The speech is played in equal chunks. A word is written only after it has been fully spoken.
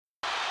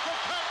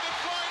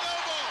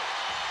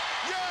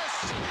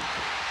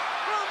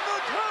From the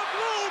top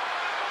rope,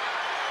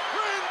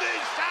 Randy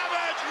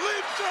Savage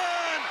leaps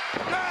in.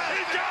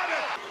 He got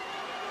it.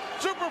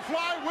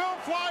 Superfly will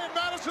fly in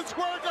Madison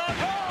Square Garden.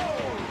 Oh!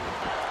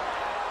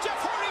 Jeff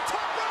Hardy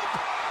top rope.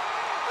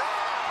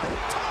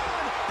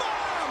 Torn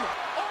bomb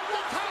on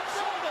the top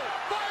shoulder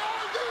by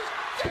RVD.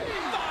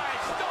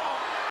 Nice stop.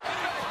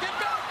 Get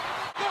back.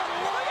 Good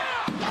Almighty.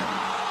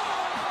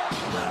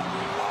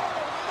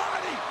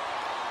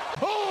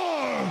 Are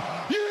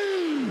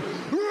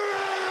you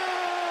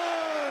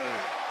ready?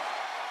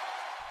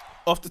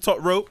 Off the top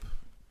rope,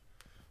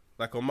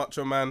 like on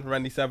Macho Man,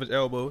 Randy Savage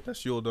elbow.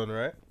 That's your done,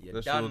 right? You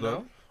That's done, your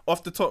no?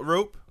 Off the top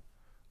rope,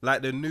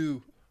 like the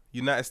new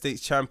United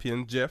States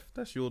champion, Jeff.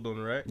 That's your done,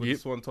 right? With the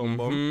Swanton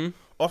bomb.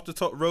 Off the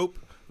top rope,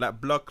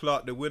 like Blood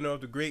Clot, the winner of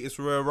the greatest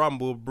Royal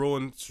Rumble,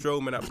 Braun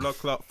Strowman at Blood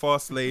Clot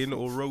Fastlane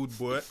or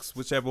Roadworks,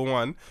 whichever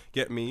one,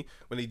 get me.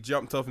 When he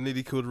jumped off and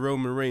nearly killed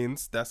Roman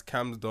Reigns, that's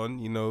Cam's done,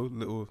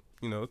 little,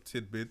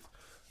 tidbit.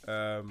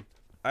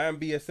 I am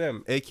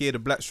BSM, aka the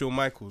Black Shawn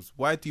Michaels.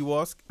 Why do you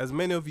ask? As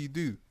many of you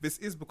do. This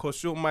is because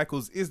Shawn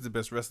Michaels is the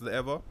best wrestler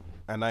ever,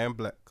 and I am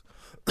black.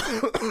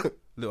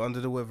 Little under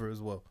the weather as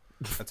well.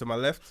 And to my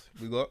left,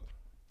 we got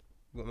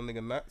my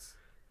nigga Nats.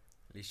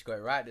 At least you got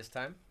it right this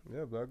time.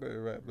 Yeah, but I got it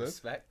right, blood.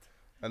 Respect.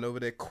 And over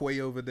there, Quay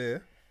over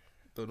there.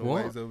 Don't know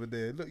why he's over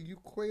there. Look, you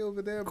Quay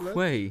over there, blood.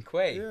 Quay.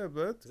 Quay. Yeah,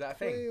 blood. Is that a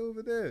Quay thing?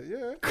 over there,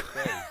 yeah.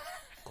 Quay.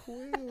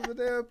 Quay over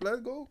there,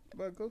 blood. Go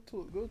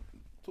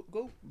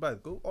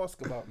ask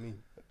about me.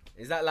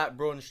 Is that like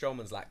Braun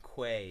Strowman's like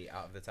Quay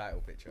out of the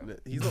title picture?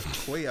 He's not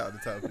Quay out of the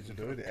title picture,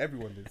 though, isn't it?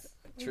 Everyone is.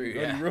 True,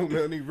 yeah.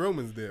 Only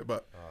Roman's there,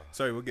 but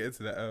sorry, we'll get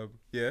into that.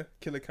 Yeah,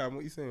 Killer Cam,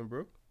 what you saying,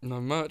 bro?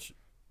 Not much.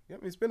 Yeah,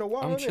 it's been a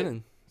while. I'm innit?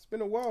 chilling. It's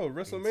been a while.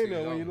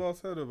 WrestleMania when you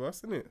last heard of us,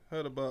 isn't it?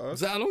 Heard about us. Is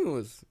that how long it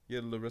was?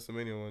 Yeah, the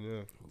WrestleMania one.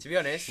 Yeah. To be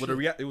honest, Well,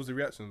 it was the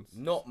reactions.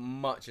 not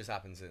much has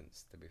happened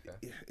since, to be fair.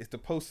 Yeah, it's the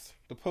post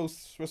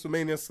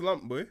WrestleMania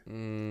slump, boy.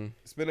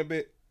 It's been a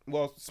bit.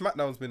 Well,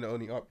 SmackDown's been the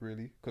only up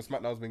really, because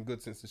SmackDown's been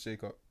good since the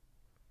shake-up.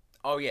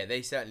 Oh, yeah,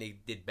 they certainly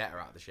did better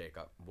out of the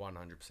shake-up,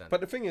 100%.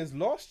 But the thing is,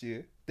 last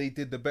year they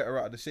did the better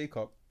out of the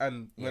shake-up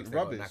and went they got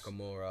rubbish.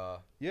 Nakamura.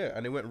 Yeah,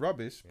 and it went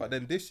rubbish. But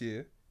then this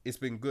year it's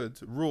been good.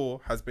 Raw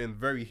has been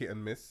very hit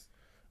and miss.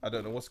 I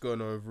don't know what's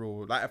going on with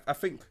Raw. Like I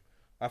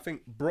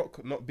think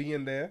Brock not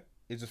being there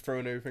is just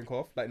throwing everything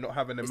off. Like not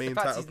having the It's main the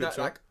fact title he's not,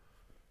 picture. like,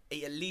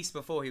 at least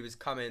before he was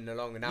coming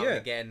along and now Yeah. and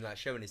again, like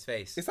showing his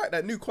face. It's like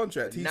that new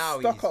contract. But He now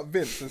stuck he's up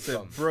Vince and said,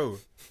 gone. "Bro,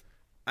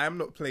 I'm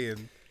not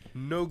playing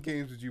no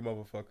games with you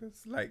motherfuckers.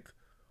 Like,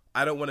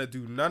 I don't want to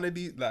do none of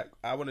these. Like,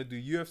 I want to do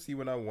UFC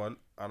when I want,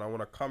 and I want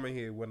to come in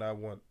here when I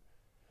want."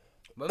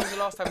 When was the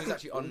last time he was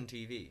actually on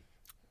TV?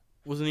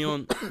 Wasn't he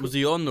on? Was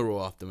he on the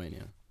Raw after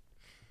Mania?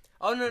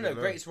 Oh, no, no.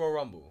 Greatest Royal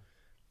Rumble.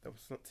 That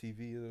was not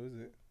TV though, is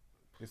it?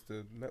 It's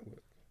the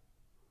network.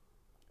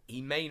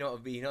 He may not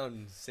have been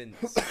on since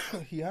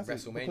He hasn't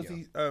WrestleMania. because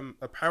he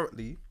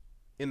apparently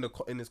in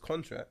his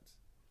contract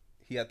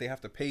they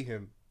have to pay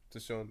him to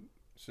show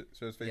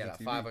his face yeah, on like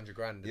TV. 500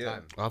 grand at the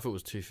time. I thought it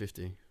was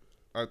 250.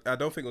 I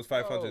don't think it was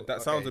 500. Oh,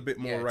 that sounds okay. a bit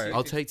more Yeah, right.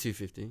 I'll take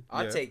 250.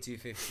 I'd Yeah. take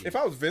 250. If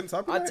I was Vince,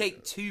 I'd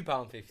take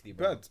 £2.50,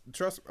 bro. But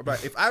trust,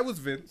 but if I was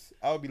Vince,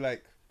 I would be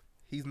like,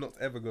 he's not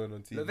ever going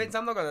on TV. Look, Vince,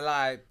 I'm not gonna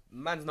lie,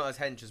 man's not as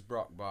hench as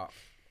Brock, but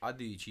I'd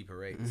do you cheaper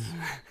rates.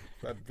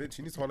 But Vince,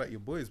 you need to hold out your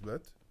boys,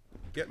 blood.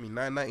 Get me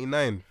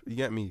 $9.99. You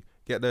get me.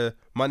 Get the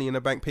Money in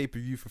the Bank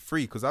pay-per-view for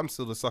free, because I'm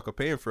still the sucker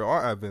paying for it,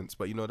 aren't I, Vince?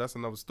 But that's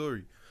another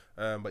story.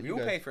 But We you all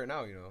guys, pay for it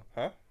now, you know.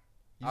 huh?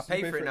 You I still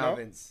pay for it now,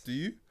 Vince. Do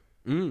you?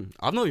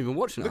 I've not even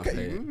watched it. Look at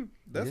you.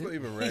 That's not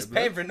even right. He's blood.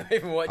 paying for it, not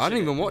even watching I didn't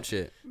it. even watch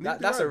it.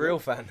 That's a real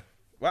fan.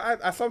 Well,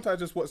 I sometimes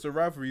just watch the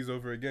rivalries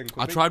over again.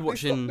 'Cause I they- tried they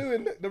watching- stopped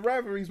doing the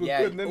rivalries were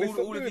Yeah, good, and then they stopped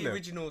all of doing the them.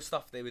 original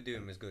stuff they were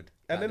doing was good.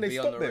 And then the they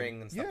Beyond stopped the them.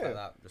 Ring and stuff Yeah. like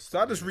that. So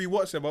I just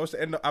rewatched them.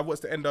 I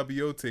watched the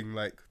NWO thing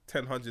like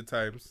 100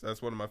 times.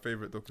 That's one of my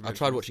favorite documentaries. I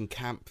tried watching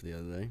Camp the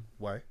other day.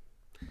 Why?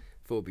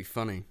 Thought it'd be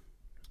funny.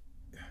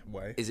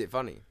 Why? Is it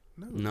funny?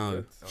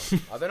 No.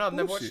 I don't know. I've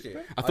never Bullshit. watched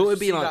it. I thought it'd just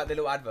be see, like- the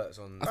little adverts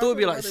on. I thought it'd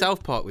be like why they-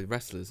 South Park with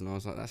wrestlers, and I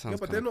was like, that Yeah, sounds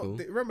but kind they're of not.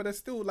 cool. Remember, they're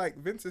still like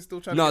Vince is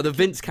still trying. No, to the get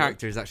Vince kids,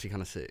 character is actually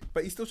kind of sick.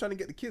 but he's still trying to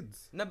get the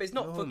kids. No, but it's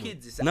not for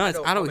kids. It's No, it's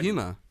adult comedy.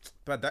 humor.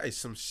 But that is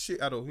some shit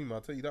adult humor.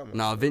 I'll tell you that much.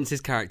 No,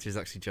 Vince's character is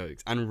actually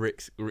jokes, and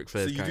Ric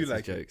Flair's you do character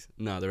like is it? jokes.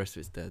 No, the rest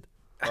of it's dead.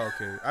 Oh,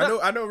 okay.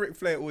 I know. Ric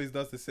Flair always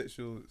does the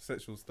sexual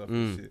stuff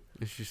and shit.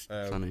 It's just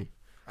Um, funny.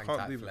 I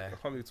can't believe Flair. I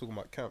can't believe talking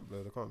about camp,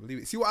 blood. I can't believe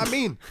it. See what I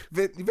mean?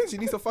 Vince, you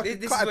need to fucking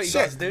This is cut what a you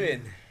check. guys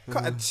doing.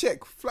 Cut a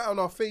check flat on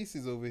our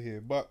faces over here.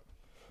 But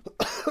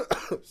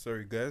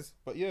sorry, guys.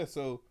 But yeah,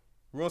 so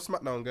Raw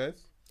SmackDown,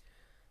 guys.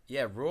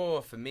 Yeah,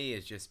 Raw for me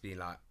has just been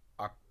like,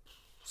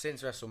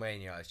 since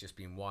WrestleMania, it's just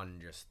been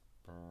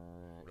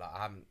like I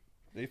haven't.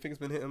 Do you think it's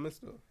been hit and miss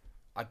though?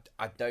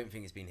 I don't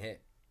think it's been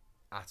hit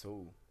at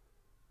all.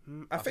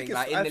 I think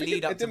like it's in the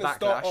lead up to didn't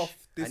start Backlash, off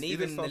this- and it even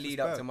didn't the start lead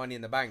this up to bad. Money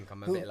in the Bank,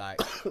 I'm a bit like,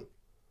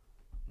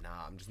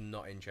 nah, I'm just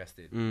not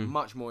interested.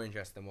 Much more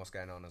interested in what's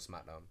going on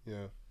SmackDown.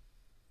 Yeah.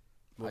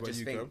 What I about just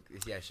you, think, Cam?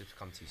 it's just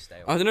become too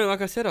stale. I don't know.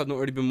 Like I said, I've not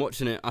really been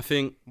watching it. I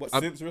think.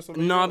 Since WrestleMania?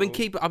 No, I've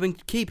or- been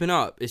keeping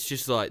up. It's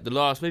just like the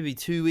last maybe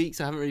 2 weeks.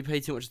 I haven't really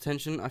paid too much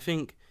attention. I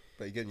think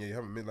But again, yeah, you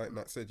haven't been like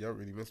Nat said. You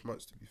haven't really missed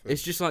much, to be fair.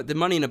 it's just like the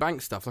Money in the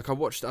Bank stuff. Like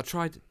I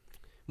tried.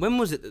 When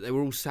was it that they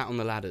were all sat on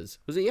the ladders?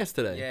 Was it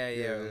yesterday? Yeah,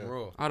 Yeah.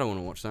 Raw. I don't want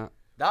to watch that.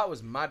 That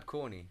was mad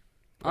corny.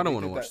 I don't They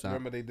want to did watch that.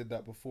 Remember they did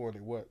that before and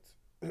it worked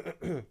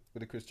with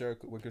the Chris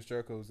Jericho when Chris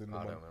Jericho was in the I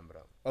one. don't remember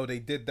that. Oh, they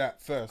did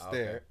that first Okay.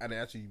 there, and it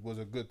actually was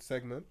a good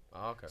segment.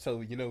 Oh, okay. So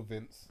you know,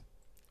 Vince,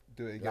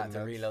 do it again. Like to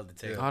lads. reload the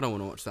tape. Yeah. I don't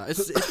want to watch that.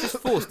 It's just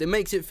forced. It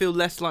makes it feel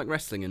less like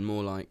wrestling and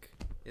more like.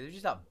 Yeah, they're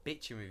just like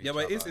bitching with each Yeah,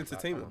 other. but it's It's like,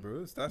 entertainment, come on.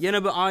 bro. That's Yeah,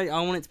 no, but I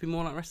want it to be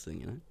more like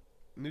wrestling. You know.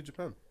 New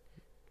Japan.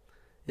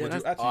 Yeah, Would you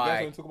that's- actually you guys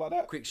Alright. want to talk about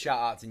that? Quick shout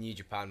out to New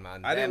Japan,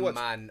 man. I didn't Them watch.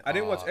 man I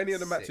didn't watch are any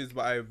of the sick. matches,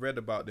 but I read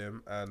about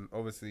them, and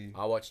obviously,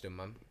 I watched them,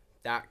 man.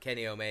 That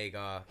Kenny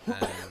Omega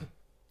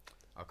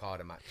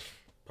Okada match,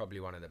 probably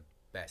one of the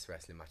best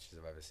wrestling matches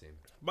I've ever seen.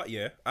 but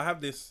yeah, I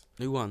have this.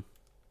 Who won?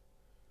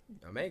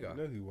 Omega.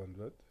 You know who won,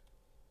 blood?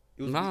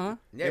 Nah.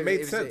 Yeah, It made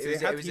was- sense. It was,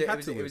 He had it was, to it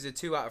was, win. it was a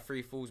 2 out of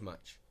 3 falls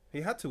match,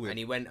 He had to win. and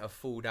he went a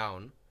fall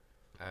down,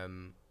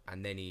 and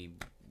then he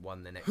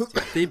won the next 2.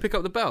 Did he pick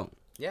up the belt?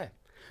 Yeah,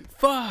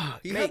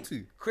 Fuck. He had Mate,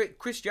 to.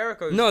 Chris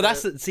Jericho. No,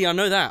 see, I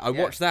know that. I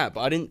Yeah. watched that,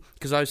 but I didn't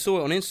because I saw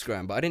it on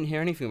Instagram, but I didn't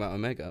hear anything about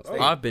Omega. Oh.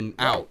 I've been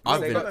out. No,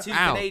 I've they been got two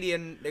out.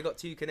 Canadian. They got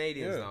 2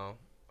 Canadians Yeah. now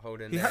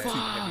holding. He Their had to.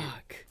 heavy-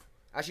 Fuck.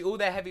 Actually, all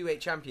their heavyweight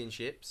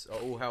championships are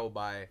all held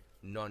by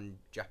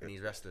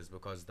non-Japanese wrestlers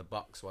because the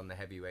Bucks won the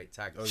heavyweight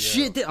tag. Oh, yeah.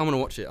 Shit, I'm gonna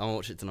watch it. I'm gonna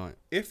watch it tonight.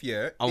 If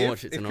I'll if,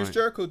 watch it if Chris tonight.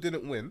 Jericho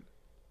didn't win,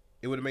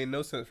 it would have made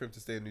no sense for him to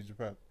stay in New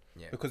Japan.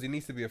 Yeah. Because he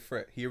needs to be a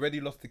threat. He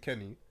already lost to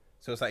Kenny,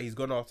 so it's like he's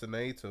gone after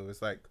Naito.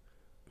 It's like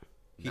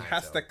he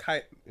has Naito. to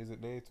kite. Is it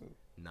Naito?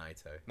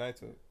 Naito.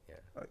 Naito. Yeah.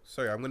 Like,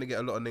 sorry, I'm gonna get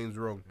a lot of names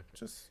wrong.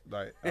 Just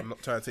like I'm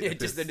not trying to take Yeah, the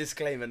just a piss.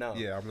 disclaimer now.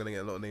 Yeah, I'm gonna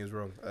get a lot of names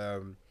wrong.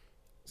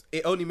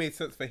 It only made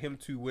sense for him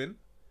to win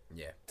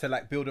Yeah. to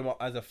like build him up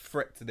as a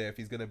threat to there if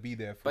he's gonna be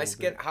there. For But it's a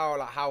bit.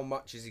 how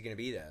much is he going to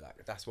be there?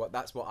 Like that's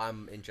what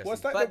I'm interested. Well,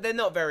 it's in. like But the- they're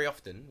not very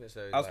often.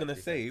 So I was gonna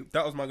say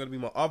that was gonna be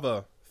my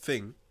other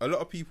thing. A lot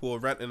of people are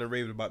ranting and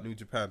raving about New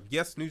Japan.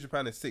 Yes, New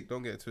Japan is sick.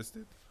 Don't get it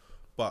twisted,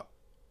 but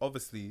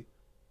obviously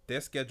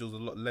their schedule's a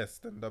lot less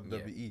than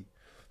WWE.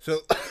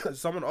 So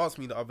someone asked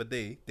me the other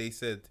day. They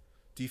said,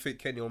 "Do you think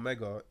Kenny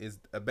Omega is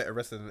a better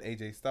wrestler than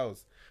AJ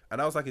Styles?" And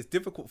I was like, "It's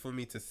difficult for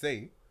me to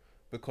say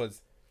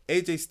because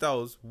AJ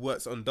Styles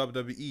works on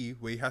WWE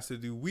where he has to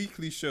do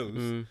weekly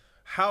shows,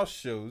 house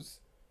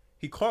shows.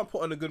 He can't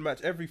put on a good match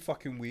every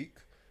fucking week.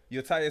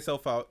 You tire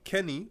yourself out.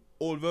 Kenny,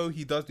 although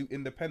he does do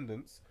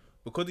independence,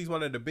 because he's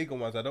one of the bigger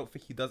ones, I don't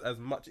think he does as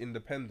much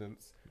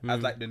independence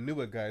as like the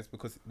newer guys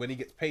because when he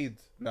gets paid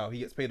now, he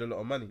gets paid a lot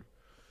of money.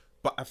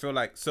 But I feel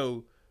like,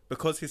 so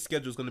because his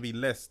schedule's going to be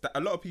less, that a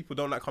lot of people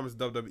don't like coming to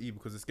WWE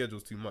because the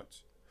schedule's too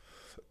much.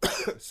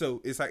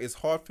 So it's like, it's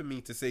hard for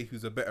me to say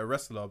who's a better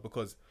wrestler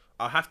because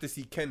I have to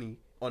see Kenny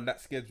on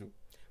that schedule.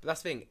 But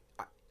that's the thing.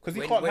 Because he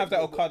When- can't when- have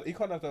that Okada. He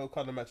can't have that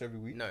Okada match every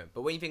week. No,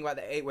 but when you think about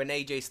when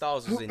AJ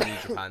Styles was in New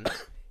Japan,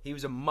 he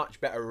was a much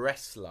better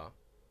wrestler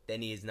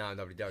than he is now in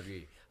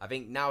WWE. I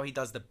think now he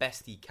does the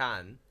best he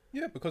can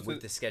Yeah, because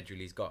with the schedule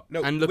he's got.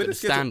 no, And look with at the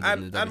standard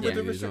in and, the and with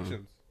the WWE as well.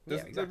 restrictions. Yeah,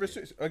 The exactly.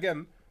 restrictions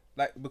again,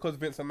 like because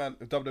Vince McMahon,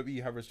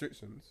 WWE have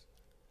restrictions.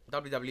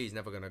 WWE is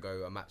never gonna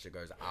go a match that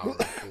goes an hour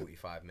and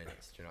 45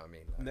 minutes. Do you know what I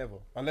mean? Like, Never,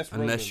 unless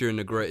Unless you're in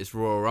the greatest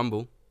Royal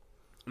Rumble.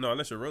 no,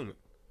 unless you're Roman.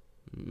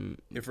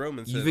 If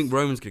Roman says, You think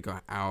Roman's gonna go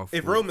an hour?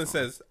 if 45? Roman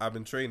says I've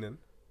been training,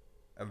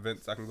 and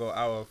Vince I can go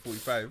hour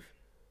 45,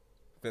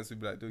 Vince would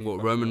be like, "Doing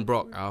What, Roman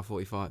Brock hour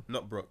 45?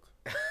 Not Brock.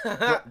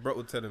 Brock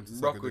would tell him to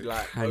suck Brock a would dick.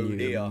 like Can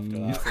OD you after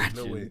that.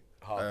 No imagine? way.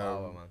 Half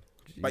hour, man.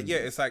 But yeah,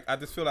 it's like I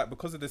just feel like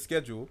because of the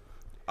schedule,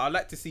 I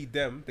like to see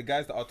them, the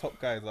guys that are top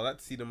guys. I like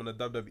to see them on the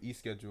WWE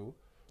schedule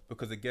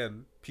because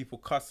again, people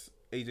cuss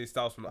AJ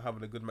Styles for not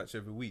having a good match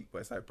every week. But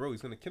it's like, bro,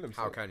 he's gonna kill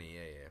himself. How can he?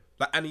 Yeah.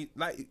 Like, and he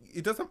like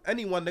it doesn't.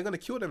 Anyone they're gonna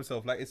kill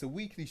themselves. Like it's a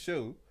weekly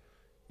show.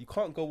 You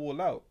can't go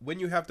all out when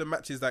you have the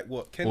matches like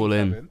what Kenny's All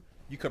in. having.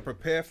 You can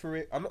prepare for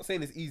it. I'm not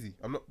saying it's easy.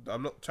 I'm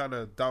not trying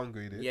to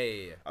downgrade it.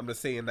 Yeah. I'm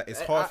just saying that it's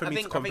hard for me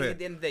to I compare. think at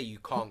the end of the day, you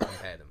can't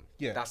compare them.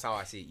 Yeah. That's how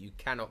I see it. You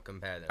cannot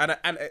compare them.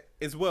 And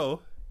as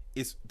well,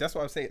 that's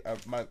what I'm saying.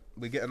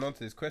 We're getting onto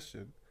this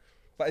question,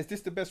 but is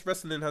this the best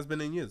wrestling has been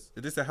in years?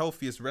 Is this the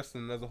healthiest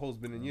wrestling as a whole has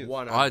been in years?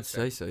 100%. I'd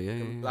say so.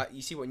 Yeah. Like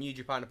you see what New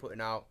Japan are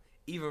putting out,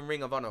 even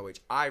Ring of Honor,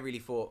 which I really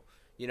thought,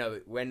 you know,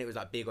 when it was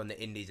like big on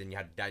the indies and you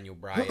had Daniel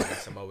Bryan and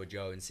Samoa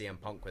Joe and CM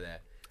Punk were there.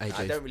 AJ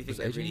I don't really think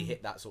was they really AJ?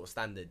 hit that sort of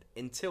standard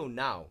until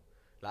now.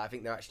 Like I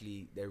think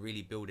they're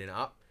really building it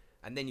up,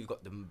 and then you've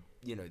got the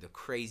the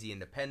crazy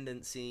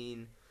independent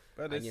scene,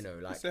 But and it's, you know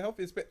like it's the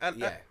healthiest bit. And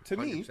yeah, to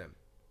me, 100%.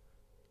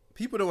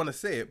 people don't want to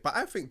say it, but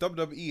I think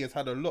WWE has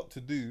had a lot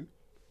to do,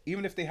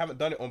 even if they haven't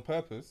done it on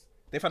purpose.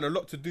 They've had a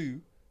lot to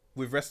do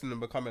with wrestling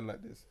becoming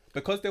like this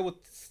because they were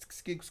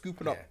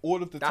scooping up Yeah.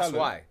 all of the That's talent.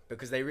 why,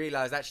 because they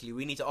realised actually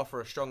we need to offer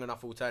a strong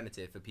enough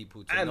alternative for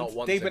people to And not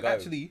want they've to been go.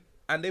 actually,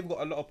 and they've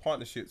got a lot of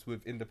partnerships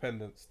with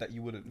independents that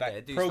you wouldn't like. Yeah,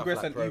 do Progress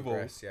stuff and like Evo,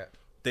 Progress, yeah.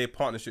 they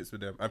partnerships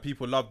with them, and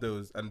people love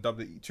those. And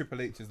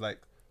Triple H is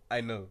like,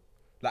 I know,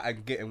 like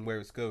I'm getting where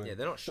it's going. Yeah,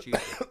 they're not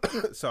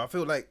stupid. So I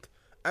feel like,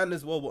 and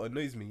as well, what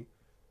annoys me,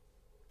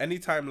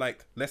 anytime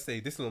like, let's say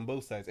this is on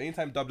both sides.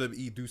 Anytime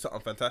WWE do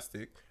something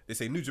fantastic, they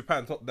say New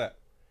Japan top that.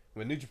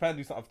 When New Japan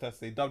do something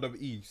fantastic,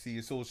 WWE see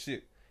it's all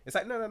shit. It's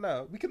like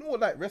no. We can all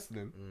like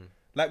wrestling.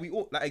 Like we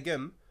all like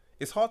again.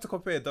 It's hard to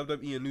compare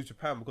WWE and New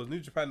Japan because New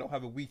Japan don't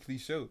have a weekly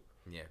show.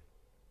 Yeah.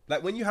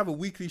 Like when you have a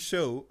weekly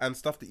show and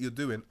stuff that you're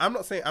doing, I'm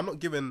not trying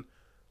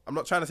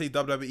to say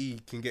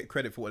WWE can get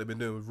credit for what they've been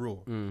doing with Raw.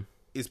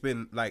 It's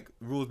been like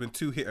Raw's been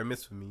too hit or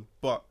miss for me.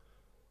 But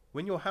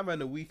when you're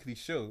having a weekly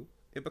show,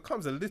 it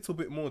becomes a little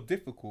bit more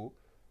difficult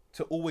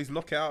to always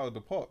knock it out of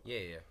the park.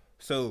 Yeah.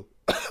 So,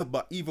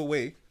 but either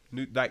way,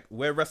 like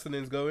where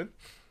wrestling's going,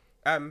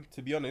 and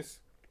to be honest,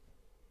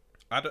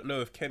 I don't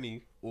know if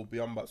Kenny or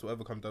Young Bucks will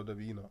ever come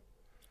WWE now.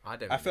 I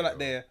feel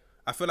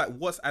like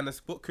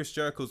what Chris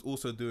Jericho's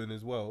also doing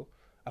as well.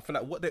 I feel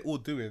like what they're all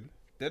doing,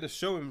 they're just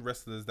showing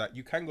wrestlers that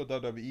you can go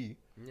WWE,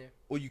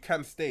 or you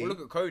can stay. Well, look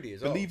at Cody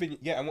as well. Cody,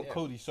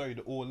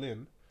 the All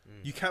In.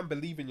 You can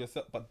believe in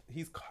yourself, but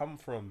he's come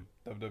from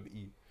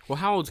WWE. Well,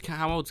 how old's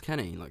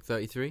Kenny? Like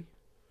 33?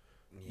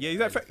 Yeah, he's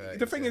like,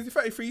 the thing is, he's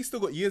 33. He's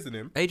still got years in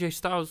him. AJ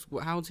Styles,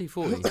 how old's he?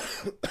 40.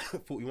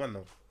 41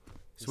 now.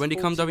 So when did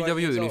he come 41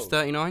 WWE? years And he's old.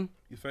 39.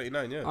 He's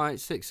 39. Yeah. All right,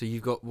 6. So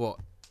you've got what?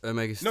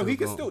 Omega. No, he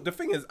can still. The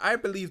thing is, I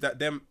believe that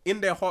them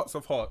in their hearts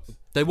of hearts,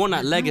 They want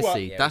that You grew up-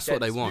 legacy. Yeah, That's what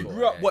they that's want. you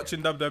grew up Yeah.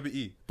 watching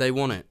WWE. They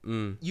want it.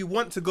 You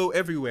want to go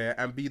everywhere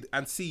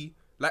and see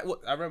like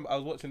what I remember. I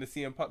was watching the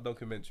CM Punk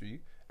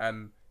documentary,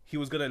 and he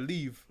was gonna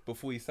leave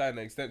before he signed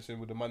the extension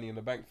with the Money in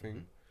the Bank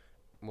thing.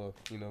 Well,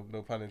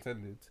 no pun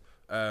intended.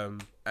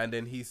 And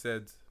then he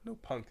said, no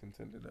punk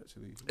intended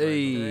actually.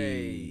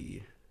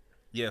 Hey.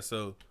 Yeah.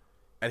 So,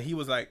 and he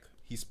was like,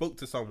 he spoke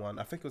to someone.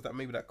 I think it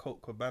was that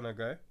Colt Cabana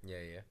guy.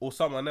 Yeah. Or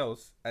someone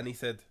else, and he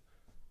said,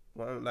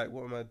 what am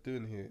I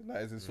doing here?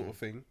 Like, is this sort of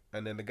thing?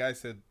 And then the guy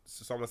said,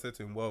 someone said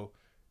to him, well,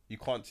 you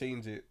can't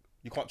change it.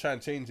 You can't try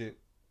and change it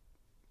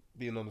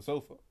being on the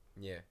sofa.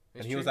 Yeah.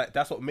 And he was like,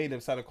 that's what made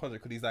him sign a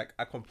contract, because he's like,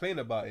 I complain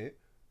about it,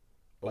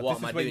 but what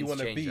this am is I where you doing want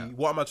to to change be. that?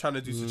 What am I trying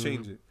to do to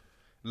change it?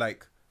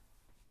 Like,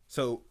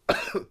 so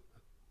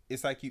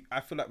it's like I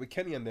feel like with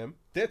Kenny and them,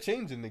 they're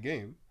changing the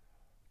game,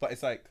 but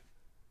it's like,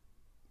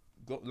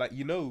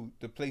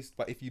 the place.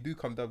 But if you do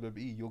come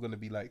WWE, you're gonna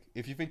be like,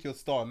 if you think you're a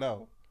star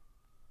now,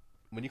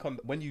 when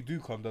you do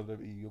come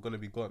WWE, you're gonna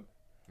be gone.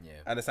 Yeah.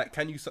 And it's like,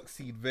 can you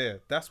succeed there?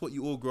 That's what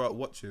you all grow up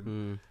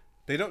watching.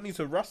 They don't need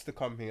to rush to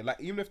come here. Like,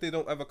 even if they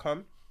don't ever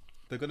come,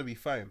 they're gonna be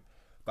fine.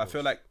 But I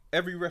feel like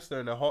every wrestler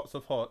in their hearts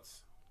of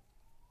hearts,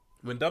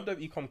 when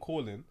WWE come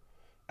calling,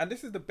 and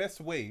this is the best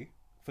way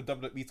for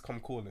WWE to come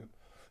calling,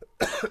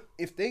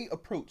 if they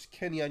approach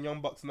Kenny and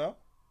Young Bucks now,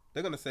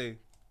 they're gonna say,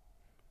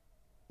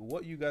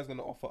 what are you guys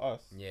gonna offer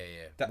us? Yeah.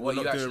 That what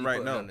we're you not actually doing right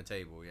putting now. on the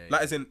table? Yeah.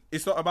 Like, as in,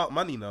 it's not about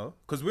money now,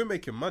 because we're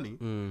making money.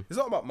 It's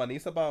not about money.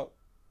 It's about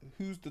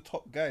who's the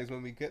top guys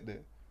when we get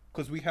there,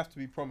 because we have to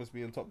be promised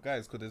being top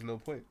guys, because there's no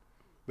point.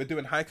 We're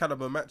doing high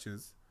caliber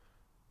matches,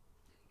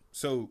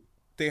 so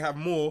they have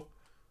more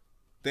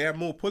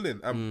pulling.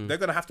 They're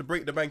gonna have to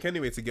break the bank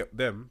anyway to get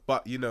them.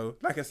 But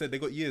like I said, they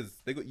got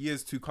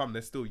years to come.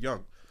 They're still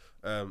young,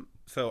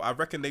 so I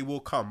reckon they will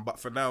come. But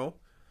for now,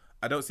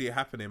 I don't see it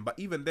happening. But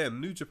even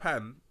then, New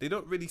Japan, they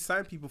don't really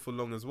sign people for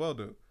long as well,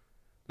 though.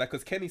 Like,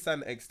 because Kenny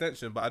signed an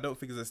extension, but I don't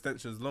think his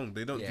extension's long.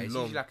 They don't Yeah, do it's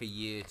long. usually like a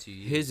year, 2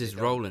 years. His They is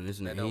don't- rolling,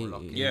 isn't They it? don't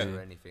lock in Yeah.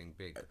 or anything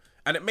big.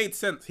 And it made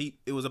sense.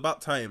 It was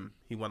about time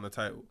he won the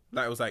title.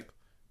 Like, it was like,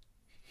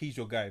 he's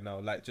your guy now.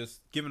 Like,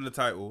 just give him the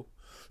title.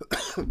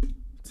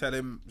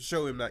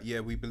 Show him that,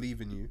 yeah, we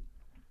believe in you.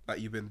 Like,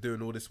 you've been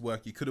doing all this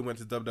work. You could have went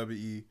to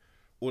WWE,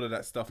 all of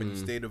that stuff, and you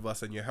stayed with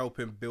us, and you're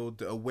helping build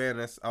the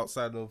awareness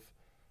outside of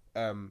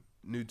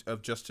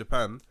just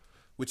Japan,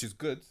 which is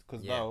good,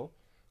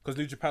 because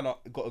New Japan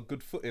got a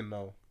good footing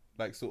now.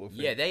 Like, sort of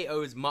thing. Yeah, they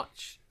owe as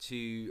much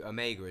to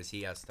Omega as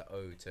he has to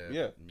owe to.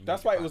 Yeah, New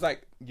that's why it Japan. was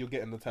like, you're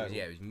getting the title.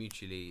 Yeah, it was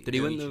mutually. Did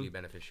he win mutually the-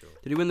 beneficial?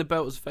 Did he win the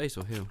belt as face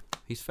or heel?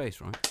 He's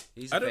face, right?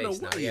 He's I a don't know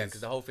face now, what he yeah, is.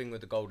 because the whole thing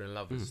with the Golden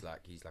Lovers,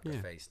 like he's like a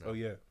Yeah. face now. Oh,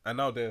 yeah. And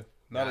now they're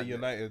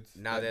united.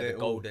 Now Like, they're the all-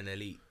 Golden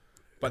Elite.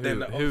 But then,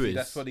 Who obviously, is?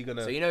 that's what he's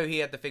gonna. So he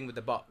had the thing with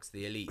the Bucks,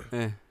 the Elite,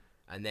 Yeah.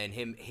 and then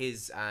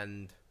his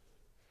and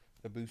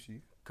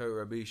Ibushi.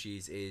 Kota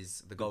Ibushi's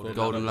is the Golden,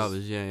 Golden Lovers.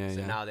 Lovers, yeah.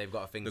 So now they've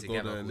got a thing The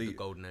together Golden called the Elite.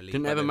 Golden Elite.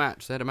 Didn't they have a then-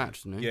 match? They had a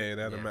match, didn't they? Yeah,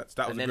 they had a Yeah. match.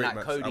 That was And a then great like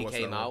match. Cody watched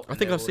came that out. one. I and think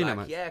they I've were seen that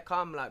like, match. Yeah,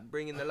 come like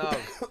bringing the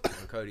love.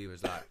 And Cody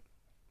was like,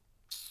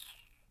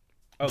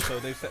 Oh, so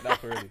they've set that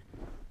up already.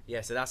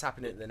 yeah. So that's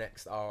happening at the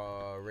next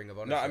Ring of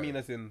Honor. No, show. I mean,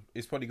 as in,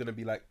 it's probably gonna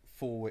be like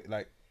To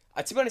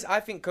be honest, I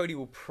think Cody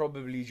will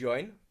probably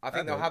join. I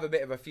think they'll don't. have a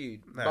bit of a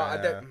feud, but I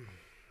Nah.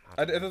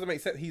 don't. it doesn't make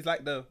sense. He's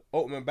like the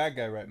ultimate bad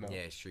guy right now. Yeah,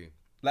 it's true.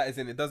 Like, as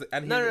in, it doesn't.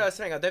 And No, I was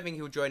saying I don't think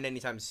he'll join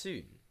anytime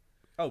soon.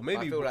 Oh,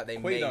 maybe I feel like they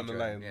way may down the join,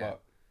 line, yeah.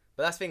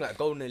 But that's the thing, like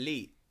Golden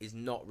Elite is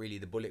not really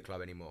the Bullet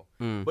Club anymore.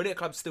 Bullet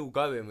Club's still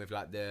going with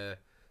like the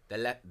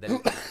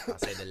I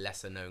say the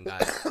lesser known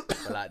guys,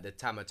 but like the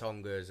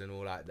Tamatongas and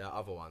all like the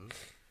other ones.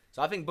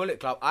 So I think Bullet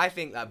Club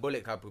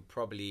would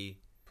probably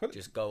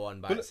just go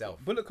on by itself.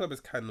 Bullet Club is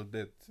kind of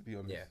dead, to be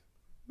honest. Yeah.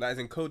 Like, as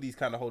in Cody's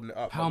kind of holding it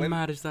up. How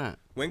mad is that?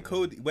 When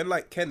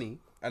like Kenny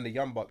and the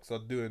Young Bucks are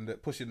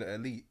pushing the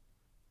elite,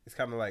 it's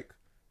kind of like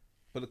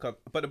Bullet Club.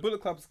 But the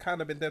Bullet Club's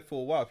kind of been dead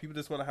for a while. People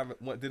just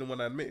didn't want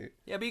to admit it.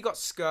 Yeah, but you got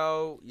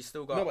Skull, you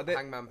still got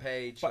Hangman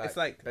Page. But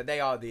but they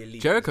are the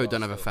elite. Jericho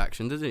don't have a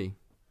faction, does he?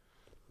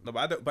 No, but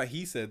I don't. But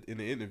he said in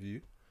the interview,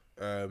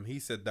 he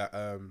said that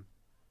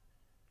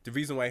the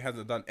reason why he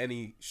hasn't done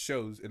any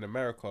shows in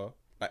America,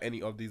 like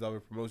any of these other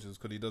promotions,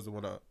 because he doesn't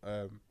want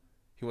to.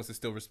 He wants to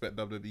still respect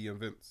WWE and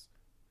Vince.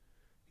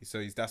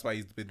 That's why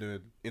he's been doing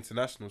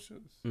international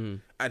shows.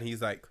 And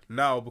he's like,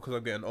 now because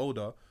I'm getting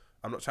older,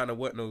 I'm not trying to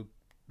work no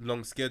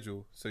long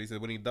schedule. So he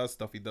said when he does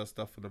stuff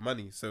for the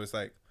money. So it's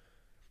like,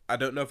 I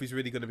don't know if he's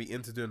really going to be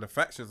into doing the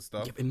faction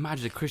stuff. Yeah,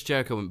 imagine if Chris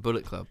Jericho went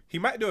Bullet Club. He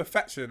might do a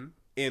faction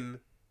in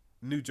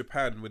New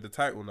Japan with the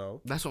title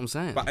now. That's what I'm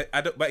saying. But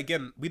I don't. But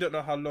again, we don't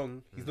know how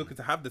long he's looking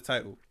to have the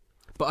title.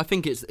 But I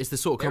think it's the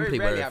sort of company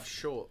They rarely where have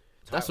short.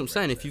 that's what I'm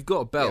saying. If you've got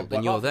a belt,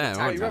 then you're there,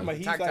 aren't you? Remember,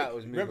 he's Tag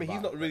he's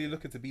not really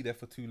looking to be there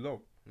for too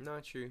long. No,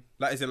 true.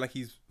 Like, as in, like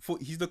he's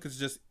looking to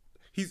just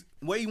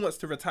where he wants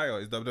to retire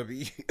is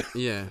WWE.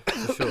 Yeah,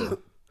 for sure.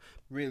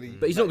 Really,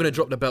 But he's not going to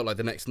drop the belt like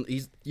the next.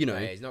 He's He's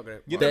not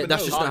gonna.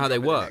 that's just not how they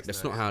work.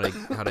 That's That's not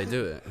how they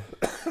do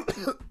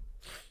it.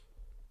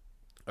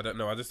 I don't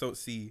know. I just don't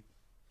see.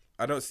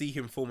 I don't see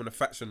him forming a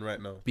faction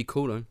right now. Be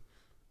cool though.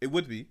 It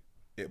would be,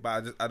 but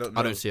I don't know.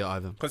 I don't see it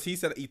either. Because he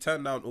said he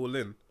turned down All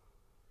In.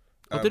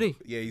 Oh, did he?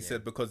 Yeah, he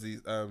said because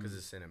he's because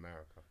it's in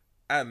America.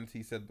 and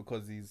he said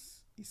because he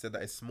said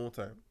that it's small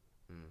time.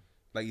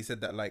 Like he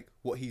said that like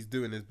what he's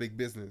doing is big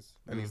business,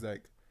 and he's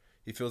like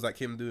he feels like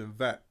him doing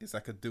that is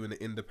like doing an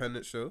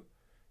independent show.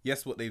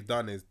 Yes, what they've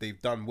done is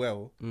they've done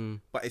well,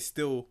 but it's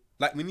still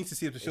like we need to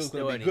see if the show's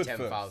going to be good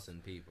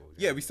 10,000 people.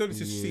 Yeah, we still need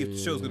to see if the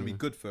show's going to be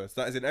good first.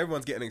 Like, as in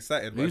everyone's getting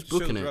excited, but Who's if the show's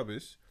booking it?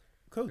 rubbish.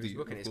 Cody, Who's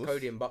booking it? of It's course.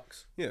 Cody and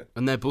Bucks. Yeah,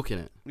 And they're booking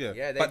it. yeah,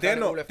 Yeah, but they're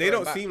kinda all not. have They thrown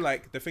don't back. seem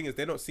like the thing is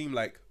they don't seem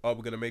like we're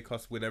gonna make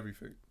us win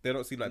everything. They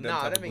don't seem like them. No,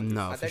 I type don't of think. bookers.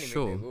 No, I for don't even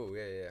sure. think they will.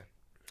 Yeah.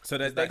 So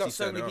there's They actually got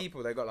so setting many up.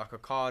 people. They got like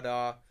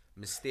Okada,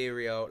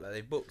 Mysterio. Like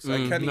they booked. So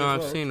Kenny No, as I've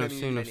well. seen.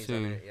 Kenny's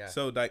on it, yeah.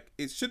 So like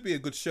it should be a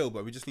good show,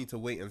 but we just need to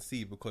wait and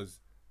see because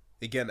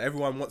again,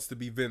 everyone wants to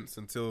be Vince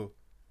until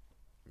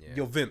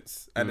you're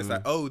Vince, and it's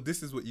like, oh,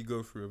 this is what you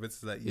go through. Vince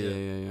is like,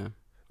 Yeah.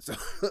 So,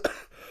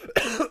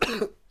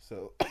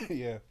 so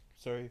yeah.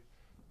 Sorry.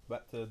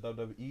 Back to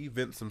WWE.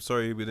 Vince, I'm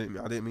sorry. I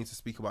didn't mean to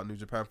speak about New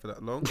Japan for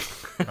that long.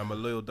 I'm a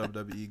loyal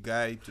WWE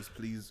guy. Just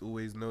please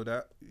always know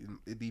that.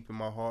 Deep in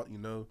my heart, you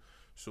know,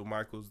 Shawn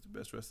Michaels, the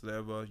best wrestler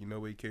ever. You know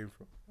where he came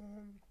from.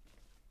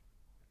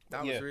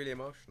 That was really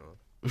emotional.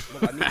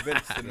 Look, I need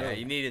Vince to know. Yeah,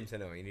 you need him to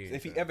know.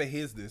 If he ever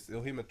hears this,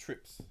 it'll hear my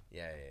trips.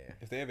 Yeah.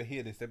 If they ever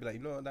hear this, they'll be like,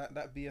 you know, that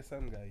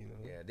BSM guy, you know.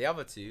 Yeah, the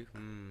other two.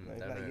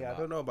 I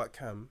don't know about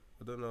Cam.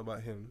 I don't know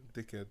about him,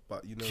 dickhead.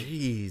 But you know.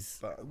 Jeez.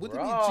 But what do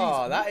Bro, you mean,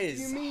 jeez? that What do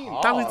is you mean?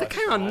 hard. That was the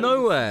came out of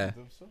nowhere.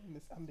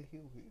 I'm the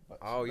heel. But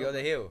Oh, you're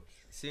the heel.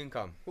 Soon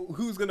come.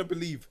 Who's gonna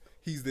believe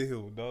he's the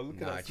heel? No, look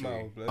at Nah, that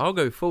smile, blood. I'll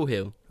go full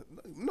heel.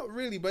 Not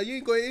really, but you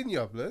ain't got it in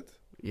your blood.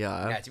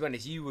 Yeah. Yeah, to be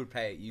honest, you would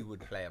play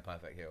a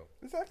perfect heel.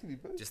 Exactly,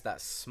 blood. Just that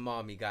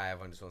smarmy guy.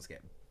 Everyone just wants to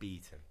get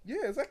beaten.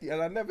 Yeah, exactly.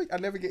 And I never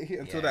get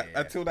hit until Yeah,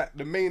 until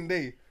the main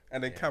day,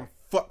 and then Cam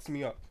fucks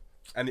me up,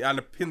 and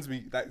it pins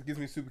me, that gives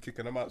me a super kick,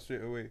 and I'm out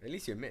straight away. At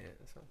least you admit it.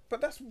 That's all. But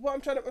that's what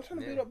I'm trying to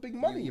build up big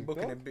money. You're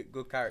booking bro. a big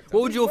good character.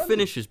 What would your funny.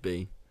 finishers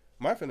be?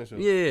 My finisher?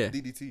 Yeah.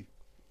 DDT.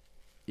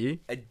 You?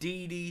 A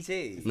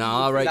DDT. No,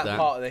 I rate that.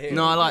 Part of the heel.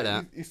 No, I like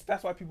that.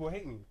 That's why people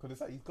hate me, because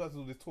it's like he's got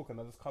all this talk, and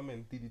I just come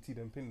in, DDT,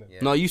 then pin them. Yeah.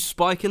 No, are you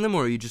spiking them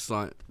or are you just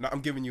like? No, I'm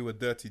giving you a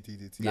dirty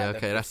DDT. Yeah, The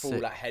okay, that's full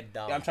sick. like head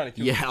down. Yeah, I'm trying to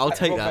kill Yeah, you. I'll Like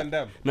take Rob that. Van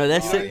Dam. No, they're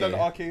You know sick. he's done the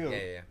though. RKO.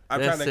 Yeah. I'm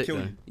They're trying to sick kill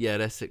though. you. Yeah,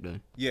 they're sick though.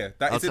 Yeah,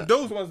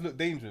 those ones look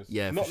dangerous.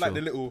 Yeah, not for like sure.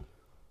 the little,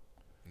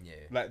 Yeah.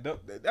 like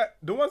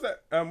the ones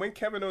that when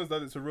Kevin Owens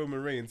does it to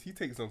Roman Reigns, he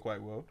takes on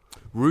quite well.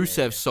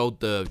 Rusev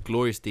sold the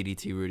glorious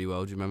DDT really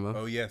well. Do you remember?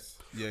 Oh yes,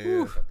 yeah.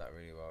 Got that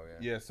really well.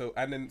 Yeah. Yeah,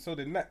 so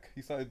did Knack.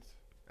 He started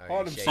Oh,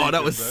 Harlem yeah, Shaking. Oh,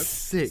 that was blood. He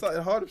sick.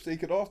 started Harlem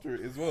Shaking after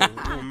it as well.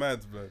 We were mad,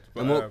 blood.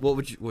 But, And what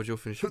would your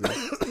finisher be? I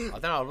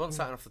don't know. I want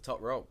something off the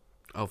top rope.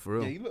 Oh, for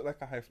real? yeah, you look like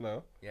a high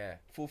flyer. Yeah.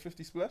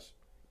 450 splash.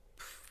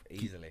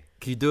 Easily.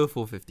 Can you do a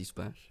 450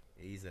 splash?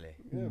 Easily.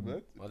 Yeah,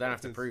 blood. Well, I don't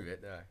have to prove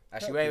it, do I?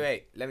 Actually,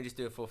 wait. Let me just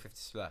do a 450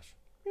 splash.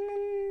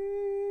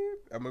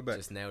 I'm a back.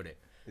 Just nailed it.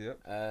 Yep.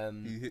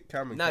 Um, You hit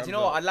Cameron. no, do you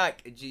know what I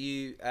like? Do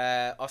you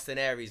Austin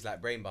Aries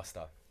like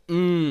Brainbuster?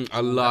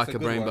 I like a a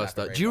good one. brainbuster. Brainbuster.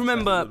 Do you That's a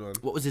remember good one.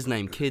 what was his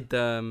name? Kid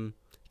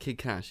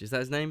Cash. Is that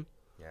his name?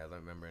 Yeah, I don't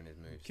remember in his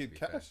moves. Kid to be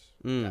fair. Cash?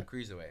 Like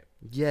Cruiserweight.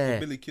 Yeah.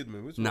 Billy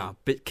Kidman. Which Nah,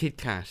 one? Kid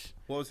Cash.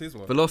 What was his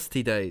one?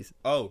 Velocity Days.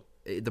 Oh,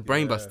 The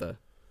brainbuster.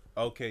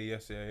 okay,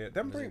 yes, yeah.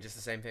 Them Was it brain, just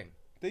the same thing?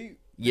 they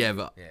Yeah,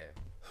 but Yeah.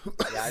 Yeah,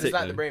 I Sick just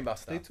like the though.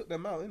 Brainbuster. they took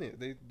them out, innit?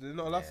 They're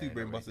not allowed to Yeah, do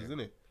brain not really busters, do.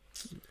 innit?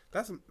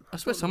 I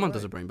swear someone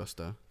does a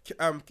brainbuster.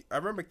 I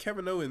remember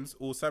Kevin Owens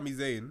or Sami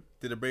Zayn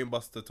did a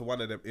brainbuster to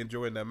one of them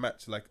during their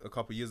match like a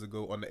couple years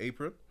ago on the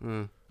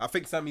apron. I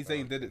think Sami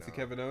Zayn did it to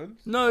Kevin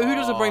Owens. No, who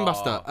does a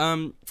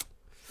brainbuster?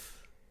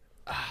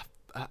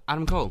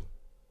 Adam Cole.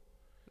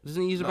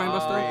 Doesn't he use a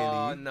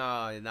brainbuster? Oh,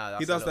 no, that's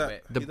He does a little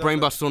that. bit. The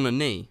brainbuster on the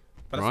knee.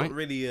 But that's right? not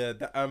really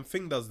that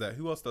Thing does that.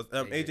 Who else does?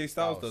 AJ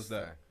Styles does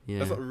that. Yeah.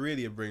 That's not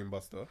really a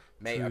brainbuster.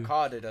 Mate,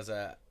 Okada does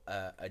a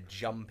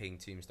jumping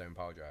tombstone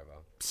pile driver,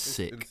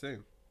 Sick. It's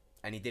insane.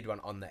 and he did one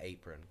on the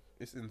apron.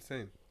 It's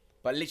insane.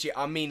 But literally,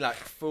 I mean, like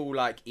full,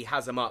 like he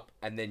has them up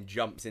and then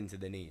jumps into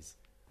the knees.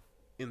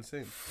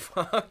 Insane.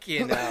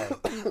 Fucking hell.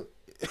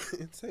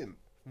 Insane.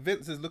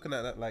 Vince is looking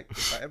at that like,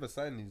 if I ever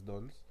sign these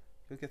dons,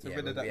 he'll get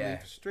rid of that yeah.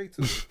 move straight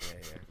away.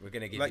 Yeah. We're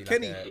gonna give Like you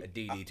Kenny, like a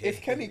DDT.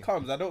 if Kenny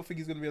comes, I don't think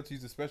he's gonna be able to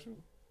use the special.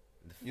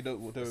 You know,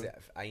 What's it?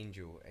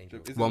 Angel.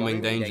 Is it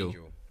One-winged one-winged angel.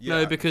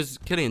 Yeah. No, because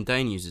Killian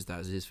Dane uses that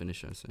as his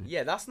finisher. So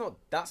Yeah, that's not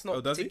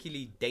Oh, does he?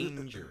 particularly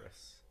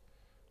dangerous.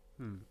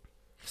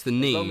 it's the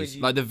As long knees, as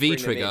you like the V bring them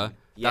in. trigger.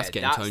 Yeah, that's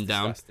getting toned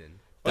down. disgusting.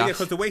 Oh yeah, That's-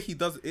 because the way he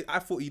does it, I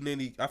thought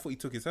he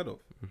took his head off.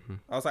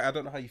 I was like, I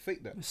don't know how you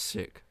fake that.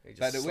 Sick. He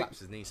just Like the way, slaps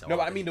his knee so no,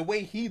 but I hard, mean the doesn't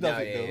way he does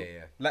No, it yeah, though.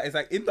 yeah. Like it's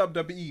like in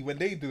WWE when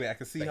they do it, I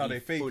can see But how he they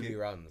fake fully it.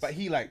 runs. But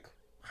he like,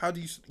 how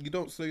do you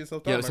don't slow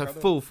yourself down? Yeah, it's like, a I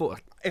don't- full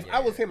foot. If Yeah, I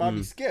was yeah. him, I'd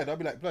be scared. I'd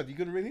be like, blood, you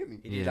gonna really hit me?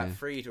 He did Yeah. like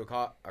 3 to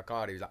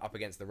Okada. He was like up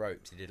against the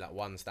ropes. He did like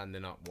one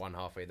standing up, one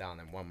halfway down,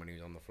 and one when he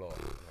was on the floor.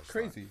 I was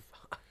Crazy.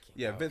 Like,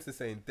 Yeah, hell. Vince is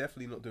saying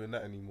definitely not doing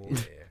that anymore.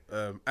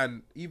 Yeah.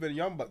 And even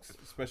Young Bucks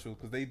special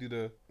because they do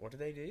the. What do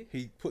they do?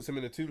 He puts him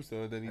in a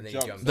tombstone and then he And then he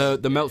jumps.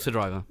 jumps. The Meltzer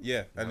driver.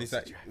 Yeah, and he's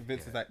like, Meltzer,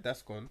 Vince yeah. is like,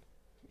 that's gone.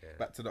 Yeah.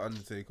 Back to the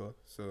Undertaker.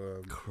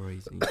 So,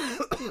 Crazy.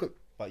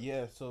 but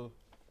yeah, so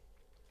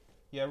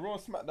yeah, Raw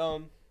and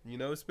SmackDown. You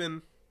know, it's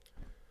been.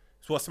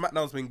 So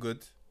SmackDown's been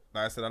good.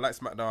 Like I said, I like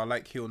SmackDown. I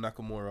like Heel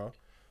Nakamura.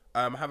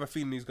 I have a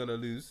feeling he's gonna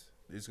lose.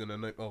 He's gonna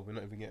know. Oh, we're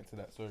not even getting to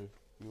that. Sorry,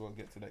 we won't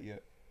get to that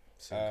yet.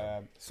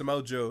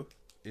 Samoa Joe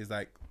is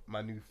like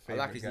my new I favorite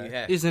like his guy. new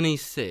hair. Isn't he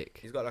sick?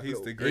 He's got like He's a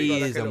little, the he's greatest. got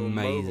He like is a little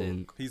amazing.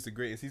 mohawk. He's the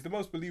greatest. He's the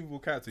most believable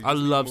character. He I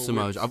just love needs more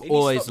Samoa wins. Joe. I've He needs to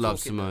always stop loved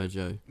talking, Samoa though.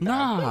 Joe.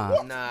 Nah, Nah.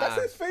 what? Nah.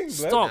 That's his thing, blood.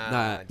 Stop Nah,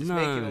 that. just make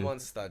him a No.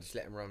 monster. Just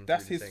let him run.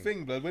 That's through his the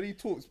thing, blood. When he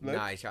talks, blood.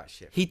 Nah, he chats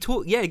shit. He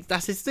talk. Yeah,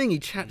 that's his thing. He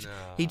chats.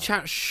 He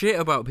chats shit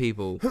about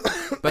people,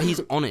 but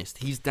he's honest.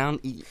 He's down.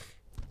 He'll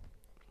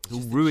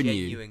Just a ruin you.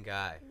 genuine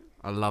guy.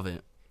 I love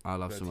it. I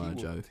love Blood, Samoa he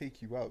will Joe.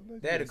 take you out.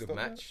 Blood. They had a You good stop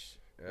that. match.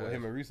 Or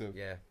him and Rusev.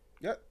 Yeah,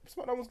 Yeah,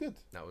 SmackDown was good.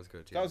 that was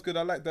good. Yeah. That was good.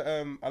 I like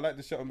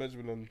the Shelton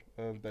Benjamin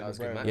and Daniel was a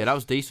good Bryan. match. Yeah, that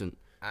was decent.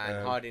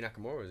 And Hardy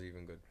Nakamura was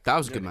even good. That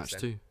was a To good an match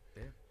extent. too.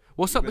 Yeah.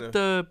 What's up Been with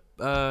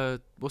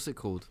the what's it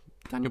called?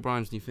 Daniel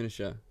Bryan's new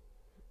finisher.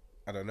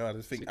 I don't know. I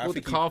just Is think it I called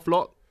the think calf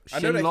lock. I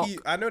know Shin that lock.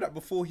 I know that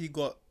before he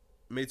got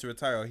made to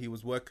retire, he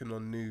was working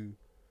on new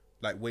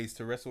like ways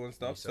to wrestle and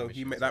stuff. New So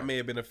submissions, that yeah. may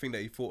have been a thing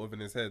that he thought of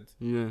in his head.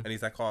 Yeah, And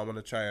he's like, oh, I want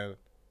to try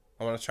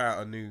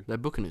out a new. they're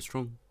booking it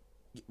strong.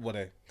 Well,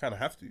 they kind of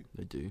have to.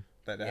 They do.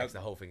 Like they Yeah, 'cause have. the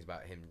whole thing's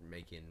about him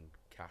making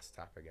Cass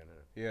tap again.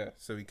 Yeah.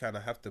 So we kind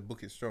of have to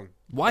book it strong.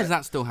 Why is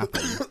that still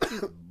happening?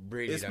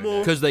 Really It's don't more- know.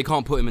 Because they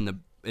can't put him in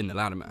the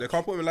ladder match. They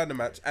can't put him in ladder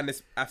match, and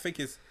I think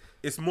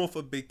it's more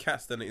for Big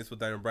Cass than it is for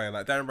Daniel Bryan.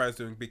 Like Daniel Bryan's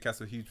doing Big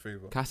Cass a huge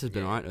favor. Cass has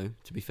been alright though.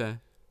 To be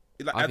fair,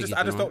 Like, I I think just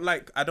he's been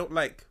don't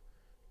like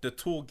the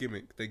tour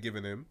gimmick they're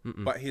giving him.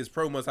 But his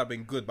promos have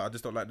been good, but I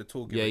just don't like the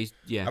tour yeah, gimmick.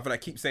 yeah, I feel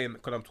like keep saying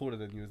because I'm taller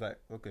than you. It's like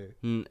okay,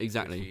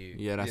 exactly. Good for you.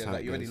 Yeah, that's yeah, how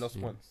like it you already goes, lost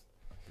yeah. once.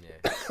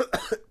 Yeah.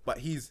 But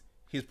his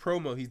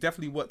promo, he's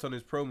definitely worked on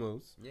his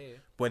promos Yeah.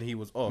 when he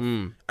was off,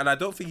 Mm. and I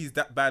don't think he's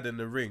that bad in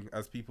the ring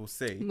as people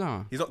say.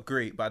 No. He's not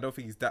great, but I don't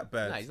think he's that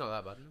bad. Nah, he's not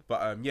that bad. No.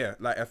 But yeah,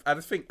 like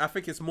I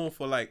think it's more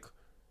for like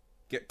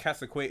get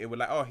Cass acquainted with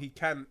like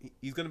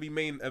he's gonna be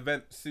main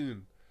event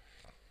soon.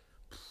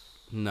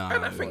 No,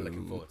 And I I'm think- not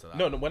looking forward to that.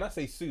 No, when I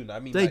say soon, I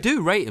mean they like,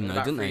 do rate him In though,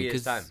 about don't 3 they? years'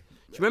 'Cause time. do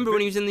you remember when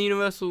he was in the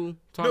Universal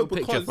title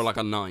picture because- for like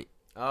a night?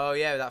 Oh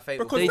yeah, that fake.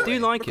 Because They that- do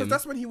like because him.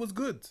 that's when he was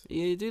good.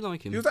 Yeah, you do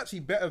like him. He was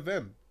actually better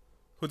then,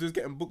 because he was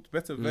getting booked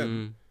better then.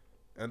 Mm.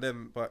 And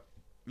then, but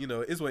you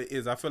know, it is what it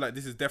is. I feel like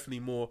this is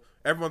definitely more.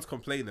 Everyone's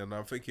complaining, and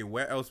I'm thinking,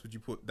 where else would you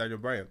put Daniel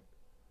Bryan?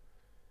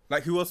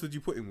 Like, who else would you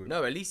put him with?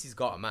 No, at least he's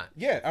got a match.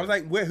 Yeah, I was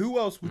like, who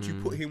else would you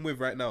Mm. put him with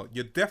right now?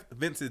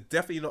 Vince is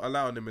definitely not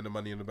allowing him in the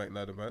Money in the Bank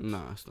ladder match.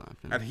 No, it's not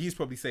happening. And he's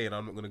probably saying,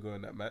 I'm not going to go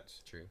in that match.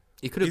 True.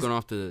 He could have he's- gone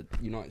after the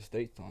United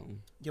States title.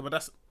 Yeah, but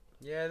that's.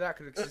 Yeah, that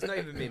could. It's not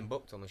even been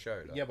booked on the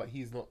show. Like. Yeah, but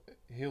he's not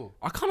heel.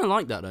 I kind of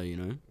like that though, you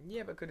know.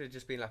 Yeah, but could have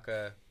just been like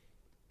a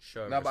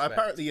show. No, of but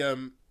respect.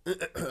 apparently,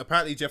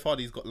 apparently Jeff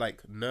Hardy's got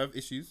like nerve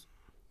issues,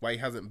 why he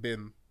hasn't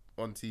been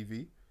on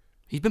TV.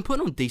 He's been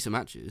putting on decent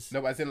matches.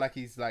 No, but as in like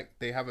he's like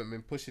they haven't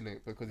been pushing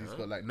it because he's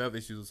got like nerve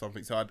issues or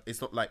something. So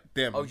it's not like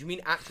them. Oh, do you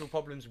mean actual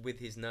problems with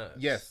his nerves?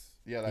 Yes,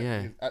 yeah, like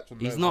Yeah. his actual.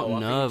 He's nerves. not Oh, I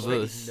thought you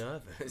nervous. said he's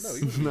nervous. No,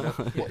 he was No.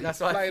 what, That's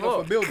he's what I flying off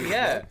thought. a building.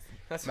 Yeah, bro.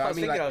 that's No, what I I was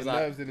mean thinking. like I was the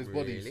like, nerves in his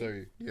body. really?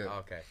 So yeah,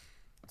 Okay.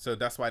 so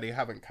that's why they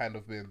haven't kind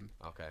of been.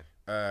 Okay.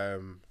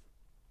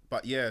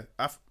 But yeah,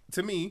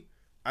 to me,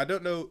 I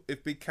don't know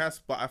if Big Cass,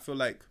 but I feel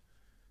like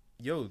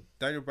yo,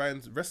 Daniel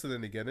Bryan's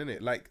wrestling again,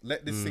 innit? Like,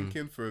 let this sink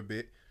in for a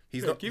bit.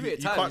 He's not. Give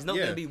it time. He's not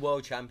going to be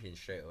world champion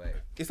straight away.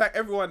 It's like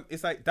everyone.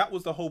 It's like that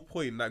was the whole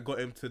point that got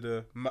him to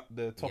the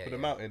top of the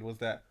mountain, was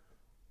that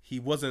he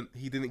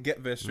didn't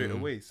get there straight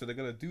away. So they're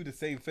gonna do the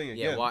same thing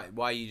again. Yeah.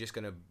 Why are you just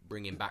gonna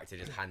bring him back to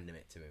just hand him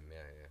it to him? Yeah.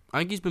 I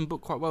think he's been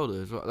booked quite well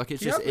though as well. Like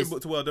He has been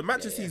booked well. The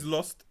matches he's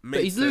lost,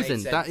 but he's losing.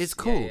 Makes That is sense.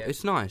 cool. Yeah.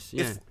 It's nice.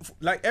 Yeah. It's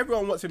like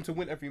everyone wants him to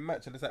win every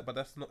match, and it's like, but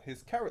that's not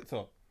his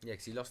character. Yeah,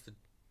 because he lost to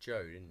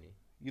Joe, didn't he?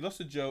 He lost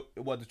to Joe.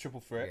 Well, the triple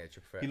threat. Yeah,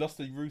 triple threat. He lost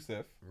to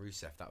Rusev,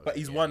 Rusev, that was but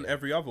he's won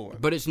every other one.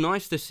 But it's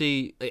nice to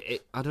see.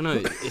 I don't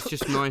know. It's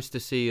just nice to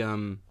see.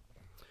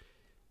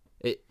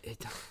 It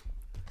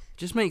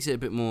just makes it a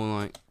bit more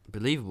like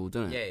believable,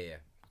 doesn't it? Yeah.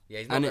 Yeah,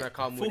 he's not going to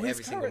come for win his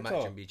every single match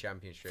character. and be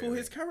champion straight For away.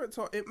 his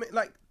character,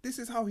 like this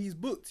is how he's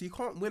booked. He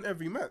can't win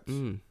every match.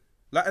 Mm.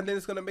 Like, and then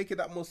it's gonna make it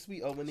that more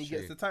sweeter when he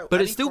gets the title. But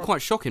And it's he still can't-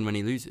 quite shocking when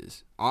he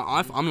loses.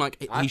 I'm like,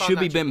 I he found should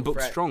be that being triple booked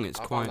threat- strong. It's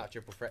I quite. found that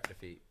triple threat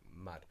defeat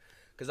mad.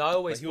 Because I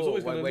always But he was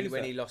always thought gonna when, lose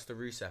when that. he lost to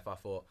Rusev, I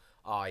thought,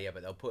 oh yeah,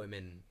 but they'll put him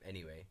in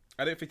anyway.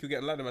 I didn't think he'd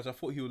get a ladder match. I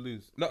thought he would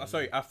lose. No,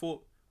 sorry, I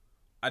thought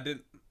I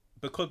didn't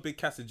because Big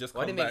Cass had just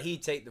Why come didn't back. he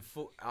take the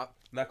foot out?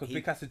 Nah, because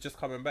Big Cass had just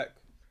coming back,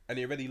 and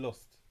he already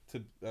lost to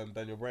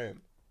Daniel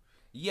Bryan.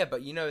 Yeah,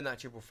 but you know in that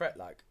triple threat,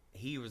 like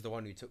he was the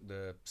one who took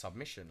the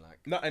submission. Like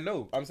No, I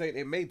know. I'm saying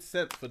it made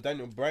sense for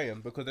Daniel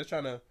Bryan because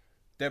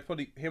they're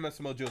probably him and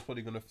Samoa Joe's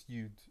probably gonna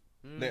feud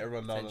later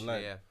on down the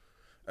line.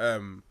 Yeah.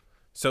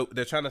 So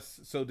they're trying to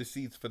sow the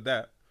seeds for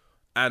that,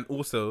 and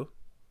also,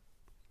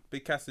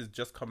 Big Cass is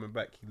just coming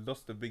back. He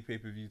lost the big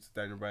pay-per-view to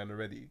Daniel Bryan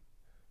already.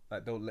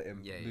 Like, don't let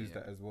him lose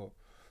that as well.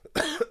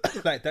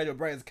 Like, Daniel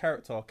Bryan's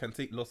character can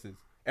take losses.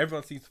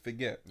 Everyone seems to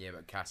forget. Yeah,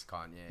 but Cass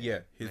can't. Yeah.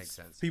 Makes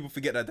sense. People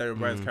forget that Daniel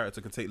Bryan's character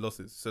can take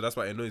losses. So that's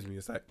why it annoys me.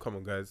 It's like, come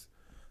on, guys.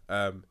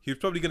 He was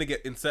probably gonna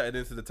get inserted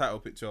into the title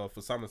picture for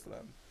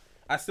SummerSlam.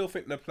 I still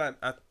think the plan.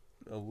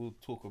 We'll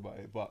talk about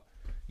it, but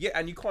yeah,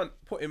 and you can't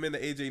put him in the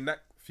AJ Knack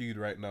feud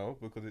right now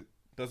because it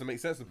doesn't make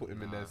sense to put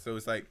him in there. So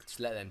it's like, Just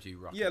let them two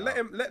rock. yeah, it let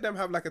out. let them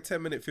have like a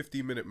 10-minute,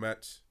 15-minute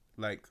match.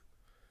 Like,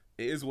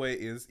 it is what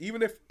it is.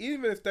 Even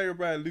if Daniel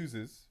Bryan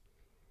loses,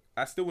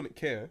 I still wouldn't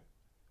care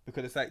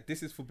because it's like,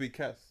 this is for Big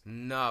Cass.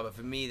 No, but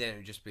for me, then it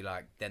would just be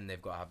like, then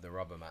they've got to have the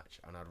rubber match,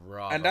 and I'd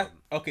rather. And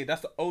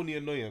that's the only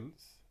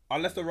annoyance.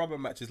 Unless the rubber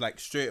match is like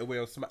straight away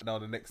on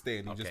SmackDown the next day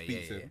and he just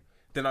beats him,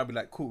 then I'd be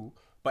like, cool.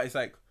 But it's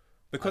like,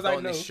 because I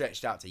know it's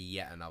stretched out to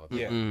yet another.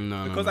 Yeah,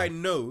 because I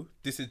know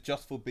this is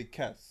just for Big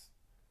Cass.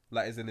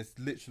 Like, as in, it's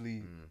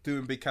literally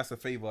doing Big Cass a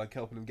favor, like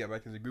helping him get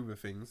back into the groove of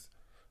things.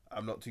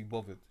 I'm not too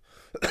bothered.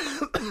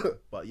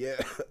 But yeah,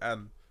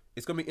 and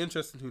it's gonna be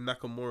interesting who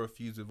Nakamura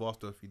feuds with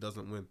after if he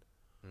doesn't win.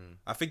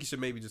 I think he should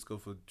maybe just go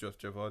for Jeff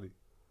Hardy.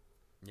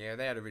 Yeah,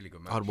 they had a really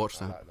good match. I'd watch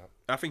that. Like that.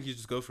 I think you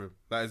just go for him.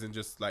 That isn't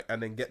just like,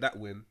 and then get that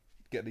win,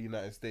 get the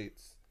United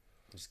States.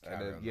 Just And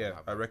carry then, on yeah, like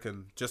I that.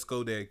 reckon just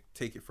go there,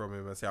 take it from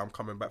him, and say I'm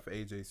coming back for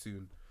AJ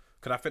soon.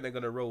 Because I think they're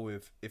gonna roll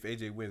with, if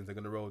AJ wins, they're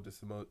gonna roll with the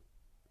Samoa.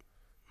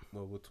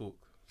 Well, we'll talk.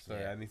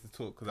 Sorry, Yeah. I need to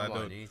talk because I Come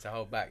on, don't. you need to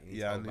hold back. You need to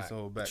Yeah, I hold need back. to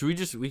hold back. Should we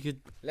just? We could.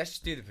 Let's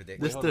just do the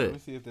prediction. Let's Hold do on, it. Let me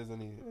see if there's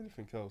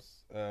anything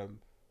else.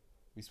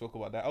 We spoke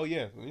about that. Oh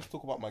yeah, we need to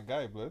talk about my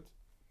guy, blood.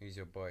 Who's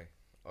your boy?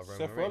 Oh, Roman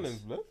Seth Reigns. Rollins,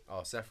 blood.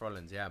 Oh, Seth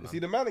Rollins. Yeah, man. Is he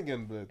the man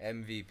again, blood?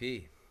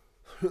 MVP.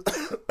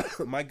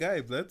 My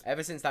guy, blood.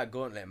 Ever since that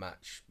gauntlet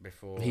match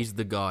before. He's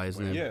the guy,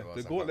 isn't he? Yeah, it was, the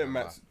I can't gauntlet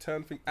remember. match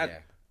turned thing. And, Yeah.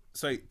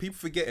 sorry, people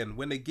forgetting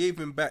when they gave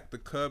him back the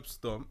curb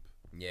stomp.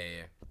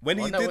 Yeah. When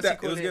Oh, he no, did what's he that,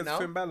 it was calling it against now?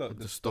 Finn Balor.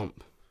 The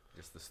stomp.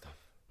 Just the stuff.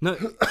 No.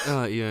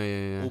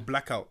 Yeah. Or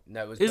blackout.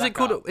 No, it was Is it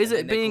blackout, called? Is and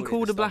it then they being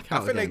called a the stomp. I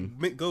blackout think again?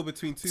 they go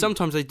between two.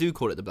 Sometimes they do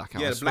call it the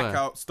blackout. Yeah, I the swear.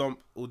 blackout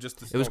stomp or just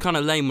the stomp. It was kind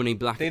of lame when he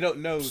black. They don't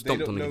know. They stomped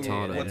don't on the know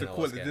guitar there. what They to don't know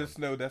call what's it. They going just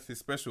know that's his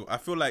special. I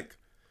feel like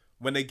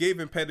when they gave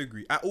him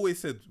pedigree, I always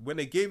said when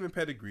they gave him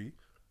pedigree,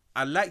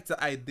 I like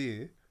the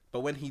idea,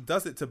 but when he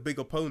does it to big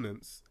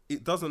opponents,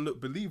 it doesn't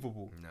look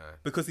believable. No.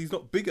 Because he's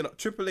not big enough.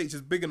 Triple H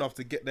is big enough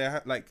to get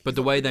their like. But he's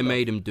the not way big they enough.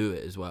 made him do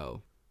it as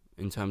well,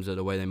 in terms of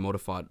the way they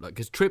modified, like,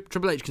 because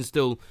Triple H can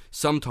still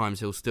sometimes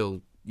he'll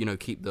still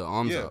keep the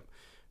arms Yeah. up,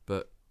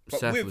 but But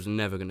Seth with- was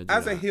never gonna do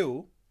As that. a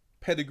heel,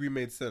 pedigree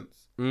made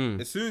sense.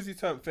 As soon as he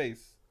turned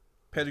face,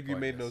 pedigree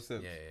made no Pointless.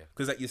 sense. Yeah.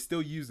 Because like you're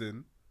still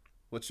using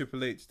what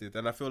Triple H did,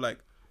 and I feel like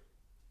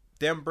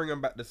them bringing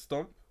back the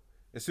stomp.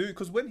 As soon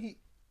because when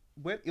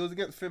it was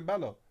against Finn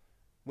Balor,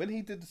 when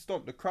he did the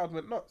stomp, the crowd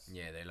went nuts.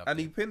 Yeah, they loved And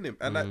it. he pinned him,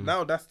 and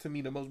now that's to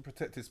me the most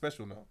protected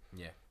special now,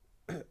 Yeah.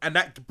 and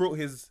that brought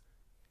his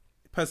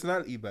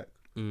personality back.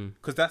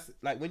 Because that's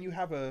like when you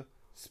have a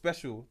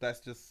special that's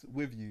just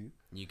with you.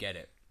 You get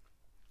it.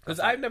 Because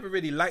I've never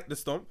really liked the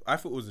stomp. I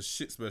thought it was a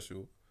shit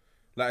special.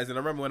 Like, as in, I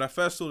remember when I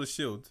first saw the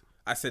Shield,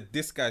 I said,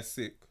 this guy's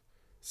sick,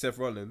 Seth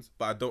Rollins,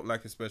 but I don't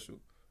like his special.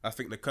 I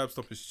think the curb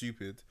stomp is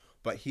stupid,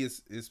 but he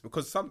is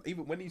because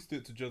even when he used to do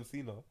it to John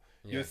Cena,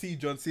 you'll see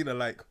John Cena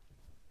like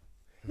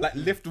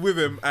lift with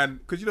him, and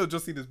because John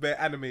Cena's bare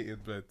animated,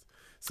 but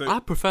so I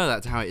prefer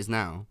that to how it is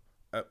now.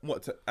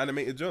 what to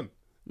animated John?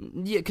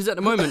 Yeah, because at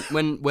the moment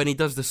when he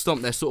does the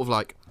stomp, they're sort of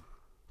like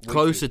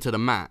closer to the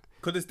mat.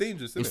 Because it's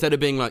dangerous, isn't Instead of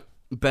being like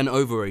bent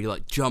over, where he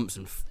like jumps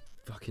and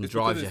fucking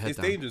drives your head it's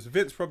down. dangerous.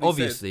 Vince probably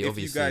Obviously,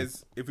 said,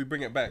 if we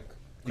bring it back,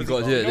 You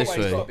gotta do it this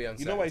way.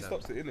 you know why he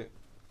stops it, innit?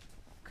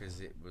 Because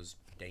it was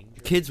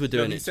dangerous. Kids were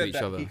doing he it to said each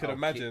that other. He could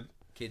imagine.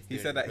 Kids He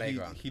doing said it in that the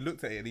playground. he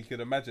looked at it and he could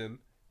imagine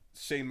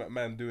Shane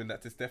McMahon doing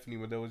that to Stephanie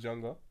when they was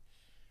younger,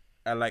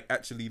 and like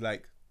actually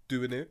like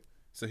doing it.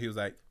 So he was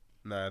like,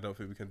 "Nah, I don't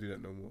think we can do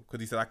that no more." Because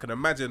he said, "I can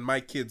imagine my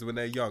kids when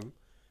they're young,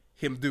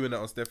 him doing that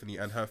on Stephanie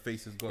and her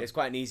face is gone." It's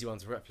quite an easy one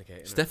to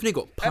replicate. Isn't Stephanie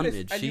got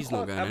punted. And you She's not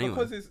can't- going and anywhere.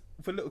 because it's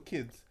for little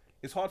kids,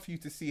 it's hard for you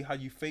to see how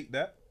you fake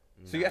that.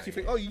 So you actually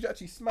think, oh, you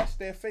actually smashed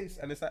their face,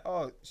 and it's like,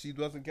 oh, she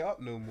doesn't get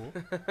up no more,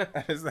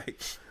 and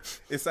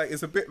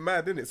it's a bit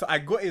mad, isn't it? So I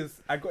got his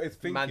it?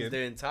 thinking. Man's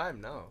doing time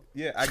now.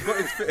 Yeah, I got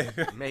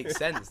his. Makes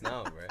sense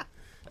now, bro.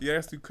 Yeah,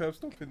 has to curb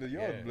stomp in the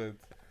yard, Yeah. blood.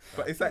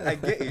 But it's like I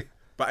get it,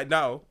 but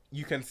now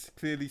you can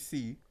clearly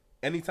see.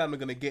 Anytime they're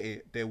gonna get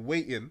it, they're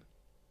waiting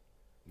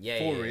Yeah,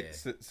 for yeah,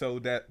 it so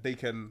that they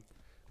can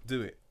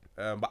do it.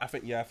 But I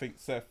think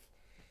Seth.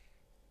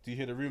 Do you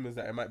hear the rumors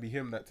that it might be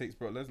him that takes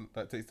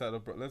title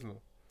of Brock Lesnar?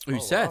 Who, Oh,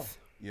 Seth?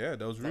 Yeah,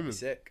 there was That'd be rumors.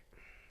 sick.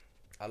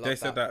 I love They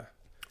said that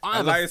I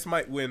have a- Elias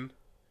might win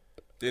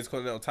the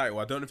Intercontinental title.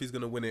 I don't know if he's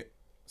gonna win it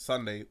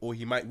Sunday or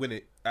he might win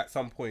it at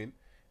some point,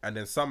 and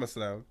then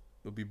SummerSlam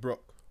will be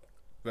Brock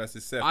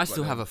versus Seth. I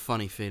still have a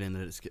funny feeling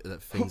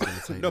that thing's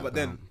gonna take. no, that but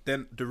down.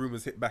 then the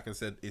rumors hit back and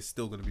said it's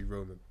still gonna be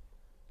Roman.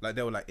 Like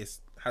they were like it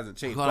hasn't I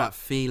changed. got But, that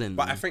feeling.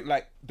 but I man. think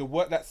like the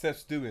work that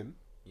Seth's doing,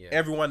 Yeah.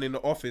 everyone in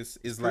the office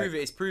is like,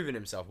 It's proven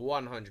himself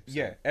 100%.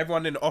 yeah,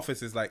 everyone in the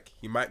office is like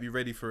he might be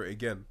ready for it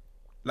again.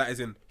 Like as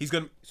in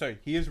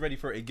he is ready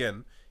for it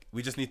again.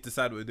 We just need to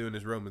decide what we're doing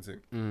this Roman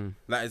thing.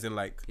 Like as in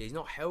like Yeah, he's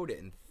not held it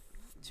in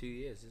 2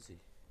 years, is he?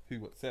 who?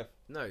 What Seth?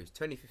 No, it's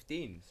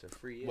 2015, so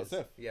 3 years. What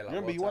Seth? Yeah, like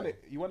remember what you won title?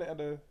 it. You won it at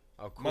the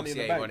Of course, Money in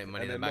the yeah, Bank, he won it Money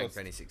in and the then Bank lost.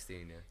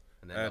 2016, yeah.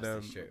 And then And,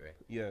 lost it straight away.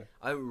 yeah.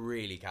 I don't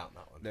really count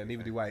that one. Yeah,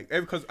 neither do I.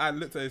 Because I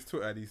looked at his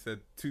Twitter and he said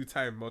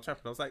 2-time world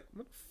champion. I was like,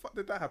 what the fuck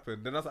did that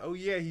happen? Then I was like, oh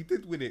yeah, he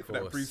did win it for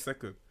that Course. brief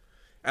second.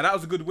 And that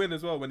was a good win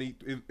as well when he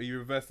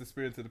reversed the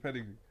spear into the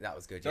pedigree. That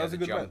was good. That Yeah, was a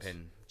the good match.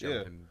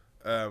 jumping.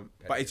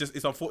 But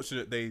it's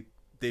unfortunate they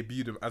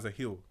debuted him as a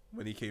heel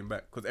when he came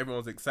back because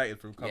everyone was excited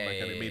for him to come back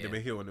and it made him a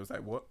heel and it was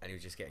like, what? And he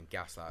was just getting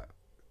gassed like,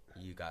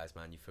 you guys,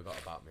 man, you forgot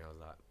about me. I was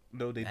like,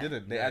 No, they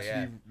didn't. They Yeah,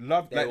 actually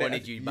loved. They Like,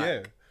 wanted you back.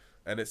 Yeah,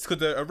 and it's because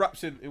the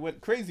eruption. It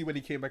went crazy when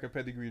he came back a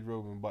pedigreed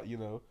Roman, but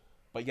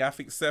yeah, I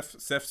think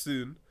Seth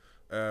soon.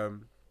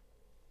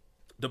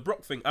 The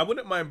Brock thing, I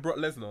wouldn't mind Brock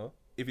Lesnar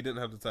if he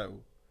didn't have the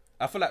title.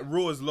 I feel like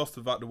Raw is lost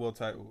without the world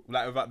title,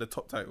 like without the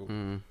top title.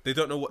 They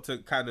don't know what to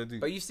kind of do.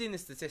 but you've seen the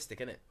statistic,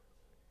 innit?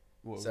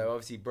 What- So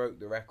obviously broke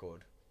the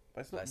record.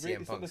 but it's not, like really,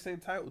 CM it's not the Punk's. same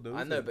title though.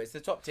 I is know, it? but it's the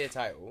top tier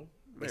title.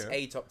 It's Yeah.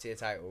 a top tier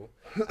title.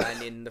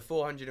 And in the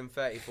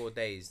 434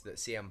 days that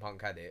CM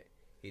Punk had it,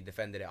 he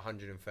defended it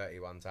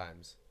 131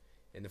 times.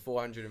 In the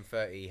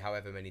 430,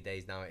 however many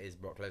days now it is,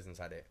 Brock Lesnar's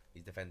had it.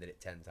 He's defended it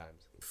 10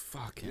 times. Yeah,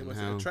 Fucking but it's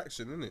an hell.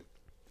 attraction, isn't it?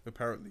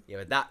 Apparently.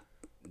 Yeah, but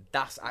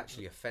that's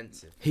actually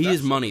offensive. He That's-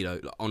 is money though.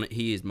 Like, on it,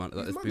 he is money.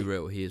 Like, He's let's be money.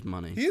 real. He is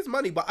money. He is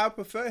money, but I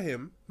prefer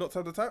him not to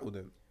have the title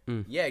then.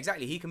 Yeah,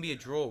 exactly. He can be a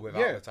draw without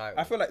Yeah, the title.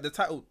 I feel like the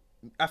title.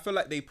 I feel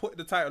like they put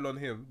the title on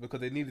him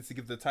because they needed to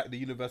give the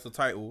universal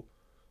title,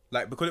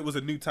 like because it was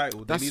a new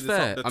title. They That's needed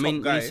fair. the I top mean,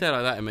 when guy you say it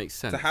like that, it makes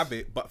sense. to have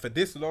it. But for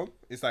this long,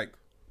 it's like,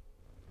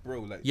 bro,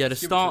 like Yeah, the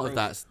just give it to start of Roman.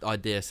 that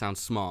idea sounds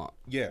smart.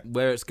 Yeah,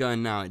 Where it's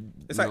going now,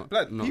 it's not, like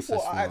blood. not People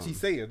so are smart. actually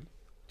saying,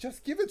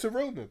 just give it to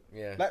Roman.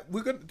 Yeah. like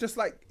we're gonna just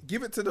like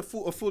give it to the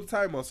full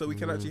timer so we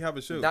can actually have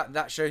a show.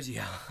 That shows you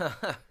how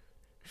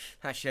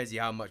that shows you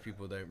how much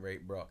people don't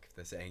rate Brock if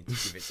they're saying to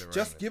give it to Roman.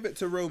 Just give it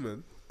to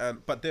Roman,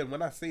 but then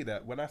when I say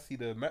that, when I see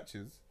the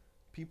matches,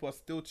 people are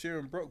still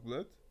cheering Brock,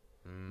 blood.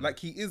 Like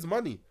he is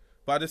money,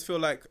 but I just feel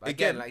like But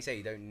again, like you say,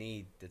 you don't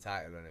need the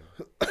title on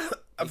him.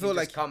 I feel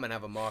like come and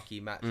have a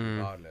marquee match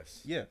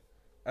regardless. yeah,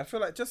 I feel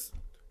like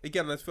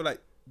I feel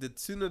like the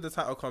sooner the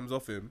title comes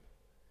off him,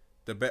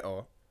 the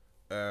better.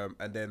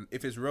 And then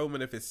if it's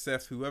Roman, if it's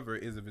Seth, whoever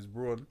it is, if it's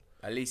Braun,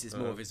 At least it's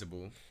more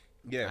visible,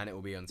 yeah, and it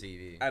will be on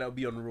TV. and it'll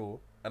be on Raw.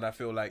 And I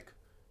feel like,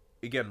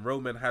 again,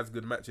 Roman has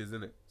good matches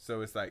in it, so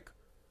it's like,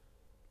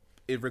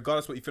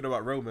 regardless what you feel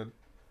about Roman,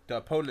 the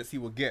opponents he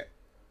will get,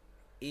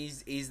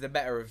 He's the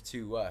better of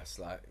two worse.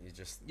 Like you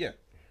just yeah.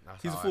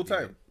 that's He's how a I full view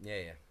time. it.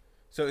 Yeah.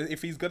 So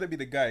if he's gonna be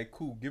the guy,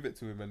 cool, give it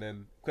to him. And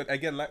then, 'cause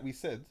again, like we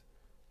said,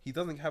 he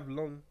doesn't have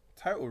long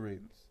title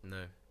reigns.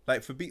 No.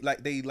 Like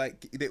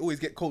they always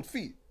get cold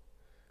feet.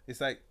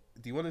 It's like,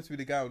 do you want him to be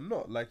the guy or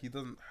not? Like he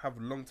doesn't have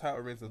long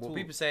title reigns at Well, all.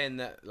 people saying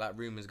that like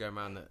rumors going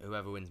around that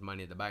whoever wins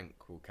Money in the Bank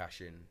will cash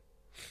in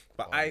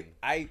But on-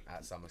 I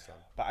at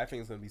SummerSlam. think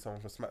it's gonna be someone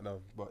from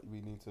SmackDown. But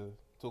we need to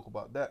talk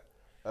about that.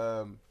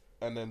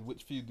 And then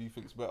which feud do you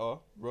think's better?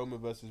 Roman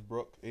versus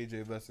Brock,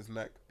 AJ versus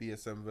Nack,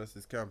 BSM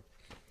versus Cam.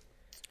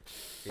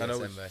 I know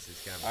BSM which-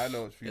 versus Cam. I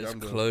know which feud It's I'm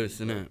doing. close,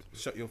 isn't it?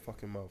 Shut your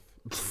fucking mouth.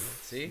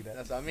 See,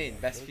 that's what I mean.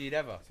 Best feud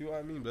ever. See what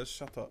I mean? Let's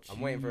shut up.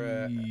 I'm waiting for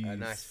a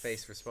nice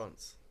face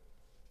response.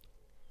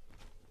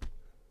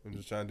 I'm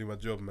just trying to do my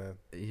job, man.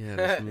 Yeah,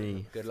 that's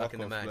me. Good luck Fuck in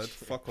the off, match. blood.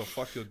 Fuck off.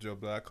 Fuck your job,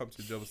 blood. I come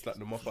to your job and slap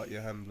them off out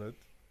your hand, blood.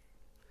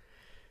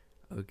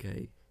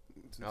 Okay.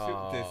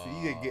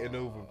 He ain't getting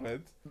over,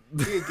 blood.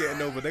 He ain't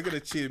getting over. They're gonna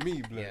cheer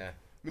me, blood. Yeah.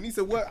 We need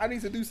to work. I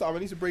need to do something. I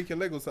need to break your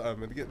leg or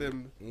something and get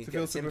them You need to to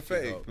feel get sympathy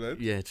sympathetic, vote. blood.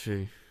 Yeah,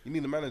 true. You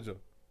need a manager.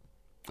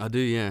 I do,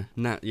 yeah.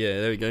 Yeah,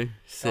 there we go.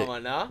 Sick. Come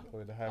on now.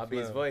 With a high I'll be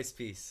his flair. voice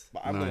piece.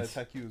 But I'm gonna Nice.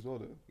 attack you as well,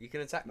 though. You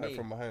can attack Like me.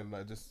 from behind,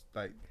 just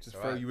It's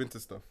throw alright. you into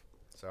stuff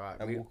It's alright.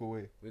 and walk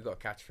away. We've got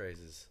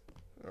catchphrases.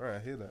 All right, I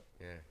hear that.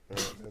 Yeah. All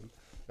right,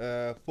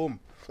 then. Boom.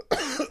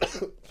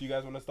 Do you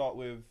guys want to start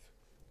with?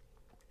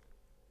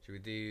 Should we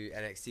do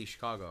NXT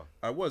Chicago?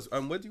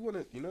 Where do you want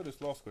to? You know,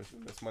 this last question.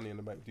 That's Money in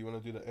the Bank. Do you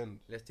want to do the end?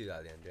 Let's do that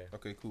at the end, yeah.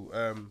 Okay, cool.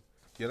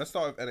 Yeah, let's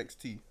start with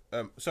NXT.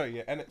 Sorry,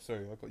 I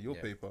got your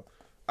Yeah. paper.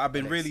 I've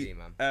been NXT, really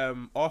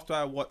man.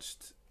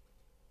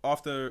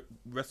 after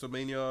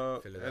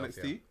WrestleMania Philadelphia.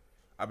 NXT,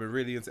 I've been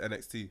really into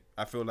NXT.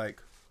 I feel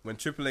like when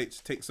Triple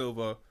H takes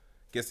over,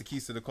 gets the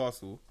keys to the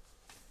castle,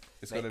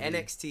 it's Mate, gonna be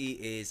NXT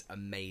is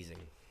amazing.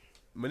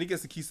 when he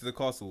gets the keys to the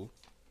castle,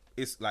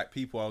 it's like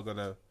people are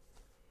gonna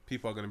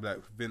be like,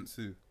 Vince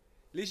who?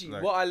 Literally,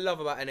 Like- what I love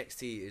about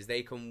NXT is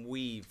they can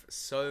weave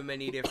so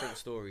many different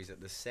stories at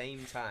the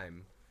same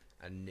time,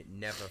 and it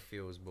never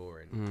feels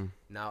boring.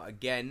 Now,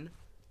 again,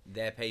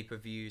 their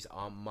pay-per-views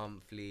aren't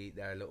monthly;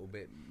 they're a little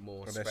bit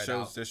more But spread their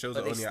shows- out. their shows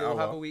but are they only an still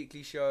have hour. a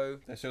weekly show.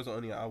 Their shows are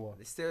only an hour.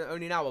 It's still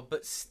only an hour,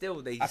 but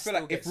still, they I feel still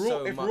like get if Raw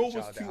so if much Raw out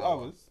was of 2 that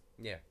hour. hours,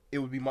 Yeah, it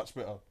would be much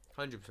better.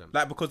 100%.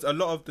 Like, because a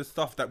lot of the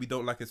stuff that we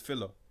don't like is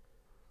filler.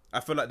 I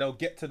feel like they'll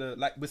get to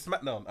the with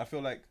SmackDown. I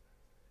feel like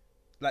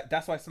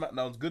that's why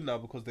SmackDown's good now,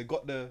 because they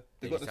got the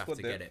They got just the have squad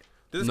to there. get it.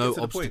 They just No get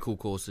to the point. obstacle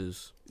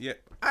courses. Yeah,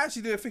 I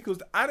actually didn't think it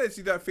was. I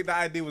actually don't think that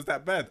idea was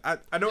that bad.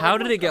 I know. How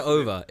did it get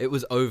everyone's over? It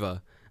was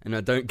over, and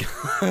I don't.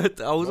 I was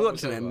What was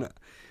watching it. over? And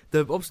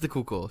the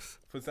obstacle course.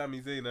 for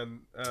Sami Zayn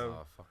and.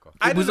 Oh, fuck off.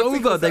 I It was didn't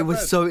think over. was They that were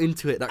bad. so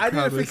into it. That I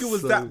crowd didn't think it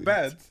was so that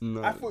bad.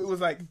 No. I thought it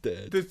was like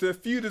Dead. the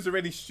feud is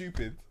already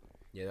stupid.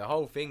 Yeah, the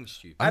whole thing's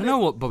stupid. I don't know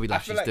what Bobby I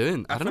feel Lashley's like-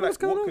 doing. I don't feel know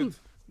what's like going on.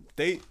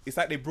 It's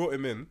like they brought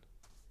him in,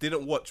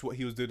 didn't watch what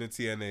he was doing in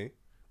TNA,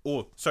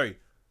 or sorry,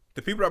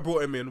 the people that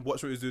brought him in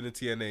watched what he was doing in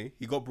TNA.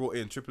 He got brought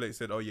in. Triple H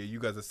said, "Oh yeah, you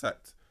guys are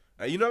sacked."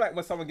 And you know, like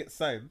when someone gets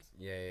signed,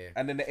 Yeah.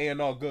 and then the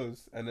A&R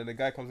goes, and then the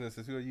guy comes in and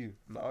says, "Who are you?"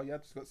 I'm like, "Oh yeah, I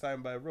just got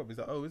signed by Rob." He's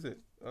like, "Oh, is it?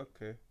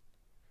 Okay."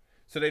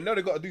 So they know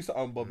they got to do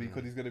something on Bobby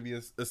because he's gonna be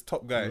as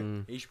top guy,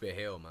 He should be a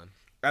heel,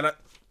 man.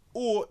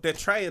 or they're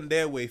trying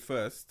their way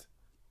first,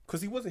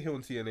 because he was a heel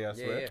in TNA, I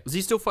swear. Yeah. Is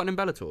he still fighting in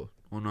Bellator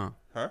or not?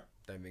 Huh?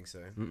 Don't think so.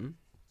 Mm-mm.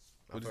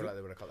 I What is feel it? like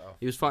they would have cut that off.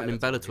 He was fighting in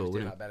He was Bellator, doing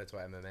wasn't like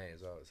Bellator MMA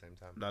as well at the same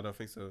time. No, I don't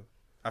think so.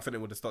 I think they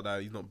would have stopped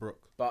that. He's not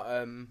Brook. But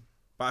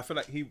But I feel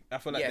like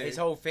yeah, his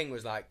whole thing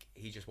was like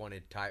he just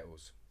wanted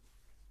titles,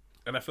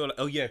 and I feel like,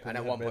 oh yeah, 'cause and he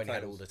at had one bare point he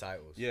had titles. all the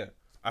titles. Yeah,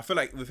 I feel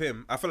like with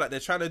him, I feel like they're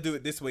trying to do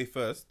it this way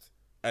first,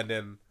 and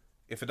then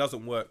if it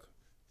doesn't work,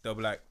 they'll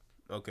be like,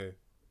 okay,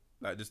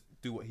 like just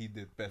do what he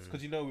did best.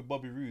 Because you know, with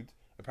Bobby Roode,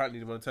 apparently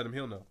they want to turn him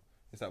heel now.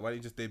 It's like, why don't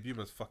you just debut him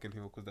as fucking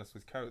heel? Because that's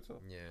his character.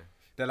 Yeah.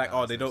 They're like, That oh,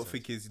 makes they no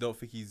don't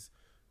think he's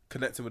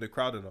connecting with the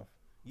crowd enough.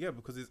 Yeah,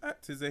 because his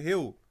act is a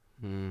heel.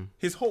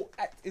 His whole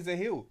act is a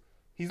heel.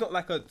 He's not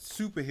like a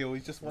super heel.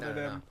 He's just one of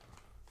them. No.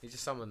 He's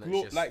just someone that's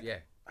Glo- just like, yeah.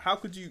 How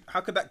could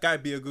that guy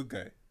be a good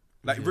guy?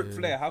 Like Ric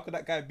Flair, how could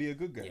that guy be a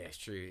good guy? Yeah, it's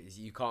true.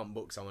 You can't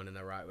book someone in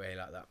the right way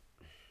like that.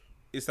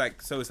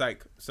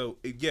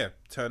 Yeah,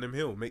 turn him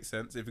heel makes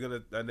sense. If you're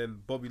gonna, and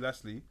then Bobby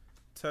Lashley,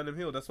 turn him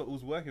heel. That's what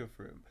was working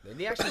for him.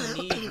 They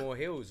actually need more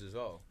heels as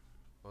well.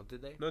 Or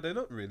did they? No, they're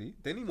not really.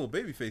 They need more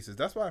baby faces.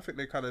 That's why I think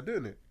they're kind of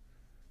doing it.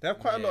 They have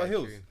quite a Yeah, lot of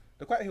heels. true.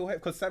 They're quite heel heavy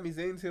because Sami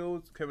Zayn's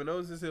heel, Kevin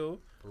Owens is heel.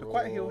 They're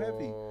quite heel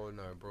heavy. No,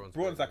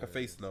 Braun's like a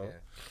face now.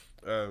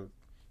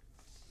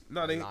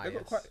 No, they got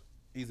Elias. quite.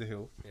 He's a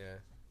heel, Yeah.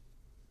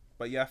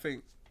 but yeah, I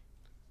think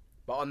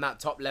But on that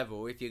top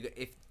level, if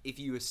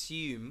you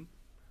assume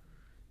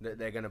that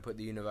they're gonna put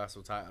the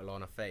Universal title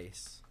on a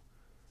face,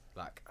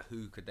 like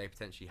who could they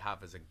potentially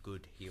have as a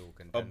good heel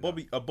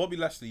contender? a Bobby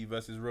Lashley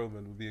versus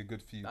Roman would be a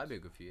good feud. That'd be a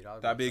good feud.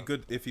 That'd be a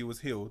good if he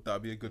was heel.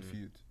 That'd be a good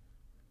feud.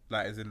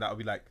 Like as in that would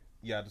be like,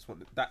 yeah, I just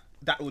want that.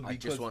 That would be I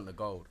just want the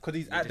gold. because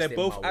You're just they're in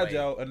both my way.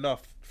 agile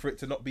enough for it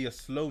to not be a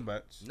slow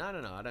match. No, I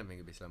don't think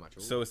it'd be so much. At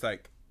all. So it's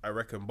like I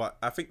reckon, but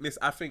I think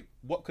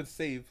what could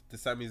save the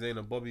Sami Zayn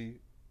and Bobby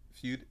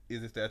feud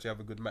is if they actually have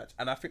a good match,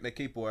 and I think they're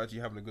capable of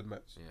actually having a good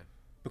match. Yeah.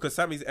 Because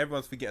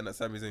everyone's forgetting that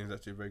Sami Zayn is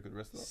actually a very good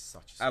wrestler,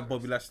 Such a and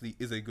Bobby Lashley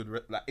is a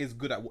good is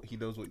good at what he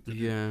knows what to do.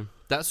 Yeah,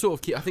 that's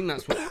sort of. I think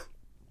that's what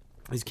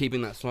is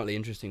keeping that slightly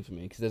interesting for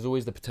me because there's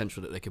always the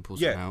potential that they could pull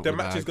something Yeah, out. the or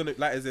match is bag. gonna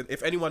like as in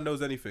if anyone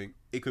knows anything,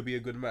 it could be a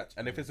good match,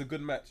 and if it's a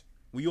good match,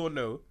 we all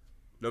know,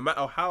 no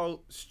matter how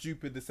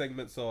stupid the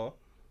segments are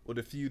or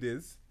the feud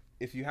is,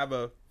 if you have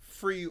a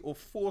 3 or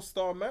 4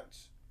 star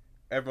match,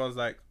 everyone's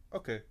like,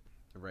 okay.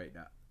 rate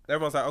that.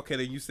 Everyone's like, okay,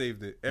 then you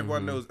saved it.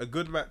 Everyone knows a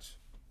good match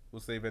will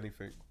save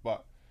anything.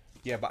 But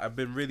yeah, but I've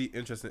been really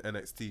interested in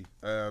NXT.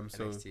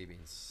 So NXT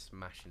been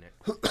smashing it.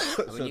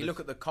 And when you look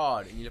at the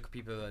card and you look at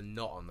people that are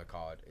not on the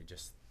card,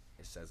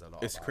 it says a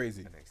lot. It's about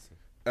crazy.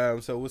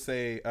 NXT. So we'll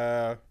say.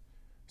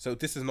 So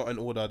this is not in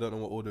order. I don't know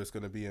what order it's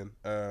gonna be in.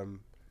 I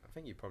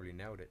think you probably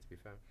nailed it. To be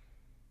fair.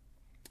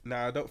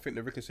 Nah, I don't think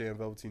the Ricochet and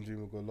Velveteen Dream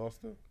will go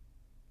last though.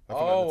 I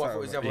thought it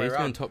was the other way He's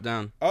going around. top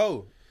down.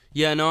 Oh.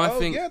 Yeah, no, I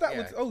think. Yeah, that Yeah.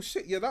 would. Oh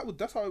shit. Yeah, that would.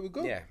 That's how it would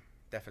go. Yeah,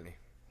 definitely.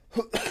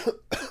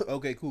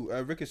 Okay, cool.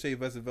 Ricochet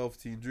versus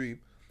Velveteen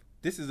Dream.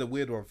 This is a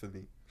weird one for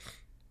me.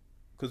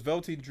 Because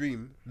Velveteen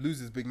Dream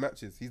loses big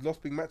matches. He's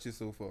lost big matches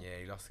so far. Yeah,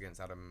 he lost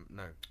against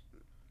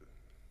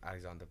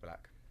Alexander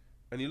Black.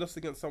 And he lost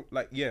against some,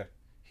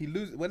 he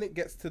loses, when it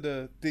gets to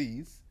the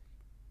D's,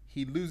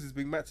 he loses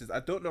big matches. I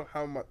don't know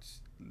how much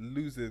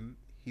losing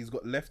he's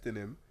got left in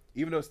him,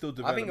 even though it's still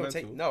I think developmental.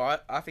 it'll take. No,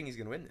 I think he's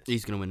gonna win this.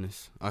 He's going to win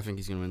this. I think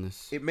he's going to win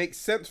this. It makes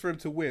sense for him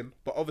to win,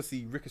 but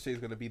obviously Ricochet is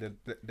going to be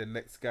the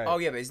next guy. Oh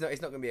yeah, but it's not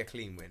gonna be a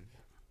clean win.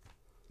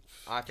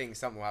 I think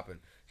something will happen.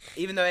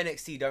 Even though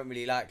NXT don't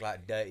really like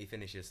dirty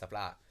finishes, stuff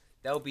like that,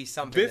 there'll be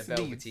something This that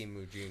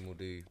Velveteen Dream will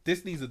do.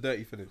 This needs a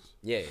dirty finish.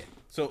 Yeah.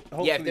 So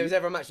hopefully Yeah, if there was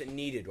ever a match that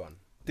needed one,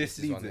 this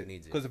is needs one that it.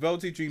 needs it. Because the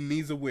Velveteen Dream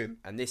needs a win.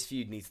 And this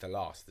feud needs to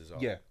last as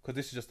well. Yeah, because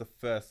this is just the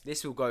first.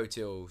 This will go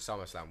till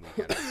SummerSlam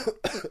weekend.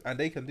 And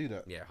they can do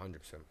that. Yeah, 100%.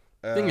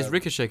 The thing is,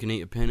 Ricochet can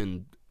eat a pin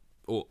and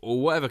or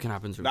whatever can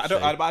happen to No,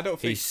 Ricochet. I don't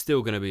think he's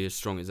still going to be as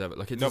strong as ever.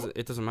 Like, it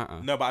doesn't matter.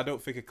 No, but I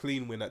don't think a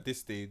clean win at this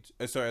stage.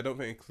 I don't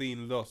think a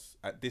clean loss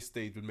at this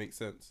stage would make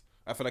sense.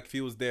 I feel like if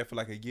he was there for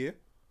like a year,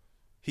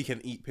 he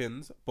can eat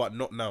pins, but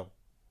not now.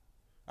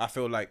 I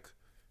feel like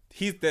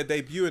they're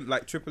debuting.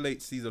 Like Triple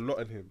H sees a lot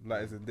in him.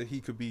 Like as in that he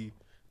could be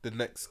the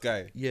next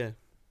guy. Yeah.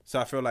 So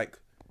I feel like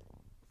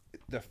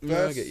the first.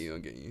 Yeah, I get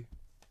you.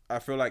 I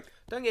feel like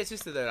Don't get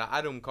twisted though. Like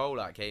Adam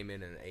Cole came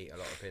in and ate a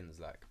lot of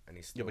pins, and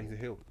he's still. but he's a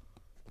heel.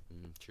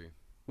 True.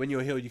 When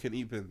you're a heel, you can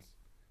eat pins,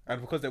 and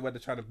because they're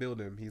trying to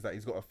build him, he's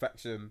got a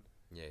faction.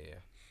 Yeah.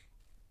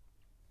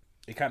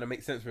 It kind of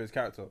makes sense for his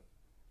character.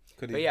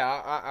 But yeah,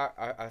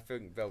 I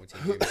think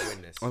Velveteen Dream will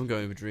win this. I'm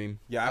going with Dream.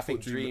 Yeah, I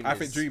think Dream. I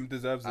think Dream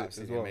deserves it as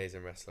Absolutely well.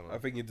 amazing wrestler. Man. I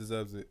think he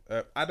deserves it.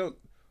 I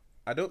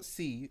don't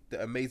see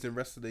the amazing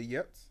wrestler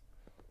yet,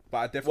 but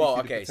I definitely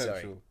see the potential.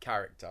 Sorry.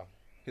 Character.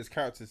 His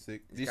character's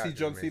sick. His Do you see character's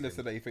John Cena amazing.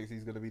 said that he thinks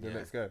he's gonna be the Yeah.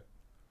 next guy?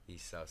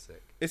 He's so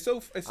sick. It's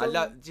so. I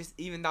love just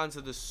even down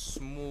to the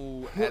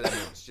small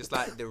elements, just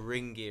like the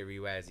ring gear he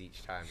wears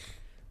each time.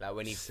 Like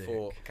when he Sick.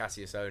 fought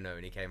Cassius Ohno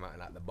and he came out in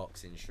like the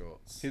boxing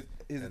shorts. his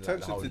and, like, attention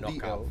the whole to knockout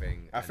detail.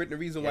 thing. I think the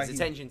reason Yeah, why his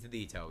attention to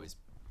detail is.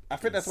 I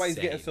think that's why he's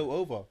getting insane. so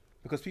over,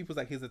 because people's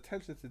like his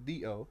attention to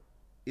detail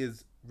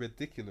is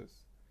ridiculous.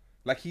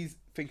 Like he's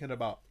thinking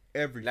about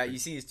everything. Like you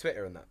see his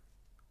Twitter and that.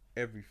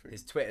 Everything.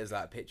 His Twitter's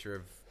like a picture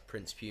of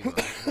Prince Puma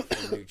from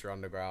Lucha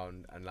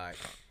Underground and like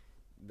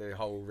the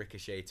whole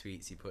Ricochet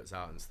tweets he puts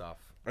out and stuff.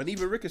 And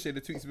even Ricochet,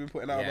 the tweets he's been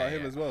putting out Yeah, about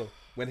him yeah. as well,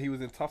 when he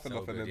was in Tough So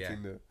Enough and good,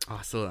 everything. yeah. There. Oh,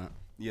 I saw that.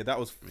 Yeah, that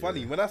was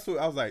funny. When I saw it,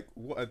 I was like,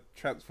 what a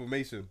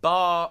transformation.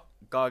 Bar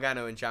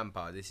Gargano and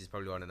Ciampa, this is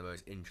probably one of the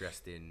most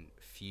interesting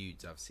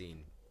feuds I've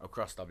seen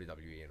across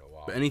WWE in a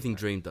while. But anything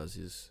Dream does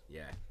is...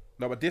 Yeah.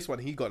 No, but this one,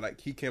 he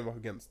came up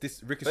against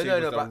this. Ricochet no,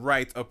 was no, the but-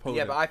 right opponent.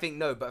 Yeah, but I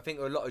think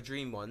a lot of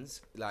Dream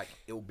ones, like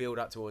it will build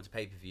up towards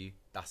pay per view.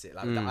 That's it.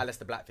 Like the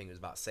Aleister Black thing was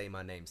about say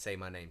my name,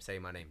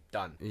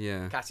 done.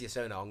 Yeah. Cassius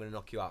Ohno, I'm gonna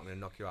knock you out. I'm gonna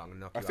knock you out. I'm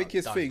gonna knock you I out. think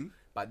his done. thing.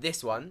 But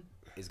this one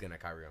is gonna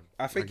carry on.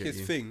 I think get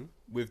his you. thing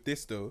with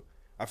this though,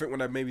 I think what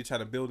I maybe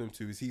trying to build him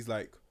to is he's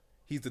the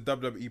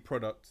WWE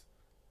product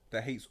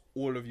that hates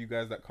all of you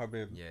guys that come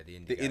in. Yeah, the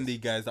indie the guys.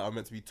 indie guys that are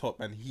meant to be top,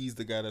 and he's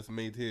the guy that's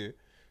made here.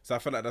 So I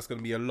feel like that's going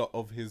to be a lot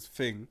of his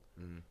thing,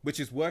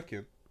 which is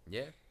working.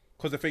 Yeah.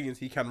 Because the thing is,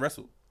 he can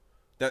wrestle.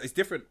 That it's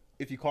different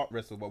if you can't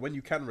wrestle, but when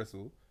you can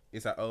wrestle,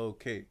 it's like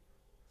okay.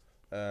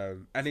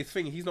 And his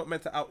thing, he's not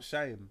meant to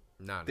outshine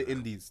No. the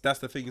indies. That's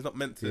the thing. He's not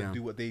meant to Yeah.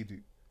 do what they do.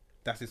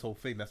 That's his whole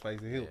thing. That's why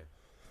he's a heel.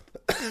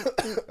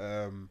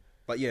 Yeah.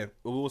 But yeah,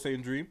 we're all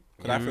saying Dream.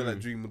 Because I feel like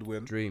Dream would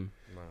win. Dream.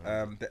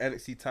 The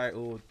NXT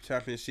title,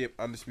 Championship,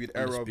 Undisputed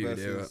Era Undisputed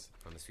versus.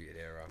 Undisputed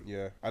Era.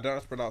 Yeah, I don't know how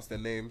to pronounce their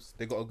names.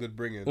 They got a good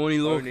bring in. Orny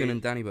Lorcan Oni.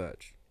 and Danny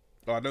Burch.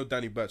 Oh, I know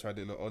Danny Burch. I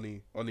didn't know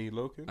Oni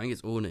Loken. I think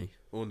it's Orny.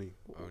 Oni.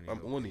 Oni I'm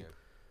Lorcan, Oni. yeah.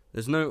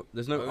 There's no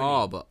Oni.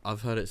 R, but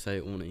I've heard it say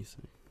Orny. So.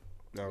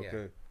 No,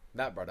 okay.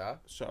 That brother.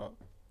 Shut up.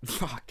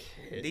 Fuck.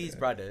 These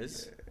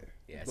brothers.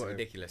 Yeah, it's Got him.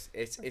 ridiculous.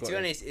 It's to Got be him.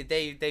 honest,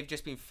 they've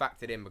just been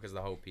factored in because of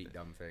the whole Pete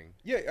Dunne thing.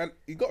 Yeah, and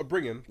you got to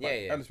bring in. Yeah,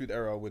 yeah. Undisputed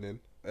Era are winning.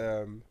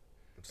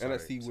 Sorry,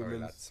 NXT sorry,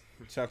 Women's lads.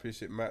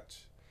 Championship match.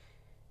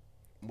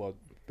 Well,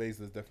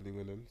 Baszler's definitely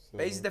winning. So.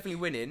 Baszler's definitely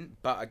winning,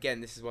 but again,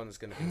 this is one that's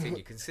going to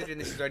continue. Considering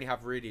this is only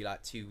have really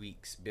like 2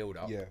 weeks build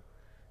up. Yeah.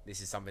 This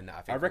is something that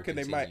I think. I will reckon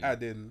they might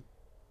continue.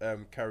 add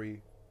in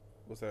Carrie.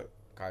 What's that?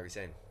 Kyrie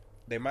Sane.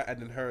 They might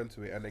add in her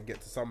into it and then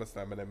get to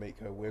SummerSlam and then make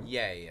her win.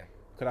 Yeah, yeah.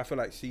 Because I feel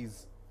like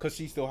because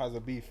she still has a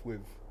beef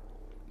with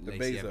the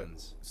Lacey Baszler.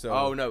 Evans. So,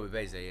 Oh no, with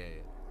Baszler,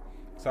 yeah.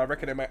 so I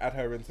reckon they might add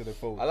her into the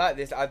fold. I like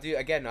this. I do.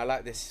 Again, I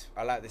like this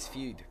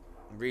feud.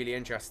 Really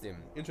interesting.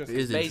 Interesting.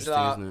 It is interesting,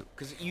 isn't it?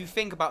 Because you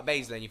think about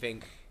Baszler and you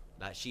think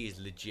like she is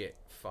legit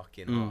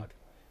fucking hard,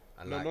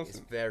 and No like nonsense.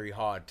 it's very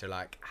hard to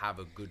like have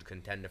a good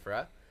contender for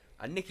her.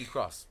 And Nikki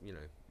Cross, you know,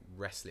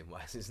 wrestling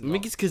wise. It's I not.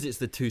 think it's because it's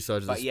the two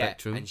sides of But the yeah,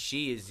 spectrum. and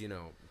she is,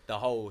 the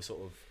whole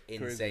sort of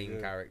insane yeah.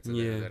 character.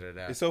 Yeah. Da, da, da,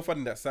 da. It's so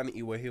funny that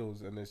Sanity were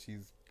heels and then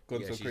she's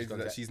gone Yeah, so she's crazy gone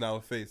that to- she's now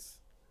a face.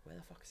 Where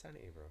the fuck is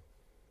Sanity,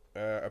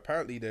 bro?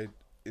 Apparently they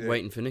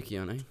Waiting for Nikki,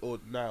 aren't they? or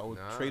Nah.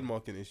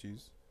 trademarking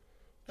issues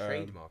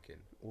Trademarking.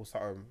 or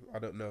something. I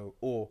don't know.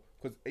 Or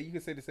because you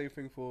can say the same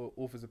thing for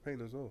Authors of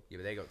Pain as well. Yeah,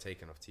 but they got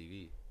taken off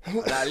TV.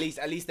 Like,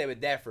 at least they were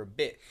there for a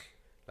bit.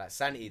 Like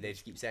Sanity, they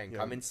just keep saying, Yeah.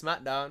 "Come in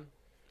SmackDown."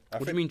 I What do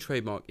you think- mean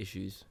trademark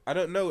issues? I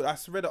don't know. I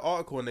read an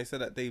article and they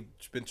said that they've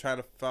been trying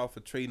to file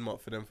for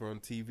trademark for them for on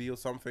TV or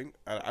something.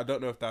 I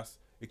don't know if that's.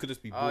 It could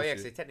just be Oh bullshit. yeah,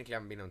 because they technically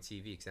haven't been on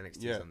TV because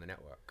NXT Yeah. is on the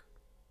network.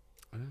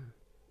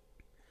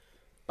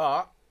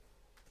 But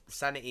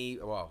Sanity,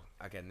 well,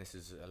 again, this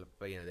is,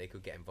 but they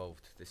could get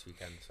involved this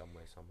weekend some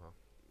way somehow.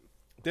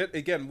 Then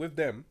again, with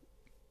them,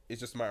 it's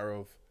just a matter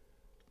of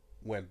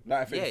when.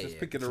 Like I think it's Yeah, just yeah,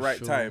 picking the for right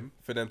sure. time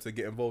for them to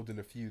get involved in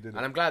a feud. And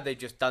I'm glad they've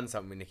just done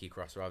something with Nikki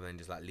Cross rather than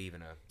just like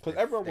leaving her. Because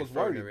They've- everyone they've was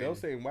thrown worried. her They were in.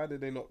 saying, why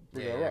did they not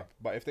bring Yeah, her yeah. up?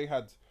 But if they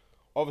had,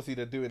 obviously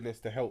they're doing this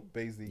to help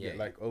Baszler Yeah, get yeah.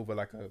 like over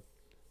like a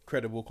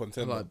credible I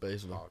contender. like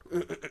Baszler.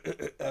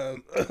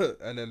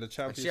 And then the And she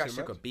championship actually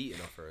match. got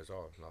beaten off her as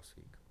well last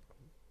week.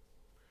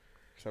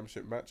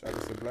 Championship match.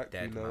 Aleister Black.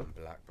 Dead you know. man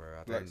black, bro.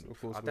 Black's,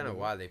 of course, I don't know winning.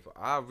 why they put.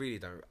 I really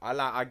don't.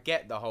 I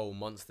get the whole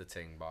monster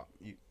thing, but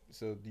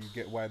So do you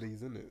get why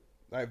he's in it?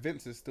 Like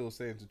Vince is still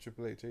saying to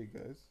Triple H, "Hey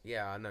guys,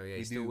 yeah, I know. Yeah, we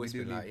he's do- still we do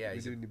whispering need- like, yeah, we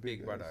he's do a need big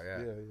guys."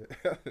 brother.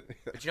 Yeah. yeah.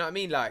 But do you know what I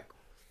mean? Like,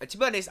 to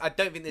be honest, I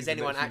don't think there's He's the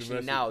anyone next actually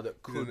Universal- now that he's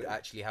the could next-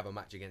 actually have a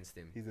match against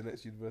him. He's the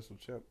next Universal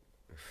champ.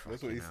 That's what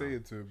Fucking he's hell.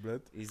 saying to him,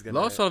 blood. He's gonna.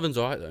 Lars Sullivan's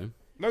alright though.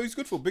 No, he's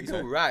good for big He's guy.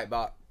 all right,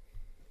 but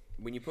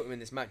when you put him in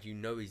this match, you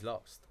know he's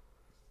lost.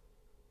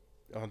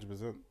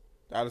 100%.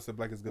 Aleister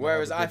Black is gonna.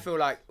 Whereas have a I good- feel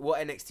like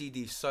what NXT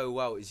do so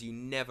well is you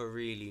never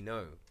really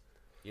know.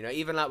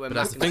 Even like when But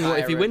that's the thing, what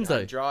if he McIntyre wins,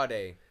 and though?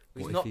 Andrade. What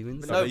He's if not, he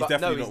wins? but No, no, he's but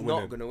definitely no, not he's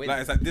winning. not gonna win. Like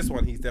it's like this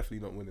one, he's definitely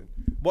not winning.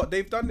 What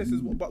they've done this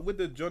is, but with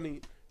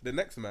the the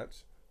next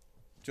match,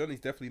 Johnny's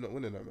definitely not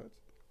winning that match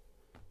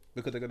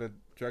because they're gonna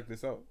drag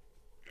this out.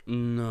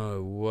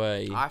 No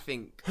way. I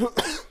think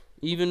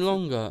Even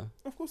longer.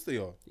 Of course they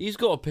are. He's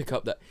got to pick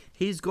up that.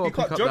 He's got to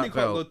pick up Johnny that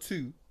can't go belt.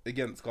 2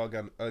 against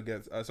Gargano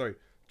sorry,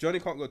 Johnny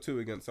can't go 2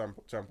 against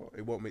Ciampa.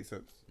 It won't make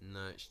sense.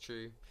 no, it's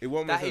true. It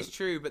won't That make is sense.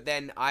 true, but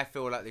then I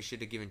feel like they should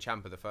have given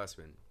Ciampa the first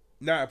win.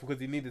 Nah, because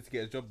he needed to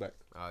get his job back.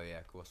 Oh yeah,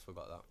 of course,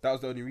 forgot that. That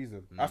was the only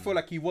reason. I feel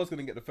like he was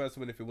gonna get the first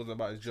win if it wasn't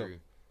about his job. True.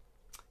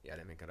 Yeah, I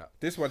didn't make it up.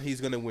 This one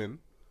he's gonna win,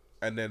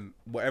 and then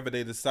whatever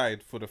they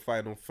decide for the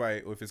final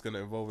fight, or if it's gonna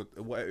involve,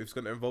 it's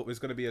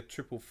gonna be a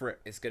triple threat.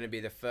 It's gonna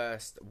be the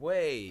first.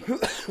 Wait,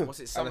 what's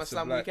it? Aleister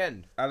SummerSlam Black.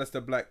 weekend.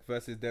 Aleister Black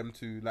versus them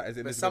two. Like, is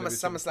it But this gonna be a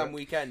triple SummerSlam threat?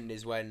 weekend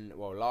is when.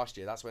 Well, last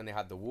year that's when they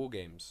had the War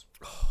Games.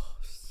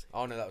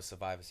 Oh no, that was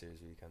Survivor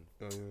Series weekend.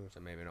 Oh, yeah. So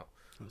maybe not.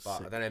 That's But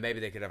sick. I don't know. Maybe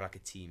they could have like a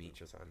team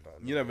each or something. But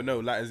You never know.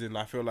 Like, as in,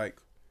 I feel like,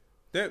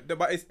 but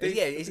it's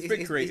Yeah, it's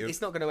been creative.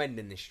 it's not going to end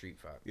in this street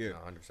fight. Yeah. No,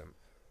 100%.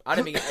 I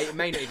don't think it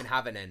may not even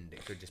have an end.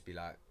 It could just be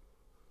like.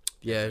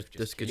 Yeah, just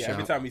that's a good yeah, shout.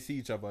 every time we see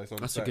each other, it's on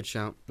That's the a good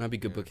shout. That'd be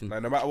good booking.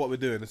 Like, no matter what we're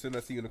doing, as soon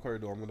as I see you in the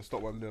corridor, I'm gonna stop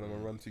what I'm doing. I'm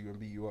gonna run to you and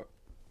beat you up.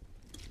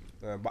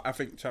 But I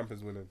think Champ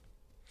is winning.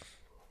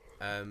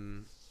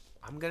 I'm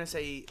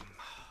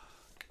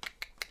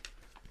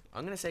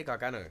gonna say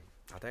Gargano.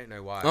 I don't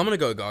know why. I'm gonna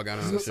go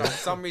Gargano. For actually.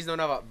 some reason or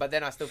another, but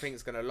then I still think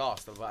it's gonna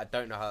last. But I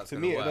don't know how that's To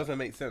gonna me, work. it doesn't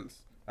make sense.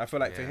 I feel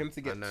like for Yeah, him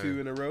to I get know. 2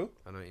 in a row,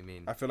 I know what you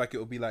mean. I feel like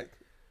it'll be like,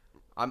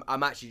 I'm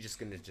actually just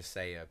gonna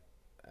say a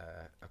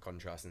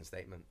contrasting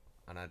statement,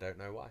 and I don't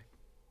know why.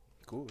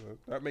 cool.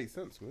 That makes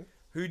sense, man.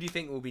 Who do you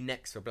think will be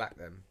next for Black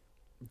then?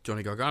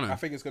 Johnny Gargano. I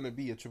think it's gonna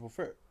be a triple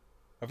threat.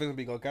 I think it'll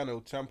be Gargano,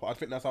 Ciampa. I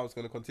think that's how it's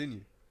gonna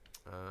continue.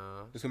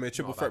 It's gonna be a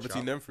triple Not a threat bad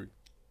between shout. them three.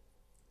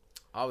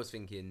 I was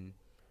thinking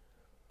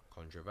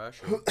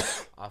controversial.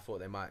 I thought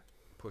they might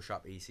push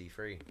up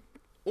EC3.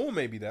 Or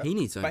maybe that. He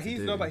needs But something he's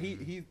to no, do.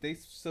 but they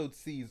sowed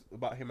seeds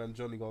about him and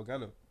Johnny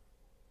Gargano.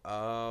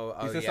 Oh,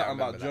 He said yeah, I something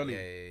about remember that.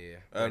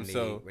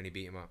 Johnny. Yeah. When he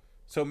beat him up.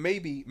 So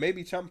maybe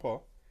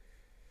Ciampa.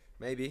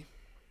 Maybe.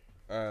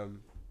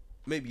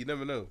 Maybe you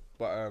never know.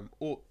 But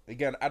or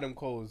again, Adam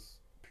Cole's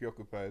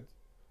preoccupied.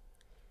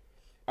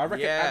 I reckon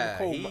Yeah, Adam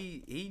Cole.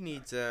 he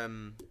needs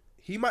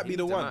He might he be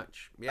the needs a one.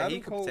 match. Yeah, Adam he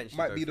could Cole potentially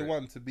might go be for the it.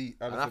 one to beat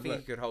And I Aleister think he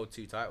Black. could hold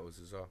 2 titles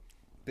as well.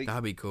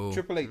 That'd be cool.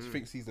 Triple H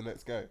thinks he's the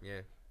next guy.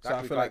 Yeah. So That I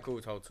would be feel quite like-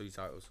 cool to hold 2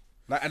 titles.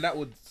 Like, and that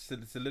would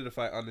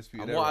solidify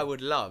Undisputed And what Era. I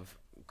would love,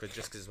 because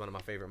it's one of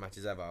my favourite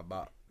matches ever,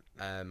 but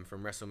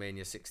from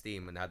WrestleMania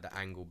 16 when they had the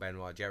Angle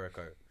Benoit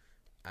Jericho,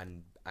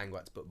 and Angle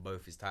had to put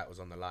both his titles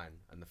on the line,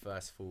 and the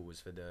first fall was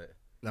for the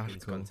That's cool.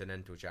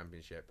 Intercontinental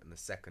Championship, and the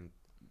second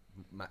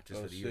match was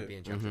Oh, for the shit.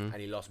 European Championship,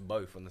 and he lost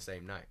both on the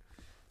same night.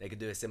 They could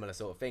do a similar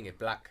sort of thing if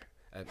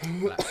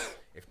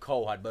if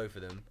Cole had both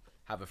of them,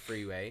 have a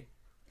 3-way,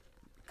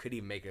 could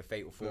even make it a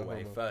fatal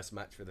 4-way. no. First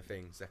match for the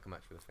thing, second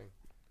match for the thing.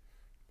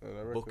 And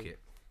I reckon, Book it.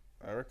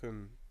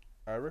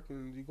 I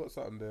reckon you got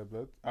something there,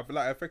 blood. I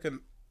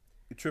reckon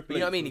Triple You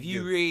know what I H mean? would If you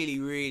give- really,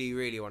 really,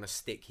 really want to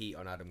stick heat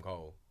on Adam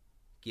Cole,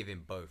 give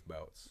him both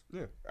belts.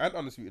 Yeah, and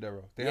Undisputed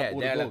Era. They Yeah, have all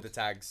the they'll have gold. the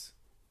tags.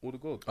 All the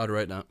gold. I'd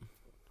rate that.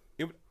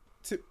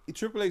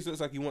 Triple H looks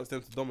like he wants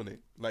them to dominate.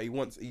 Like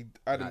he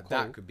Adam Like, Cole.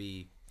 that could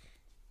be.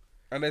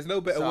 And there's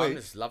no better So way. I'm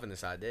just loving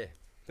this idea.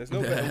 There's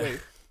no better way.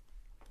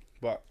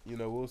 But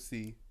we'll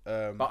see.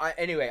 But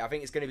anyway, I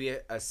think it's going to be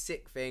a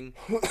sick thing,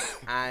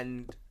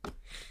 and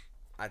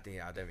I don't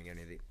think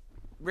any of the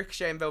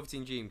Ricochet and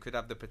Velveteen Dream could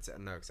have the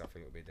potential. No, because I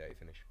think it'll be a dirty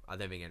finish. I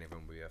don't think any of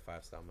them will be a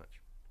 5-star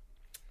match.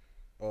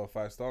 Oh,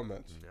 5-star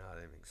match. No, I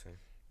don't think so.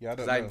 Yeah, I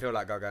don't Because I know. feel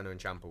like Gargano and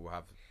Ciampa will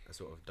have a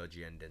sort of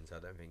dodgy ending, so I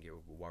don't think it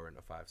will warrant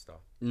a 5-star.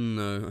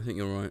 No, I think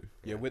you're right.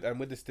 Yeah,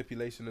 with the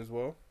stipulation as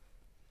well.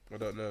 I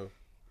don't know.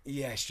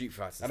 Yeah, street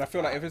fights. And I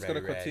feel like if it's very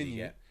going to rarely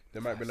continue, get they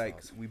might be 5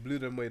 like, stars. we blew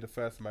them away the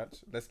first match.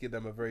 Let's give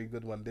them a very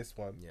good one this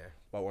one. Yeah,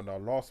 But on our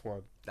last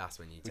one, that's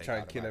when you we take try out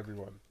and the kill bag.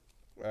 everyone.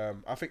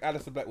 I think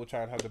Aleister Black will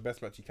try and have the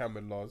best match he can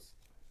with Lars.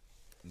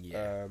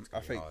 Yeah, it's I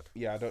gonna be think. hard.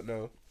 Yeah, I don't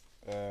know.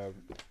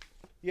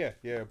 Yeah,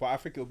 but I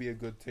think it'll be a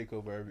good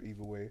takeover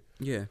either way.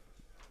 Yeah.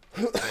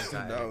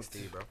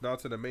 NXT, bro. Now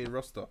to the main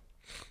roster.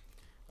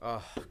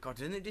 Oh god,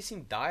 doesn't it just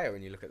seem dire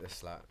when you look at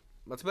this? Like,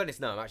 well, to be honest,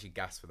 no, I'm actually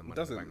gassed for the It money. in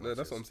the doesn't. Bank No,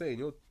 that's what I'm matches. saying.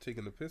 You're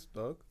taking the piss,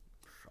 dog.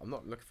 I'm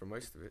not looking for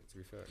most of it, to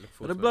be fair. Look Are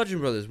forward the to it. Bludgeon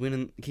Brothers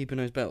winning, keeping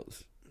those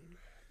belts?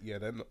 Yeah,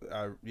 then.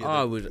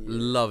 I would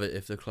love it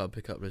if the club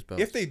pick up those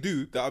belts. If they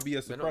do, that'll be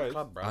a They're not surprise. the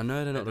club, bro. I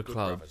know they're not the good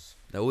club.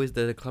 brothers.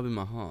 They're the club in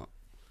my heart.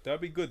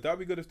 That'd be good. That'd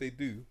be good if they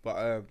do.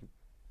 But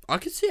I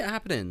could see it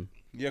happening.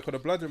 yeah, because the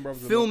Bludgeon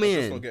Brothers Fill are me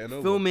just in. not getting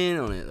over. Fill me in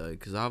on it though,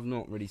 because I've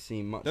not really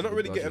seen much. They're of not the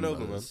really getting Bludgeon over,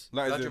 man. Brothers.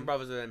 Like, as Bludgeon in-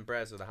 Brothers and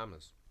Bears are the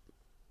Hammers.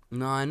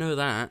 No, I know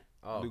that.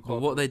 Oh, Luke But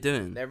what are they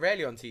doing? they're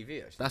rarely on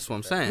TV, actually. That's what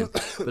I'm saying.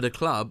 But the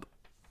club,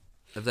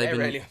 have they They're been?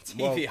 rarely on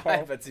TV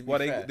either, to be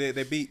fair.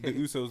 they beat the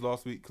Usos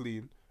last week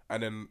clean,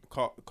 and then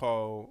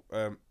Carl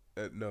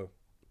no,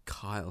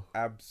 Kyle.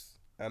 Abs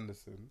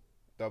Anderson,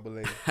 double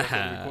A. That's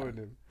what we called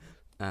him.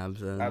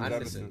 Abs. Abs Anderson.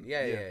 Anderson.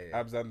 Yeah.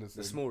 Abs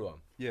Anderson. The small one.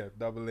 Yeah,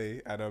 double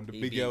A, and the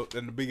big EB. L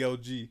and the big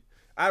LG.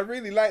 I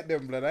really like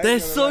them, blood. I ain't They're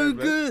gonna so lie, man.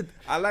 good.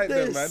 I like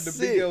They're them, man. The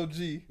sick. big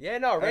LG. Yeah,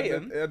 no, I rate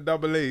and, them. and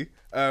double A.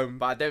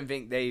 But I don't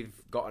think they've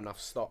got enough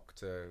stock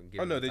to give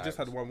Oh them no, the they just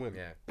had titles. one win.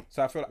 Yeah.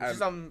 So I feel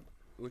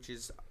Which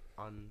is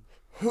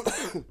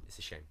it's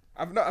a shame.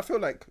 I feel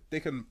like they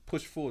can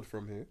push forward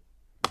from here.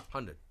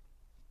 100.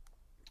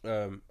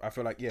 I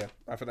feel like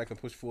they can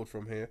push forward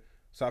from here.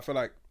 So I feel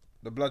like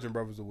the Bludgeon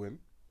Brothers will win.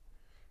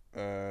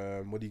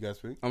 What do you guys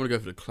think? I'm gonna go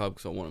for the club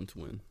because I want them to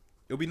win.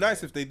 It'll be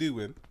nice if they do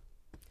win.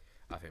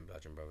 I think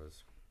Bludgeon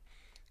Brothers.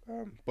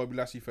 Bobby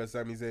Lashley versus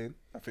Sami Zayn.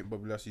 I think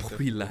Bobby Lashley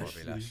Bobby definitely,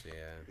 Bobby Lashley,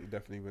 yeah.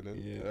 definitely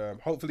winning. Yeah.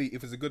 Hopefully,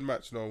 if it's a good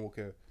match, no one will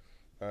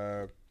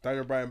care.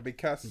 Daniel Bryan, Big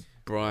Cass. Here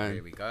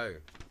Brian. we go.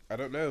 I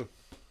don't know.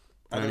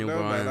 Daniel man.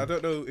 Bryan. I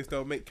don't know if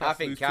they'll make Cass I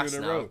think lose Cass 2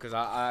 in a now, row. because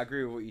I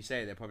agree with what you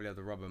say. They'll probably have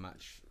the rubber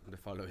match the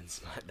following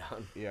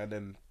SmackDown. Yeah, and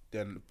then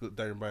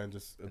Daniel Bryan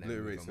just And then move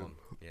obliterates them him.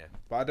 on. Yeah.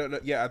 But I don't know.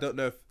 Yeah, I don't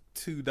know if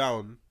 2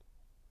 down.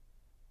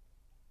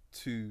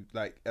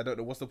 I don't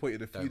know what's the point of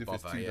the Don't feud if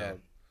it's bother, 2 yeah.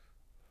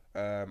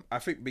 down. I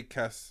think Big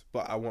Cass,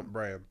 but I want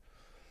Bryan.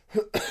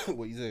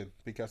 What you saying?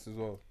 Big Cass as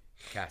well.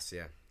 Cass,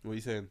 yeah. What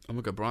you saying? I'm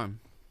gonna go Brian.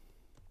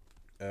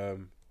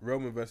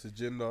 Roman versus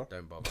Jinder.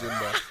 Don't bother.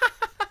 Jinder.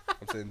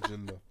 I'm saying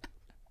Jinder.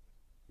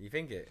 You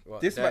think it?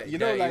 What? This match,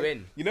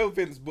 win? you know,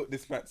 Vince booked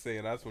this match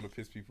saying, "I just want to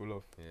piss people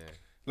off." Yeah.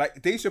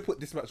 Like they should put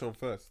this match on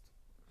first.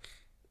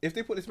 If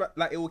they put this match,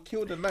 like it will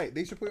kill the night.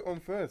 They should put it on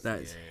first.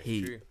 That's Yeah,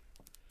 heat. true.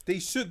 They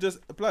should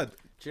just blood.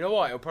 Do you know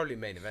what? It'll probably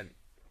main event.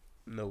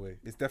 No way.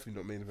 It's definitely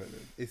not main event.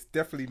 Then. It's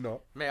definitely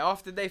not. Mate,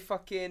 after they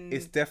fucking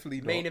It's definitely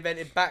not. main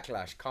evented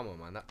Backlash, come on,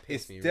 man. That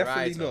It's pissed me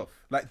definitely right not. off.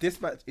 Like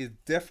this match is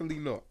definitely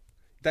not.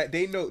 That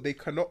they know they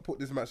cannot put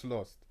this match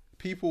last.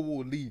 People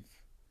will leave.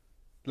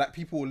 Like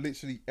people will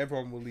literally,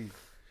 everyone will leave.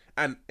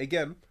 And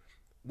again,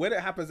 when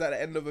it happens at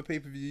the end of a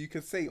pay-per-view, you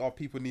can say, "Oh,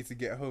 people need to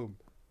get home."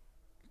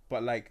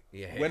 But like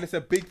Yeah. when it's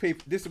a big pay,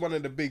 this is one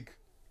of the big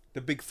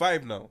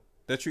 5 now.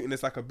 They're treating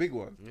this like a big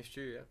one. It's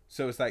true, yeah.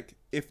 So it's like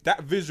if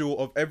that visual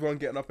of everyone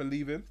getting up and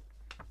leaving,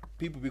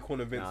 people be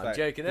calling Vince Nah, I'm like,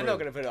 joking. They're "Bro, not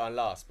going to put it on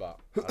last, but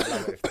I'd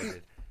love it if they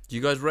did. Do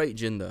you guys rate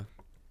Jinder?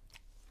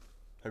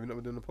 Have you not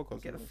been doing the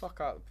podcast? Get the with us? fuck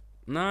up.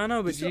 No, I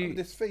know, but Shut do up, you.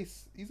 this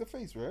face. He's a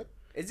face, right?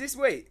 Is this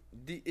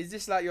is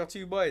this like your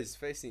two boys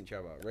facing each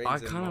other? Reigns I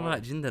and kind of Mahal?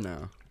 like Jinder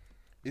now.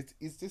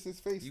 Is this his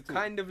face? You too?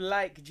 kind of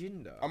like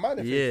Jinder. Am I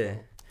the face Yeah. now?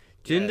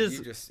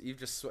 Jinder's.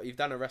 You've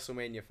done a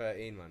WrestleMania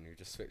 13, man. You've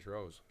just switched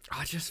roles.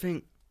 I just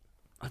think.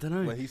 I don't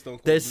know. When he's Stone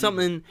Cold There's Steve.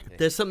 something.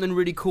 There's something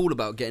really cool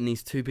about getting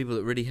these two people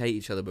that really hate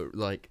each other, but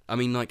like, I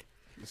mean, like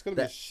It's gonna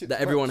be a that, shit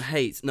that everyone match.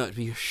 hates. No, it'd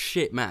be a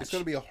shit match. It's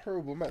gonna be a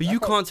horrible match. But I you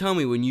can't tell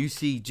me when you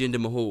see Jinder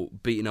Mahal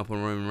beating up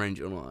on Roman Reigns,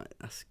 you're like,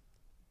 that's.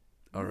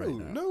 All right.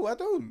 No, I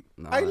don't.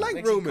 No, I no. like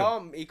Makes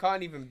Roman. he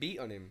can't even beat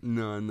on him.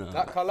 No, no.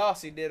 Like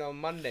Kalasi did on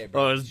Monday,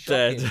 bro. Oh, I was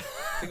Shocking. dead.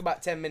 Took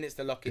about 10 minutes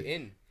to lock it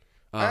in.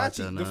 Oh, I I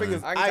actually, don't the know. thing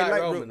is, I I like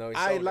like Roman, Roman. though, he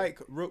I sold it. like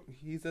Roman.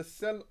 He's a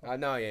sell. I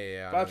know,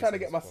 yeah. But I'm know trying to he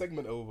get said my this before.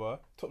 segment over.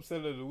 Top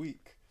seller of the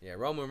week. Yeah,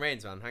 Roman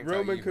Reigns, man. Hang tight,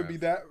 Roman you, could bro. be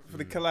that for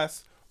the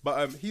class,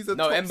 but he's a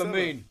No, top Ember seller.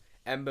 Moon.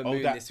 Ember Oh,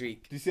 Moon that- this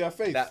week. Do you see her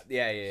face?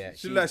 Yeah.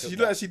 She looked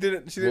like she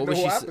didn't know What was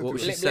what she- happened. what to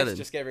was her. she Bliss selling?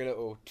 just gave her a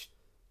little.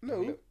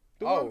 No,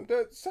 the Oh. one,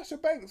 the Sasha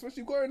Banks when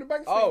she got her in the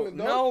bank Oh statement.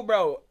 dog. no,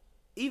 bro!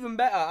 Even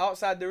better,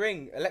 outside the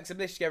ring, Alexa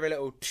Bliss gave her a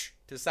little to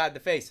the side of the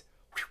face,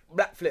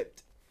 black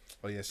flipped.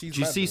 Oh yeah, she's. Do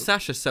you mad, see though.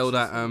 Sasha sell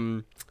that?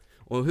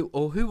 Or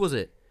who was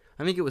it?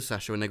 I think it was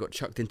Sasha when they got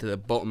chucked into the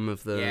bottom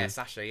of the. Yeah,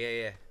 Sasha.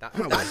 Yeah. That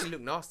That was actually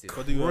looked nasty.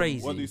 What do,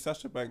 crazy. what do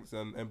Sasha Banks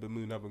and Ember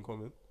Moon have in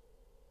common?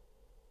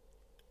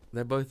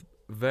 They're both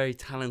very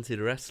talented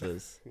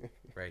wrestlers.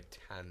 Very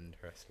tanned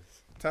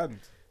wrestlers. Tanned,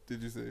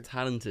 did you say?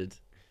 Talented.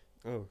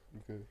 Oh,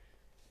 okay.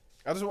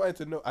 I just wanted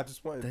to know. I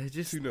just wanted They're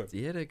just. to know.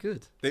 Yeah, they're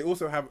good. They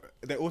also have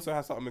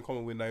something in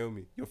common with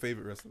Naomi, your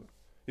favorite wrestler,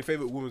 your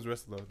favorite women's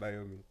wrestler,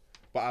 Naomi.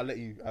 But I'll let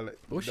you.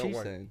 What's don't she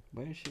worry. saying?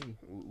 Where is she?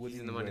 What She's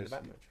do in you the Money in mean the where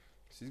Bank is match.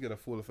 She's gonna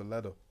fall off a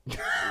ladder.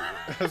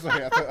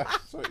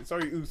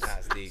 sorry, Oos.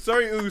 That's deep.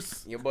 Sorry,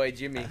 Oos. Your boy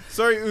Jimmy.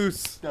 Sorry,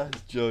 Oos.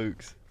 That's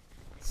jokes.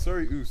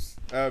 Sorry, Oos.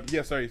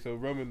 Yeah, sorry. So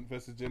Roman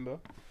versus Jinder.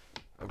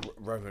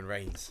 Roman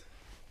Reigns.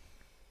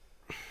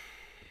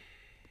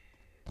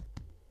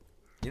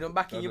 You're not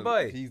backing your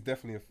boy. He's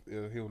definitely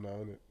a heel now,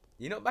 isn't it?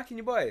 You're not backing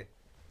your boy.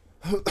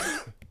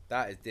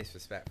 That is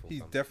disrespectful.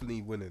 He's fam.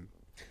 definitely winning.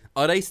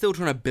 Are they still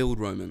trying to build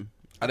Roman?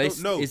 Are they?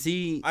 don't know. Is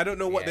he? I don't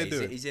know what Yeah, they're he's-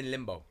 doing He's in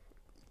limbo.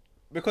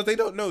 because they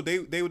don't know.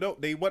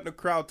 They want the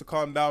crowd to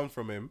calm down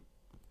from him.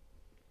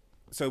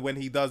 So when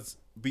he does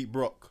beat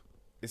Brock,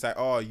 it's like,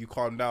 oh, you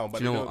calm down. But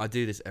Do you know they what? don't- I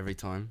do this every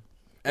time.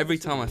 Every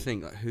time I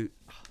think like who.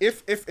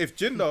 If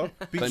Jinder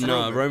beats But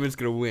no, Roman, Roman's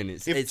gonna win.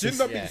 It's if it's Jinder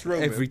just beats yeah,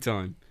 Roman, every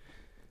time.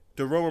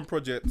 the Roman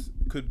project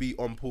could be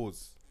on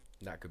pause.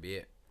 That could be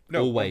it.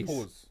 No, Always. on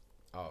pause.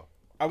 Oh.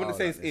 I wouldn't Oh,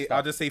 say like it's this it. stuff.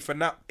 I'll just say for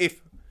now, if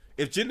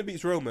Jinder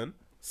beats Roman,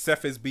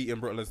 Seth is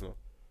beating Brock Lesnar,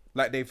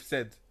 like they've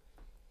said.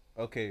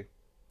 Okay,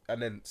 and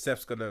then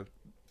Seth's gonna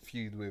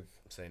feud with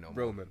Say no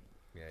more. Roman,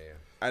 Yeah.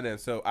 and then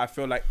so I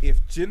feel like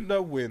if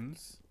Jinder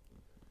wins,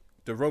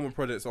 the Roman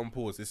project's on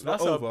pause. It's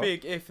not over.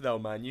 if though,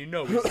 man. You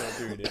know he's not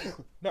doing it.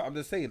 No, I'm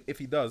just saying if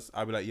he does,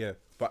 I'll be like, yeah,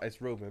 but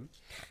it's Roman.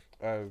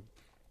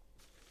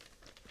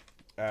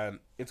 And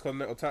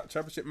Intercontinental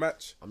Championship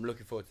match. I'm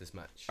looking forward to this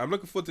match. I'm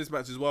looking forward to this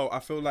match as well. I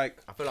feel like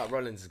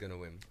Rollins is gonna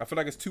win.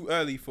 it's too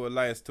early for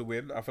Elias to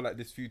win. I feel like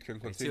this feud can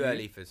It's continue. too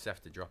early for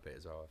Seth to drop it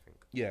as well. I think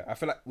Yeah, I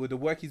feel like with the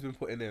work he's been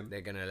putting in,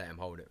 they're gonna let him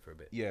hold it for a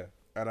bit. yeah,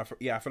 and I feel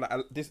like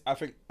I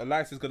think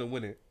Elias is gonna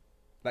win it.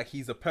 Like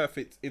he's a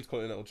perfect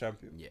Intercontinental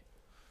champion. Yeah.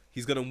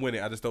 He's gonna win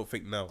it. I just don't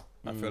think now.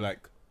 I feel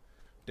like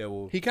they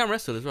will. He can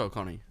wrestle as well,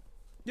 can't he?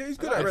 Yeah, he's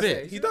good A at bit.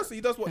 wrestling.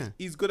 He does what Yeah.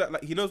 he's good at.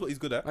 Like he knows what he's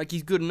good at. Like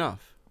he's good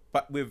enough.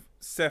 But with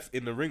Seth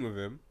in the ring with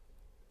him,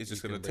 it's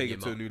just He gonna can take bring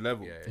it to a him new up.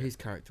 level. Yeah. His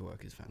character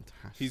work is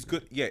fantastic. He's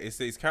good. Yeah, it's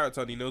his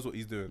character and he knows what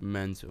he's doing.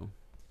 Mental.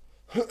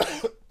 What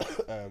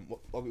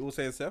are we all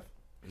saying, Seth?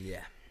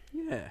 Yeah.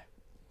 Yeah.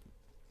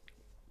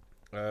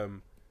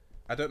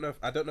 I don't know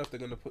if they're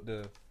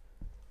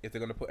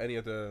gonna put any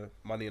of the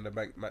Money in the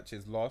Bank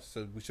matches last.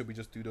 So should we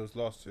just do those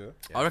last? Yeah,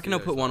 I reckon they'll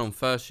put one on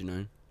first. You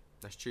know.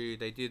 That's true.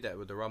 They did that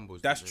with the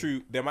Rumbles. that's didn't they?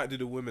 true. They might do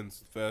the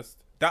women's first.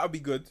 That would be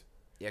good.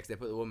 Yeah, because they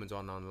put the women's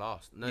one on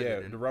last. No, yeah, they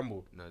the didn't.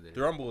 Rumble. No, they The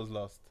didn't. Rumble was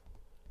last.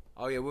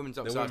 Oh yeah, women's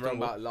up. The So I was women's talking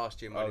Rumble. about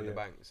last year Money in the yeah.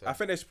 Bank. So. I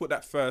think they should put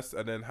that first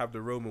and then have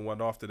the Roman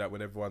one after that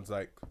when everyone's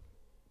like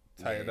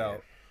tired Yeah.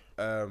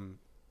 out.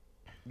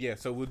 Yeah,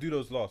 so we'll do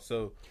those last.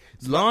 So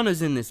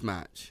Lana's in this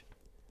match.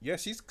 yeah,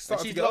 she's And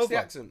starting she's to get lost over the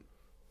accent.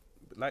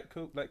 like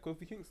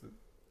Kofi Kingston.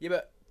 Yeah,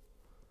 but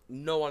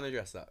no one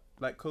addressed that.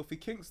 Like Kofi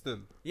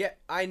Kingston. Yeah,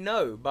 I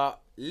know,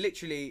 but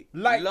literally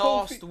Like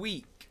last Kofi-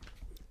 week,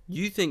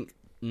 You think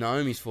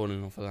Naomi's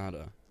falling off a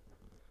ladder?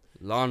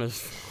 Lana's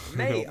falling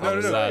Mate, off No, a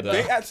no, no. ladder.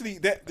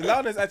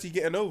 Lana's actually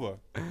getting over.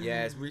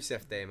 yeah, it's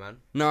Rusev Day, man.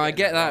 No, I Yeah,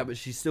 get no. that, but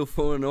she's still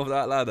falling off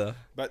that ladder.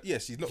 But yeah,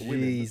 she's not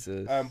winning.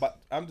 Jesus. But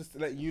I'm just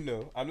letting you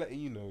know.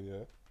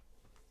 Yeah.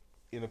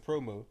 In a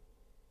promo,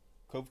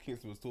 Kofi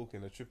Kingston was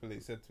talking. And Triple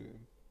H said to him,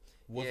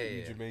 "Wasn't you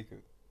Yeah.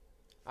 Jamaican?"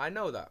 I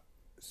know that.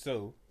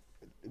 So,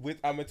 we're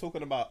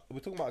talking about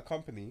a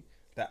company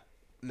that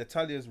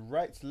Natalia's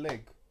right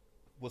leg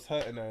was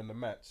hurting her in the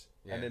match,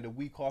 Yeah. and then the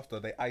week after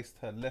they iced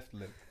her left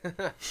leg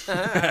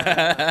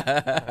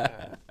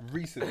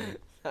recently,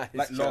 That is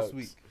like last jokes.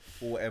 week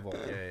or whatever.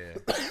 Yeah.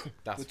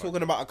 That's We're fine.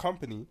 talking about a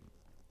company,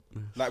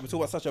 like we're talking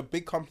about such a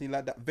big company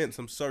like that. Vince,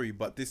 I'm sorry,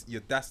 but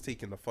that's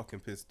taking the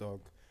fucking piss,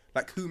 dog.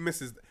 Like who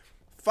misses?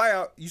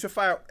 You should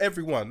fire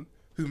everyone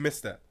who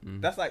missed that.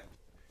 That's like,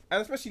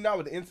 and especially now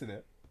with the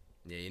internet.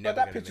 Yeah, you But never.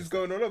 that picture's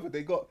going all over.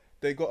 They got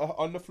her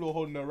on the floor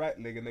holding her right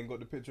leg, and then got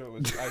the picture of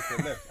his eyes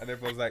on left, and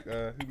everyone's like,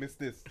 "Who missed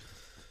this?"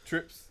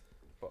 Trips.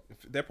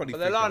 They're probably. But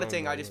the faking Lana it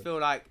thing, on I just there. feel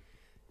like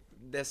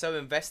they're so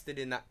invested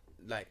in that.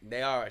 Like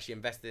they are actually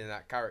invested in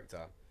that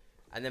character,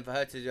 and then for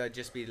her to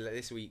just be like,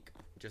 this week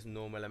just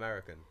normal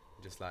American,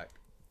 just like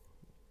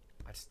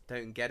I just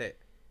don't get it.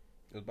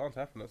 It was bound to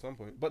happen at some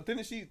point. But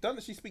doesn't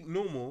she speak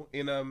normal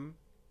in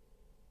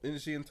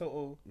Isn't she in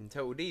Total? In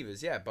Total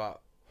Divas, yeah,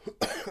 but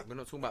we're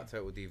not talking about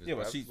Total Divas. Yeah,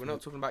 but bruv. she- we're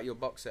not talking about your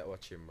box set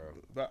watching, bro.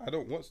 But I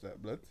don't watch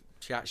that, blood.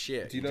 Chat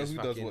shit. Do you know just who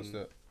does fucking- watch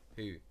that?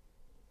 Who?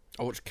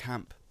 I watch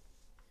Camp.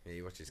 Yeah,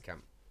 he watches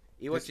camp.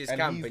 He watches And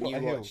camp, he's and not you a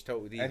heel. watch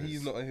Total Divas. And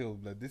he's not a heel,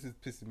 blood. This is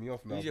pissing me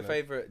off now. Who's your blood.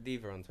 favourite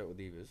diva on Total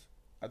Divas?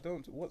 I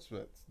don't watch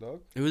that,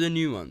 dog. Who are the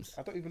new ones?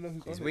 I don't even know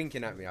who's He's on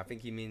winking at me. I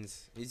think he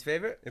means his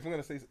favourite. If I'm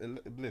gonna say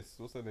Bliss,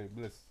 what's her name?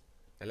 Bliss.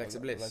 Alexa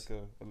I Bliss.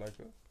 I like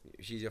her.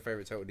 She's your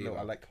favourite Total Diva. No,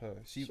 I like her.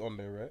 She's on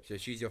there, right? So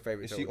she's your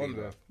favourite Is Total she on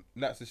Diva. there?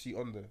 Nats, is she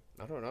on there?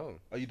 I don't know.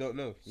 Oh, you don't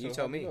know? You So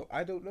tell how do you me. know?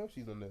 I don't know if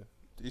she's on there.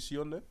 Is she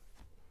on there?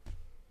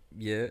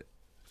 Yeah.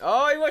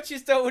 Oh, he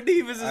watches Total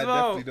Divas as I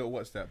well. definitely don't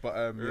watch that. But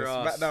yeah,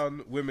 Ross.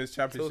 SmackDown Women's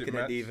Championship Talking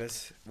match. of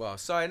divas. Well,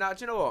 sorry. Now,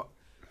 do you know what?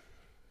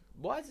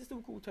 Why is it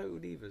still called Total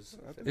Divas?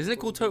 Isn't it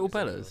called Total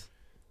Bellas?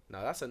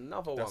 No, that's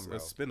another That's one, bro. a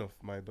spin-off,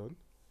 my don.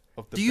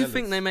 Of the Do you Bellas.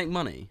 think they make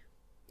money?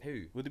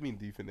 Who? What do you mean?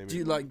 Do you think they? Do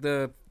you make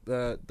like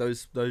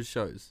those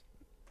shows?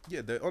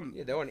 Yeah, they're on.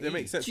 Yeah, they're on They E.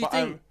 make sense. Do you but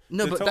think?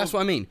 No, the but that's total-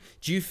 what I mean.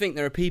 Do you think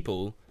there are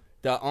people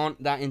that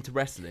aren't that into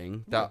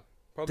wrestling that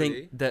Probably.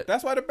 think that,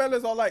 That's why the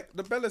Bellas are like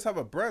the Bellas have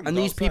a brand. and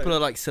these outside. people are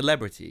like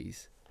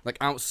celebrities, like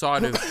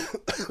outside of?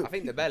 I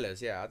think the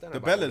Bellas. Yeah, I don't know. the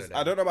about all of Bellas. them.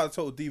 I don't know about the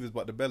Total Divas,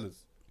 but the Bellas.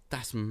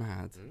 That's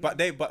mad. But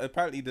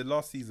apparently the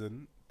last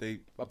season they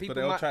But they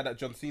people all might- tried that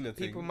John Cena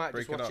thing. People might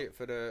just breaking watch up. it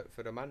for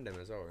the mandem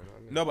as well. You know what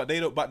I mean? No, but they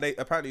don't. But they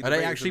apparently Are the they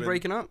ratings actually have been-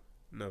 breaking up?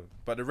 No,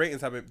 but the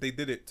ratings haven't. They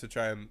did it to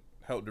try and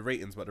help the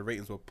ratings, but the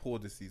ratings were poor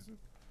this season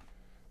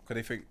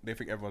because they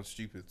think everyone's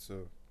stupid.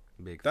 So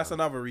Big. that's fan.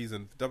 another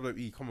reason.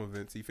 WWE, come on,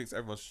 Vince. He thinks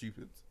everyone's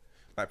stupid.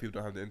 Like people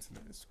don't have the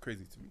internet. It's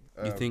crazy to me.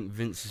 You think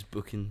Vince is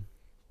booking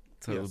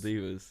Total yes.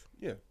 Divas?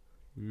 Yeah.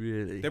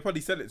 Really? They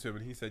probably said it to him,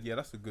 and he said, "Yeah,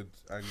 that's a good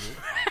angle."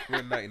 We're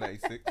in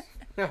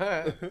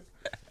 1996.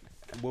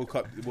 woke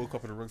up in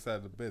the wrong side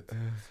of the bed.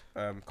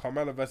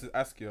 Carmella versus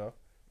Asuka.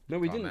 No,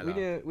 we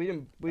Carmella.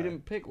 We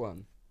didn't pick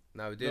one.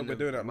 No, we're doing, we're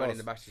doing that Money in last.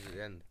 the Bashes at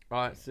the end.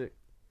 Right, sick.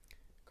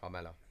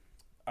 Carmella.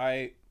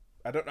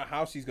 I don't know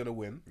how she's gonna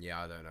win.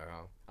 Yeah, I don't know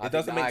how. It I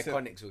doesn't think make the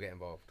sense. Iconics will get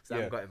involved because they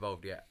Yeah. haven't got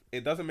involved yet.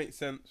 It doesn't make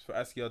sense for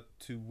Asuka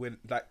to win.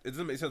 Like it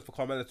doesn't make sense for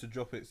Carmella to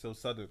drop it so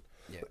sudden.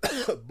 Yeah.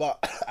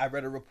 But I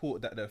read a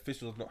report that the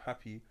officials not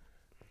happy.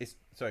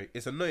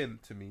 It's annoying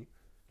to me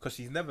because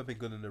she's never been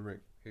good in the ring.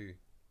 Who?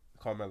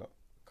 Carmella.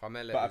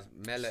 Carmella But is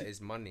Mella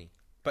is money.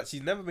 But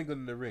she's never been good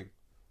in the ring.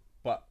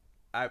 But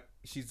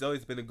she's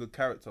always been a good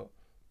character.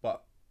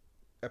 But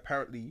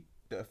apparently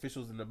the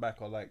officials in the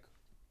back are like,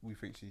 we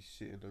think she's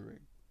shit in the ring.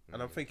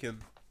 And I'm thinking,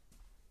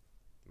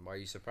 Why are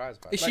you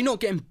surprised by Is that? she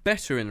not getting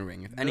better in the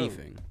ring, if no.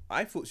 anything?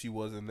 I thought she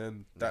was, and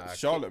then that Nah,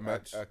 Charlotte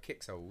match. Her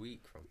kicks are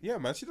weak from. Yeah,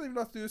 man, she doesn't even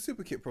know how to do a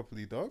super kick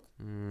properly, dog.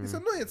 It's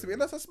annoying to me,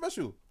 and that's a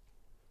special.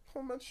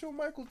 Oh man, Shawn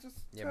Michaels just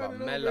Yeah, but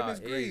turning over in Mella his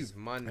grave. is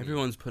money.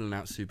 Everyone's pulling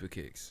out super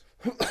kicks.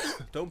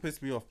 Don't piss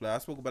me off, blood. I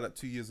spoke about that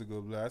 2 years ago,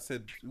 blood. I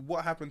said,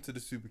 what happened to the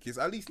super kicks?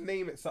 At least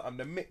name it something.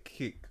 The Mick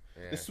kick,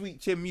 Yeah. the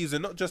sweet chin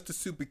music, not just the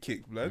super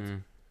kick,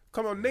 blood.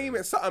 Come on, name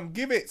it something.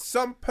 Give it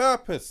some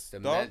purpose, The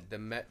dog.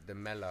 the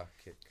Mella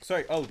kick.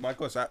 Sorry, oh my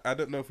gosh, I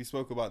don't know if we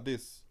spoke about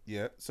this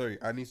yet. Sorry,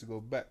 I need to go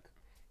back.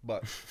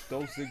 But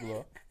Dolph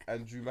Ziggler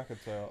and Drew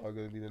McIntyre are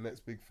going to be the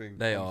next big thing.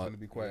 They I'm are. just going to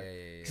be quiet.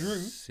 Yeah. Drew,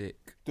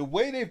 Sick. the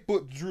way they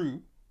put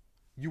Drew,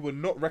 you would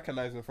not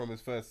recognize him from his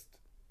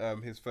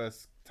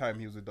first time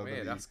he was with WWE.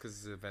 Yeah, that's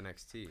because of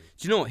NXT. Do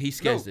you know what? He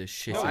scares No, the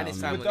shit no, out and of it's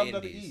me. time with with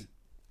the WWE. Indies.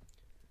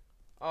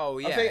 Oh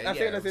yeah, I'm saying yeah, as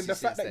in the obviously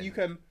fact that since you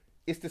then. can,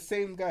 it's the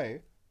same guy,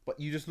 but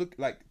you just look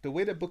like the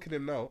way they're booking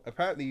him now.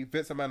 Apparently,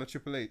 Vince McMahon and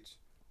Triple H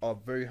are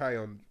very high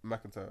on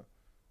McIntyre.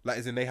 Like,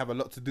 as in they have a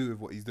lot to do with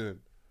what he's doing,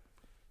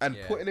 and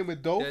Yeah. putting him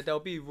with Dolph, They'll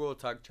be Raw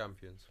Tag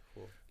Champions.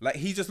 like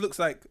he just looks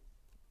like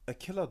a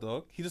killer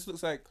dog. He just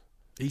looks like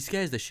He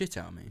scares the shit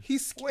out of me.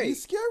 he's Wait,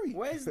 scary.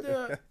 Where's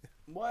the?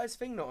 Why is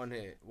Thing not on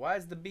here? Why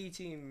is the B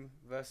team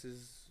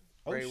versus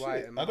Oh, Bray shit.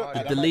 Wyatt and I don't- Matt The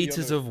that Hardy? might be on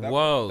Deleters the- of that-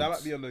 Worlds. That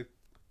might be on the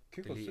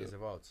kickoff Deleters show.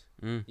 of Worlds.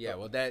 Mm. Yeah,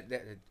 well,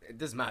 it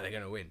doesn't matter. They're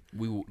gonna win.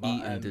 We will But,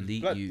 eat and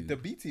delete blood, you. The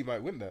B team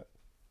might win that.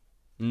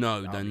 No,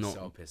 I'll they're be not.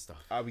 so pissed off.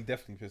 I'll be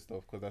definitely pissed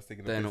off because that's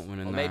taking. They're the not piss.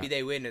 winning Or that. maybe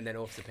they win and then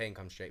Author Pain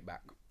comes straight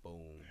back.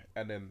 Boom.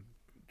 And then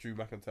Drew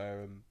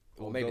McIntyre and.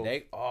 Or maybe Dolph.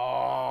 they. Oh,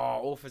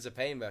 Authors of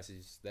Pain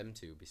versus them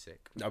two would be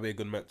sick. That'll be a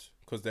good match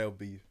because they'll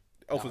be.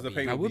 Offers That'll the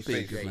pain be- will That be would be a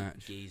fake. good Great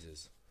match.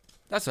 geezers.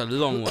 That's a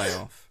long way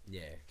off.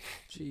 Yeah.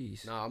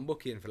 Jeez. No, I'm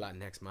booking for like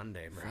next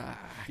Monday, bro.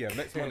 Yeah,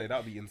 next Monday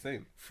that'll be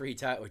insane. 3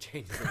 title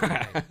changes. on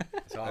Monday.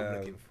 So I'm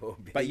looking for.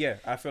 But yeah,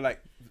 I feel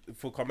like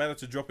for Carmella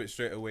to drop it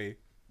straight away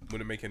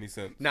wouldn't make any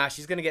sense. Nah,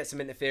 she's gonna get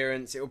some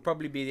interference. It will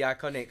probably be the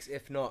Iconics.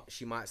 If not,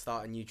 she might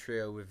start a new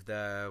trio with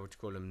the what you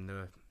call them,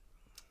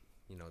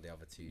 the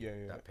other two Yeah,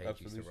 that Paige used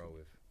to Absolution. roll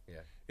with. Yeah,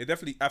 It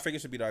definitely. I think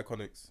it should be the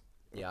Iconics.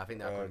 yeah, I think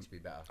the Iconics would be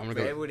better. I'm gonna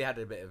But go- everybody had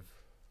a bit of.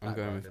 I'm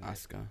going with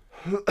background,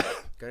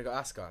 Asuka. Gonna go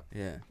Asuka,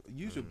 Yeah.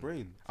 Use your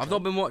brain. I've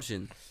not been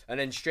watching. and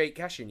then straight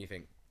cash in. You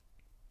think?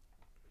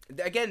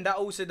 Again, that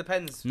also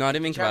depends. No, I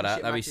didn't think about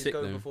that. Championship That'd be matches sick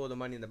go though. before the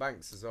Money in the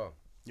Banks as well.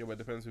 Yeah, but it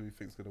depends who we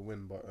think's gonna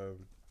win. But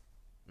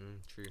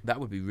True. That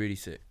would be really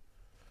sick.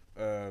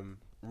 Raw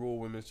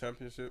Women's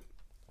Championship.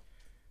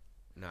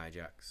 Nah,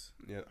 Jax.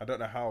 Yeah, I don't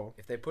know how.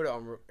 If they put it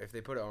on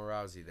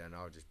Rousey, then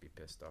I'll just be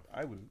pissed off.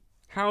 I wouldn't.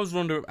 How's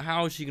Ronda?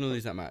 How is she gonna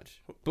lose that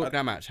match? Book I-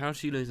 that match. How's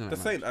she losing The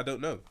that same. match? I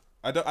don't know.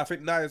 I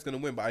think Nia's gonna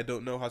win, but I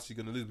don't know how she's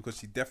gonna lose because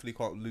she definitely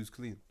can't lose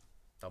clean.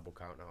 Double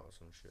count out or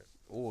some shit.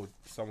 Or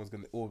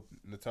or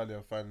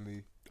Natalia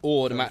finally.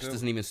 Or the turns match heel.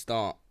 doesn't even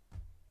start.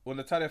 Or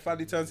Natalia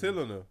finally turns heel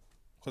on her.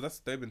 Because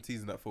they've been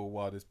teasing that for a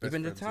while. This best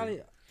Even friends thing.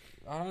 Natalia,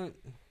 I don't.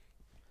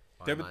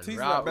 They've been Man, teasing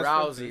that best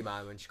friends Rousey, thing.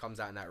 man, when she comes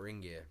out in that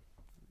ring gear,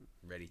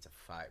 ready to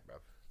fight, bro.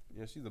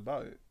 Yeah, she's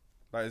about it.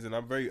 Like, as in,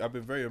 I've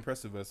been very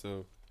impressed with her.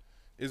 So,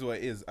 is what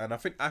it is. And I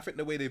think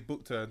the way they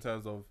booked her in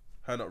terms of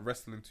her not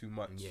wrestling too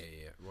much, Yeah.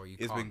 Well, you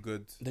it's can't. been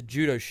good. The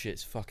judo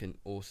shit's fucking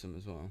awesome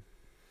as well.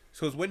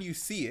 Because when you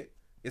see it,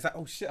 it's like,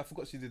 oh shit, I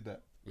forgot she did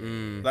that.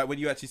 Mm. Like when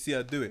you actually see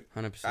her do it.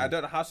 100%. I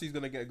don't know how she's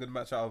gonna get a good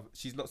match out of.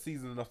 She's not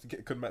seasoned enough to get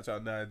a good match out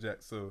of Nia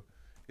Jax, so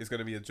it's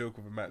gonna be a joke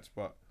of a match.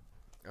 But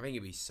I think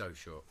it'd be so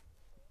short.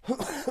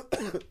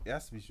 it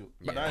has to be short.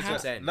 But Yeah, that's what I'm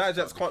saying. Nia It's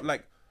Jax gotta be can't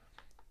like.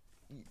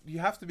 You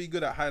have to be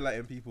good at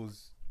highlighting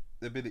people's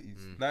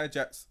abilities. Nia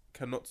Jax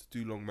cannot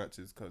do long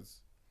matches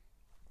because.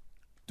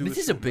 This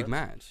is a big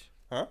match.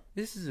 Huh?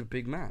 This is a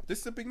big match. This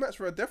is a big match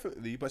for her,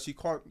 definitely, but she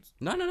can't.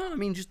 No. I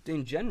mean, just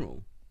in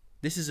general,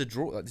 this is a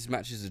draw. Like, this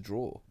match is a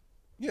draw.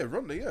 Yeah,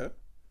 Ronda, yeah.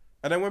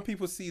 And then when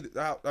people see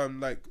how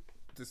like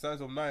the size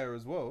of Nia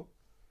as well,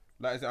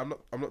 like I said,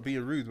 I'm not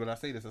being rude when I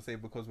say this. I say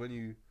because when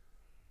you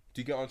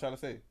do you get what I'm trying to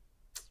say?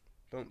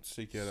 Don't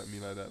shake your head at me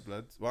like that,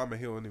 blood. Well, I'm a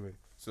heel anyway,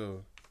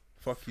 so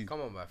fuck you.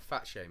 Come on, man.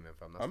 Fat shaming,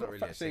 fam. That's I'm not really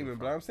fat a thing, shaming, fam.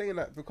 but I'm saying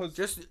that because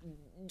Just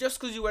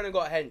because you went and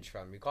got hench,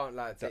 fam. You can't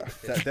like take the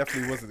that piss.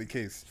 definitely wasn't the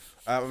case.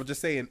 I'm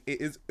just saying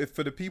it is if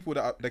for the people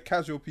that are, the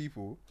casual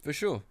people For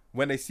sure.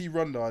 when they see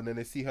Ronda and then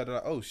they see her, they're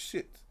like, oh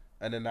shit,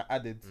 and then I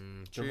added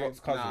the True. Rock's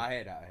cousin. Nah, I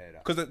hear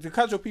that. Because the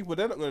casual people,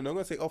 they're not going to know.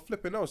 They're going to say, oh,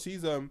 flipping no,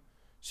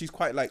 she's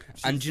quite like.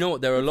 And do you know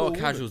what? There are a lot of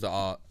full woman. casuals that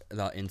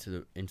are into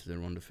the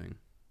Ronda thing.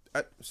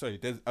 Sorry,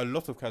 there's a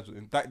lot of casual.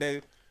 Like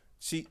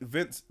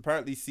Vince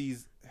apparently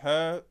sees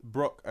her,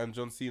 Brock, and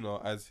John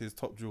Cena as his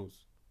top draws.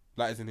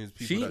 Like as in his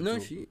people.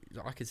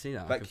 I could see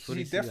that. I Like could she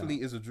fully see definitely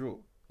that. is a draw.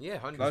 Yeah,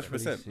 100%.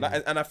 100%. see Like,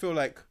 that. and I feel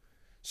like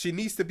she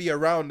needs to be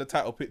around the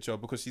title picture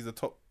because she's the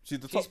top. She's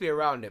the She needs top. to be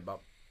around it, but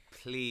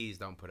please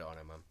don't put it on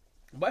her, man.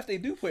 But if they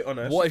do put it on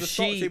her, What she's if a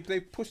star. she- They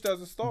pushed her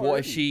as a star. What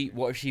already.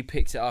 if she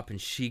picks it up and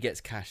she gets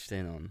cashed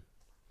in on?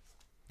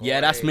 Yeah,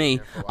 that's Boy, me. yeah,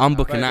 for a I'm while. But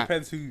booking it that.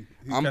 depends who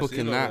I'm cashes booking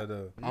in on that. her,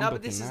 though. I'm No, but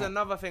booking this is that.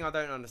 another thing I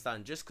don't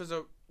understand. Just because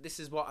this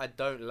is what I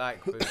don't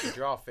like with the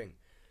draft thing.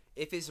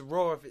 If it's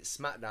Raw, if it's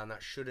SmackDown,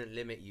 that shouldn't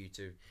limit you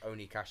to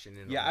only cashing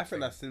in. Yeah, on I the think thing.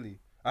 that's silly.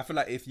 I feel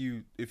like if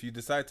you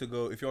decide to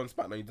go, if you're on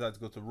SmackDown, you decide to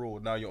go to Raw.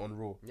 Now you're on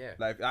Raw. Yeah.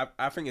 Like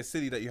I think it's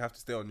silly that you have to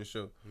stay on your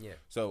show. Yeah,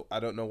 So I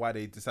don't know why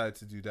they decided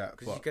to do that.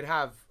 because But you could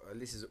have.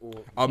 This is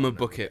all. I'm gonna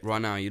book it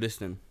right now. You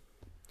listening?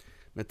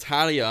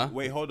 Natalia.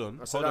 wait, hold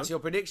on. So hold that's on. your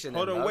prediction.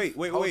 Hold then, on, bruv.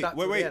 wait. Hold that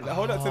till the end.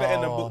 Hold that to the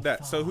end and book Oh,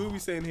 that. So who are we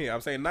saying here?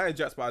 I'm saying Nia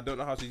Jax, but I don't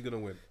know how she's gonna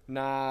win.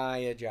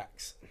 Nia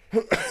Jax.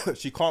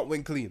 She can't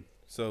win clean.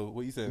 So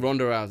what are you saying?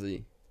 Ronda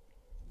Rousey.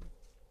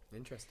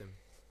 Interesting.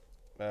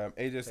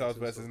 AJ Styles all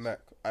versus sorts. Nak.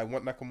 I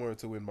want Nakamura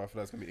to win, but I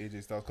feel like it's gonna be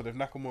AJ Styles. Because if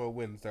Nakamura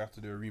wins, they have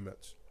to do a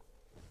rematch.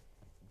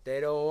 They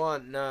don't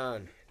want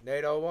none.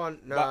 They don't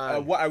want none.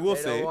 But what I will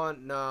they say, don't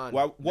want none.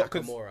 well, what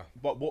could, Nakamura.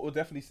 but what will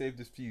definitely save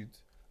this feud?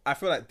 I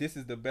feel like this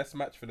is the best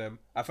match for them.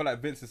 I feel like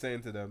Vince is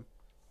saying to them,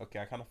 "Okay,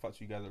 I kind of fucked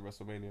you guys at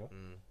WrestleMania.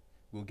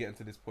 We'll get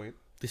into this point.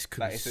 This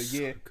could Like be it's a so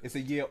year. good. It's a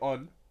year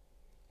on,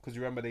 because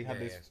you remember they had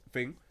Yeah, this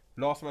thing.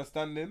 Last man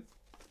standing.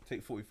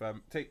 Take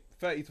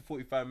 30 to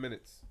 45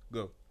 minutes.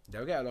 Go.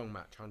 They'll get a long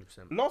match,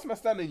 100%. Last man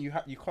standing. You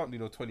can't do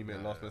no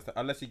 20-minute No, last man standing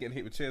unless you're getting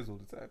hit with chairs all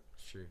the time.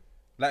 It's true.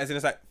 Like as in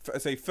it's like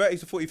say 30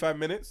 to 45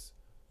 minutes.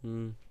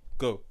 Mm.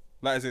 Go.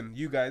 Like as in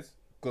you guys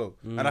go.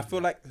 And I feel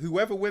like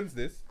whoever wins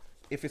this,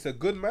 if it's a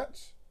good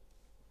match,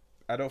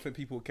 I don't think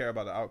people care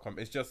about the outcome.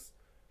 It's just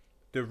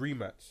the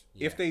rematch.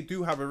 Yeah. If they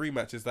do have a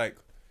rematch, it's like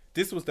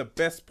this was the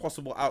best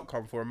possible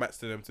outcome for a match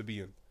to them to be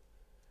in.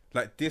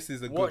 Like this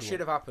is a good What should one.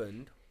 have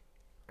happened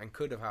and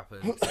could have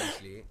happened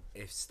essentially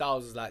if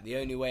Styles was like the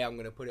only way I'm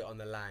gonna put it on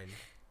the line.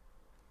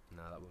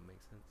 No, that wouldn't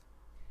make sense.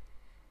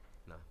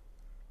 No,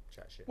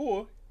 chat shit.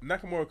 Or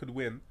Nakamura could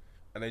win,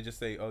 and they just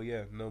say, "Oh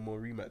yeah, no more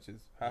rematches."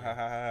 Ha ha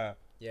ha ha.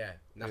 Yeah,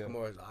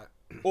 Nakamura's like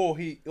Or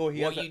he What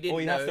has you to, didn't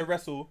or he has know- to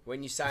wrestle.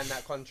 when you sign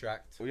that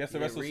contract. Or he has to you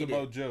didn't wrestle read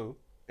Samoa it. Joe.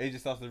 AJ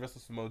Styles has to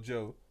wrestle Samoa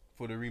Joe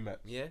for the rematch.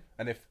 Yeah.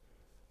 And if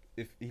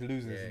he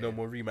loses, Yeah, no yeah.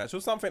 more rematch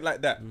or something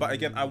like that. But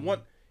again, I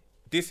want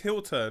this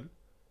heel turn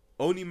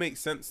only makes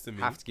sense to me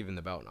Have to give him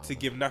the belt now. to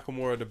give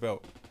Nakamura the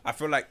belt. I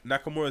feel like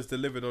Nakamura's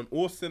delivered on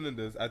all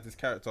cylinders as this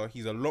character.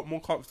 He's a lot more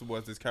comfortable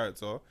as this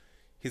character.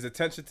 His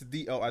attention to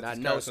detail as that this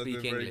no character has been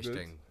speak very English good.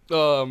 thing.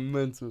 Oh,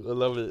 mental. I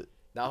love it.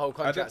 That whole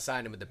don't- contract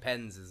signing with the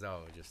pens as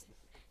well. Just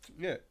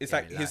Yeah, it's Yeah,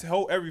 like we his like-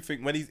 whole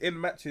everything when he's in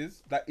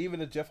matches. Like even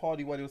the Jeff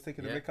Hardy one, he was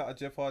taking the Yeah. mick out of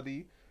Jeff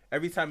Hardy.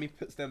 Every time he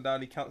puts them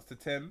down, he counts to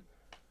 10.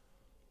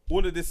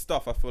 All of this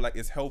stuff, I feel like,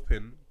 is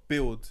helping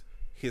build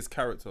his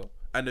character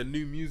and the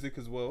new music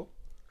as well.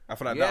 I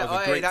feel like that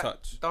was a great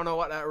touch. Don't know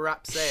what that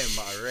rap's saying,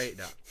 but I rate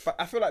that. But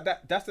I feel like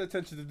that's the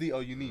attention to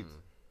detail you need.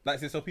 Like,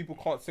 so people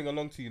can't sing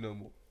along to you no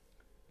more.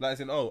 Like, as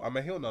in, oh, I'm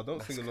a heel now.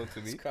 Don't sing along to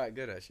me. It's quite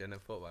good actually. I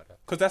never thought about that.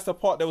 Because that's the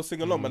part they will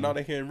sing along, but now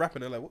they're hearing rapping.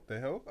 They're like, what the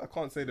hell? I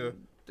can't say the.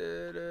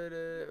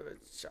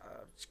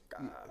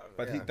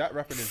 But that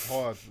rapping is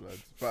hard, man.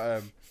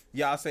 But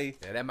yeah, I'll say.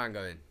 Yeah, that man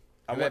going.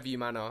 I Whoever want- you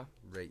man are,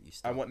 rate you I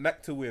still. want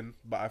Nak to win,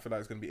 but I feel like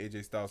it's gonna be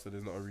AJ Styles, so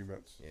there's not a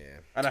rematch. Yeah,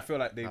 And I feel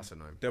like that's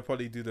annoying. they'll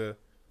probably do the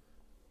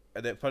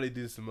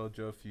Samoa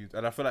Joe feud,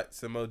 and I feel like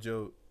Samoa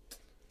Joe.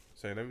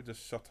 Sorry, let me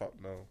just shut up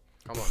now.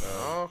 Come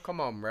on,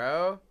 come on,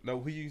 bro. No,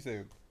 who you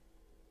saying?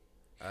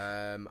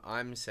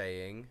 I'm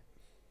saying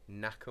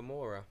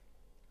Nakamura.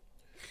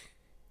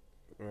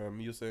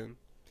 You're saying?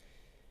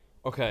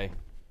 Okay.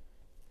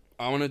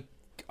 I'm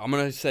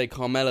gonna say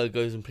Carmella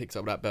goes and picks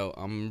up that belt.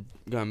 I'm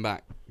going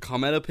back.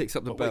 Carmella picks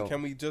up the But belt. wait,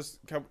 can we just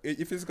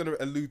if it's gonna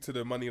allude to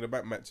the Money in the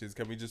Bank matches,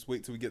 can we just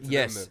wait till we get to them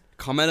Yes, then?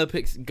 Carmella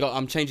picks.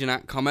 I'm changing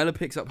that. Carmella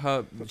picks up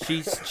her.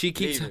 She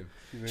keeps Leave him.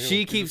 He's a she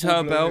heel. keeps He's a her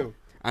full-blown belt, heel.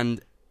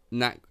 and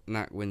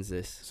Nak wins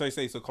this. So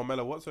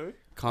Carmella what? Sorry.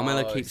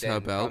 Carmella Oh, keeps then her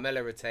belt.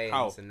 Carmella retains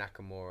How? and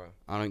Nakamura.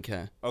 I don't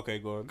care. Okay,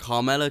 go on.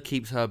 Carmella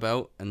keeps her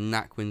belt, and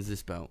Nak wins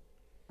this belt.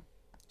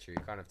 True,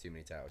 you can't have too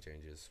many title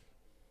changes.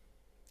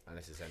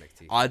 Unless it's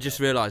NXT. I just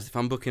realised if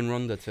I'm booking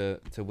Ronda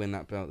to win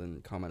that belt,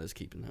 then Carmella's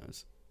keeping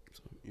hers.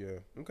 Yeah.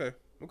 Okay.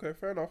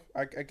 Fair enough.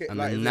 I get. And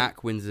like, then is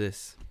Nak wins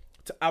this.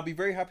 I'll be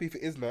very happy if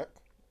it is Nak,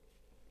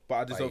 but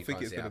I just But don't you think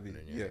can't it's see it gonna be.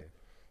 happening,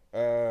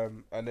 Yeah.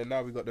 And then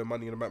now we got the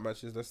Money in the Bank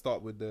matches. Let's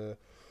start with the.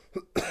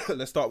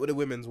 Let's start with the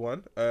women's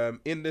one.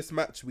 In this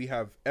match we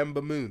have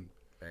Ember Moon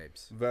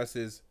Babes.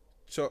 versus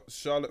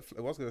Charlotte.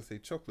 I was gonna say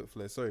Chocolate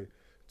Flair. Sorry,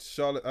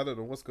 Charlotte. I don't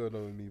know what's going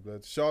on with me,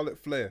 blood. Charlotte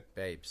Flair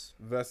Babes.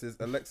 versus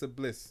Alexa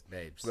Bliss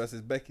Babes.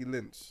 versus Becky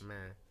Lynch.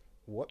 Man,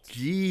 What?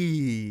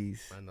 Jeez.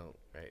 I don't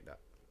rate that.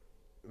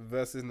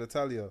 Versus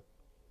Natalia.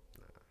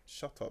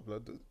 Shut up,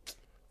 blood.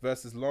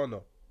 Versus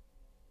Lana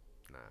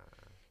Nah.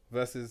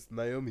 versus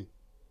Naomi.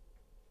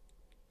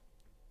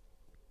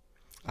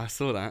 I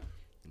saw that.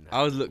 Nah.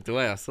 I was looked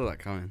away. I saw that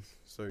coming.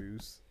 Sorry,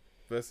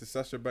 versus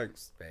Sasha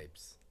Banks.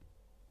 Babes.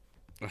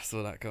 I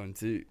saw that coming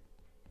too.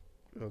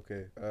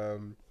 Okay.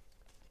 Who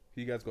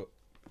you guys got?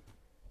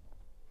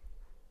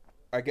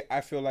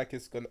 I feel like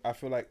it's gonna. I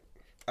feel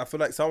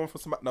like someone for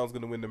SmackDown's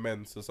gonna win the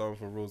men's, so someone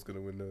for Raw's gonna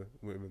win the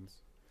women's.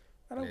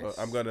 I don't know. Bliss.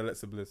 I'm going to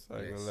Alexa Bliss. I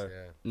ain't Bliss, gonna lie.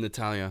 yeah.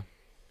 Natalia.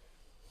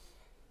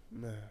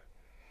 Nah. Do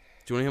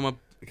you want to hear my?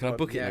 Can I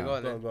book it Yeah, now? go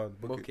on. Go on, go on.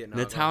 Book it now.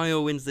 Natalia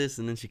wins this,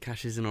 and then she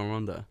cashes in on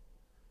Ronda.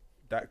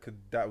 That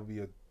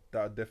would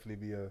definitely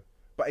be a.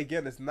 But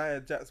again, it's Nia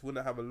Jax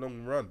wouldn't have a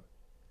long run.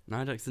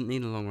 Nia Jax didn't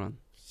need a long run.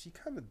 She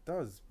kind of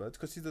does, but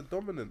because she's a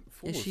dominant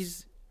force. Yeah,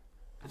 she's.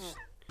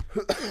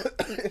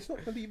 It's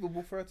not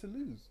believable for her to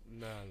lose.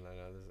 No.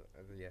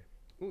 Yeah.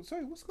 Oh,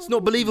 sorry, what's going It's not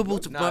on? believable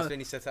to. No, it's when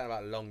he said something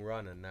about long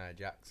run and Nia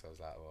Jax. I was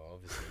like, well,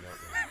 obviously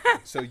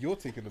not. So you're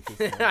taking the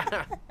piss.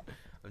 Now.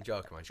 I'm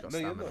joking, man. She got No,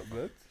 you're stamina. not,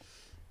 blood.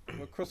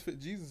 Well, CrossFit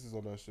Jesus is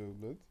on our show,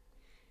 blood.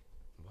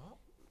 What?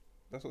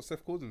 That's what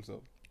Seth calls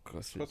himself.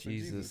 CrossFit CrossFit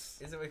Jesus.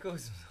 Is that what he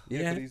calls him?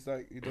 Yeah. but he's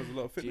like he does a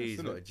lot of fitness. Jeez,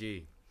 innit? what a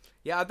G.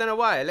 Yeah, I don't know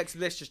why. Alexa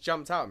Bliss just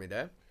jumped out at me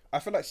there. I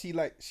feel like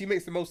she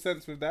makes the most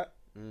sense with that,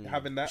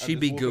 having that. and She'd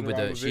just be walking good with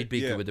around it. She'd be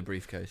Yeah. good with the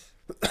briefcase.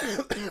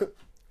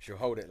 She'll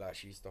hold it like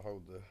she used to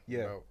hold the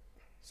Yeah. belt.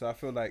 So I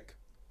feel like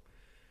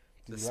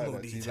The did you like small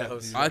that? Did you like-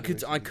 details. did you I like the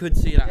could way I she- could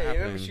see that Yeah, you remember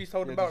happening. she used to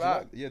hold Yeah, the belt did you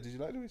like like- yeah, did you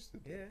like the way she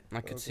did? Yeah.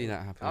 I could see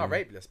that happening. Oh,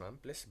 rate Bliss, man.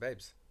 Bliss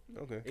babes.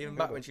 Okay. Even okay,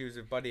 back then. when she was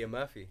with Buddy and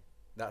Murphy.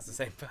 That's the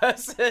same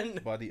person.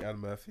 Buddy and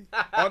Murphy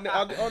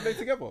aren't they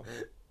together?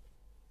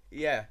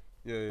 Yeah.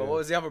 Yeah. But what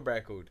was the other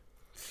bear called?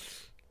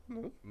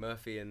 No,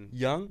 Murphy and...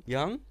 Young.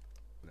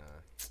 Nah.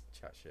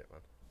 Chat shit,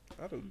 man.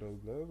 I don't know,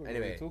 bro. I don't know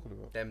Anyway. what you're talking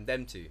about.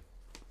 Them two.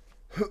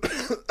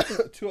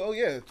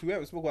 We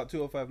haven't spoke about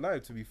 205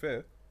 Live. To be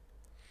fair,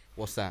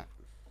 What's that?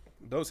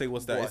 don't say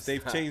what's that. What's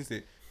They've that? changed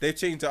it. They've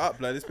changed it up,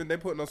 like they're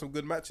putting on some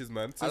good matches,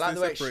 man. I Since like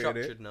the way they it's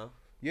separated structured it, now.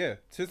 yeah.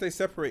 Since they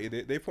separated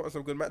it, they put on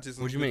some good matches.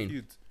 And What do some you good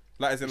mean? Feuds.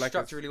 Like as in It's like,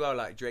 structured really well.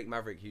 Like Drake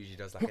Maverick usually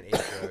does like an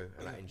intro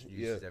and like introduces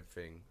Yeah.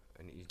 everything.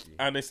 And it usually...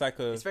 and it's like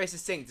a, It's very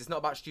succinct. It's not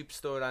about stupid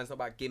storylines. It's not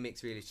about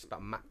gimmicks, really. It's just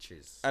about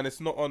matches. and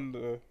it's not on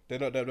the. They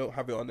don't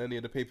have it on any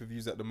of the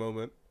pay-per-views at the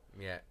moment.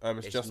 Yeah.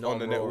 It's just not on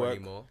the Raw network.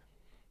 anymore.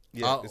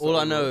 Yeah. it's All not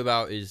I on know Raw.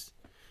 about is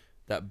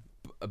that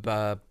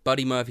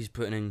Buddy Murphy's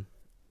putting in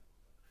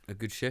a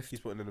good shift. He's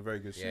putting in a very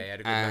good Yeah, shit. he had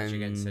a good match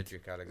against And-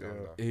 Cedric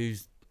Alexander.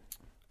 Who's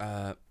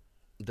the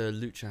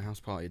Lucha House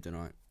Party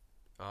tonight?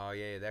 Oh,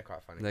 yeah, they're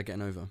quite funny. They're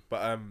getting over.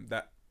 But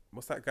that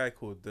what's that guy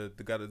called? The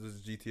guy that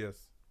does GTS.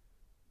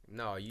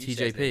 No, you say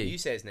his name. TJP. You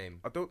say his name.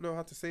 I don't know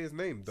how to say his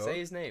name, though. Say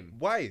his name.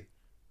 Why?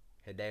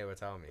 Hideo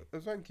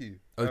Itami. Thank you.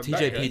 Oh, that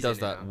TJP guy- does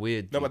in it that now.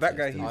 weird. No, but that GTS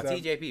guy, thing. Oh,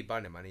 He's, TJP,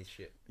 ban him, man. He's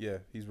shit. Yeah,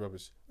 he's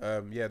rubbish.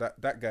 Yeah,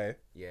 that guy.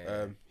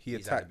 Yeah. He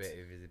he's had a attacked. bit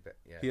of his bit.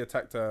 Yeah. He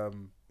attacked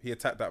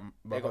that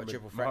They got a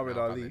triple threat Muhammad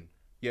now, Ali. haven't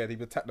Yeah, he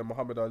attacked the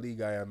Muhammad Ali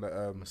guy and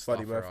Mustafa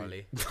Buddy Murphy.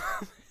 Ali.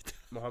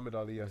 Muhammad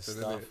Ali, yes,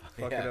 isn't it? Mustafa,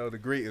 Fucking yeah. hell, the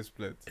greatest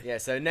split. Yeah,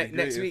 so next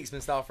greatest- week's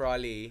Mustafa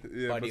Ali,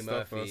 Yeah, Buddy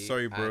Mustafa. Murphy.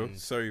 Sorry, bro. and-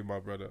 Sorry, my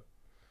brother.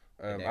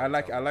 Hideo I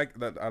like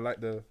Itami.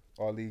 the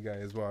Ali guy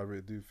as well. I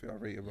really do. I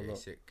rate him a Yeah, lot.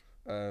 sick.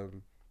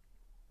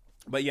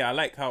 But yeah, I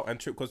like how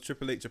because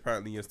Triple H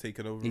apparently has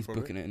taken over. He's from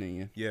booking it, isn't he?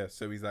 Yeah. Yeah,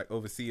 so he's like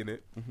overseeing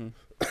it. Mm-hmm.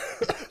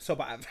 So,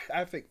 but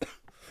I think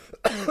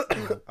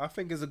I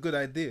think it's a good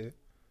idea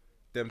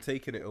them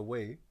taking it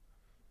away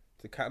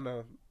to kind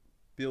of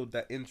build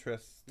that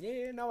interest.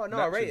 Yeah, no, I rate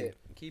Naturally. it.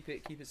 Keep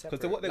it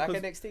separate. What Like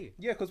NXT.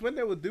 Yeah, because when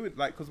they were doing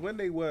because when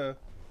they were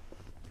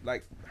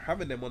like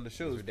having them on the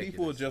shows, ridiculous.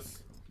 people were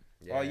just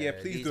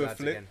please these do a lads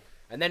flip. again.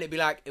 And then it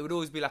would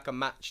always be like a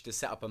match to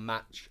set up a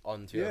match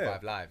on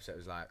 205 Live. So it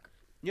was like,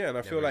 Yeah, and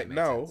I feel really like made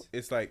now sense.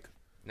 it's like,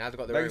 now they've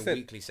got their Like you own said,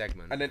 weekly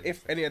segment. and then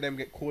if any of them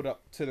get called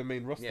up to the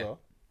main roster, Yeah.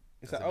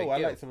 it's That's like, a big I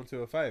deal. like someone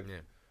 205. Yeah.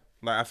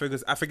 Like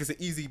I think it's an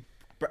easy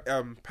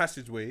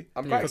passageway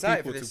I'm for quite excited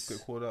people for to this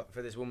get called up.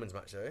 for this women's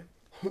match though.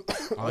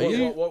 Are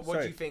you? What do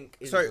Sorry. you think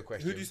is Sorry, the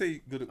question? who did you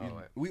say good? Oh,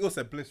 right. We all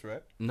said Bliss,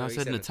 right? No, I he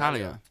said said Natalia.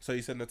 Natalya. So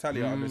you said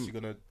Natalia unless you're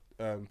gonna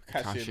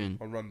cash in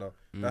on Ronda.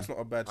 That's not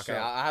a bad Okay,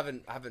 shout. I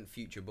haven't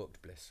future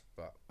booked Bliss,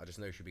 but I just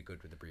know she'll be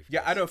good with the briefcase.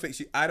 Yeah, I don't think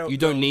she. I don't. You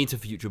don't know- need to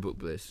future book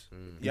Bliss.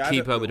 Yeah, I You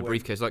keep don't her know with a when-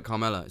 briefcase like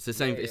Carmella. It's the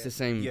same. Yeah, It's yeah. the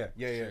same. Yeah.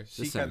 the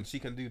She same.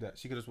 can do that.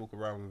 She can just walk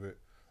around with it.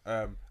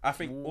 I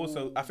think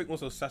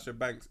also Sasha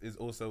Banks is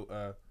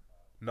also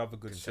another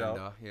good shout.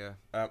 Contender,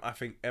 yeah. I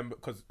think Ember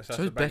because Sasha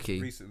So is Banks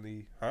Becky.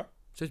 recently, huh?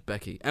 So it's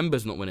Becky.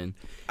 Ember's not winning.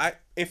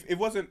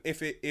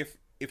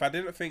 If I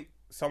didn't think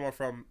someone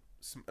from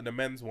the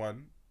men's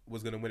one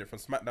was gonna win it from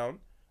SmackDown,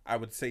 I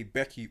would say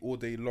Becky all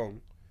day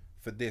long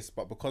for this.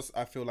 But because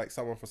I feel like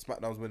someone from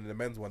SmackDown's winning the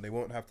men's one, they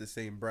won't have the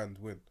same brand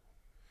win.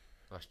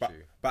 That's But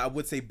true. I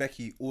would say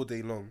Becky all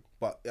day long.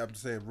 But I'm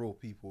saying Raw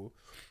people.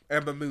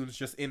 Ember Moon's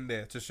just in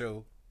there to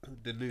show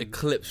the new.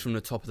 Eclipse from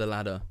the top of the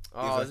ladder. Oh,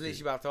 I was Exactly.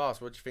 literally about to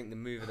ask, what do you think the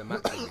move of the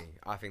match would be?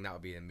 I think that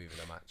would be the move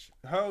of the match.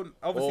 How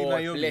obviously Or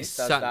Naomi. Bliss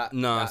does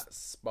that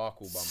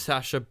sparkle bump.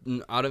 Sasha.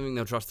 I don't think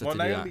they'll trust her Well,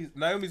 to do that.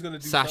 Naomi's gonna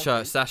do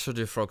Sasha something.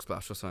 do frog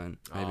splash or something.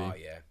 Maybe. Oh,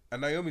 yeah.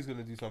 And Naomi's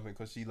gonna do something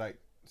because she's like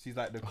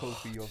the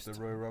Kofi of the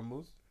Royal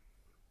Rumbles.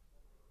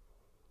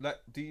 Like,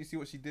 do you see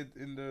what she did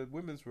in the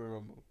women's Royal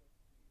Rumble?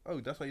 Oh,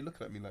 that's why you're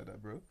looking at me like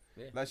that, bro.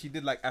 Yeah. Like she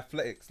did like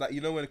athletics, like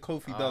you know when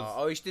Kofi does.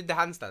 Oh, she did the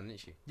handstand, didn't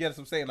she? Yeah, that's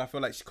what I'm saying. I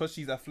feel like because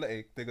she's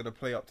athletic, they're gonna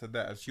play up to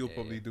that, and she'll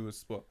probably do a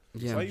spot.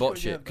 Yeah, So why and you botch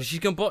putting it because she's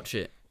gonna botch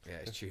it. Yeah,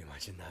 it's true.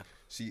 Imagine that.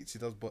 She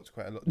does botch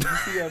quite a lot.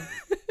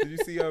 Did you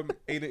see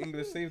Aiden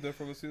English saved her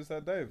from a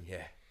suicide dive?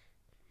 Yeah.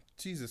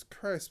 Jesus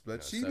Christ, man.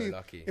 That's She so need,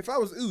 lucky. if I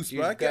was Oos, She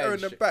man, was I get her going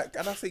in the straight- back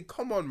and I say,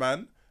 come on,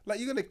 man. Like,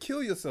 you're going to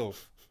kill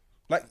yourself.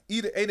 Like,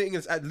 Aiden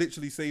English had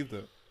literally saved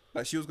her.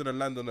 Like, she was going to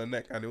land on her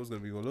neck and it was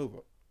going to be all over.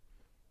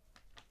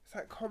 It's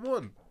like, come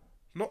on.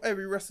 Not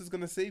every wrestler's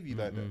going to save you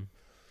like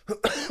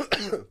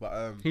that.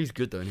 But He's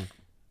good though, isn't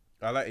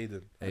I like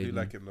Aiden. I do Aiden.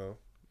 like him, though.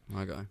 he?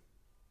 My guy.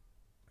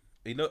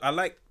 You know, I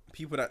like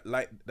people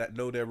that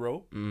know their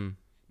role.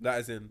 That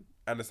is in,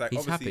 and it's like, He's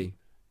obviously, happy.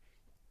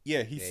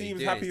 yeah, he Yeah, he seems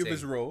did happy his with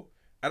his thing. role,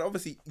 and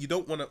obviously you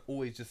don't want to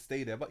always just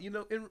stay there. But you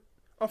know,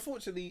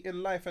 unfortunately,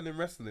 in life and in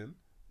wrestling,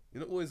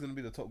 you're not always gonna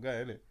be the top guy,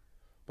 innit?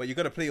 But you're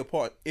gonna play your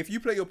part. If you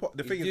play your part,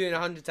 the He's thing is doing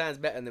 100 times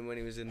better than when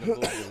he was in the Ball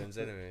Villains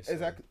anyway. So.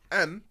 exactly.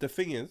 And the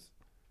thing is,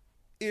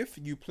 if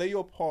you play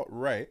your part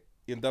right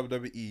in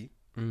WWE,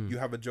 you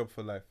have a job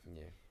for life.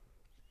 Yeah.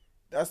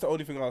 That's the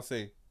only thing I'll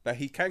say. That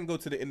he can go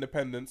to the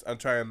independents and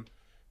try and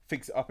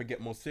fix it up and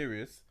get more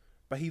serious,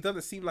 but he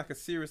doesn't seem like a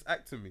serious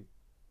act to me.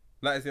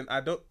 Like as in,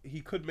 he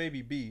could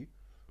maybe be,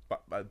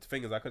 but the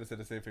thing is, I could have said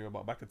the same thing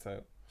about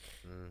McIntyre.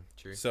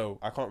 True. So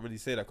I can't really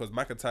say that because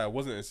McIntyre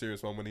wasn't a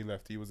serious one when he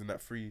left. He was in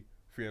that free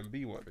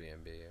MB one, Pretty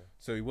MB, yeah.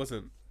 so he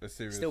wasn't a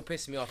serious. Still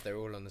pisses me off. They're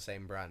all on the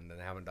same brand and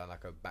they haven't done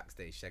like a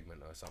backstage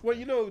segment or something. Well,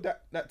 you know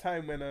that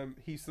time when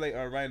Heath Slater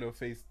and Rhino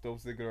faced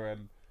Dolph Ziggler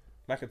and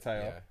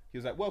McIntyre, Yeah. he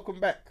was like, "Welcome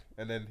back,"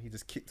 and then he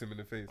just kicked him in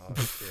the face. Oh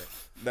shit.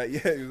 Like,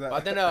 yeah, he was like,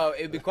 But I don't know.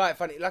 It'd be quite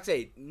funny. Like I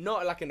say,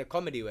 not like in a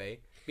comedy way.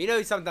 But you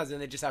know, sometimes when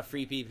they just have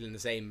three people in the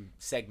same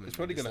segment. It's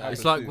probably gonna like- happen.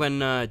 It's like too.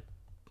 when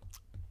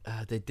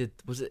they did.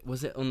 Was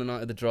it on the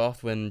night of the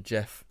draft when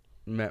Jeff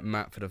met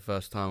Matt for the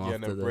first time yeah,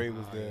 and after then Bray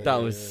was there. That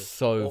yeah, was yeah.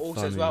 so Or also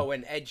funny. as well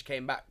when Edge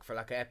came back for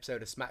like an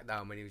episode of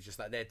SmackDown when he was just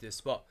like there to the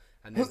spot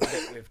and there's a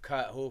bit with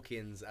Kurt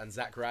Hawkins and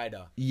Zack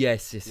Ryder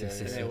Yes. and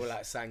they all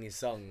like sang his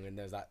song and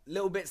there's like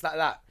little bits like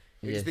that.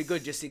 It'd just be Yes.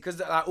 good just because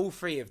like all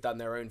three have done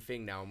their own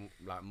thing now.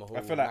 Like Mahal,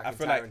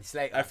 McIntyre, and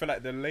Slater. I feel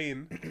like the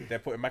lane they're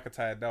putting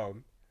McIntyre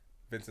down.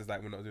 Vince is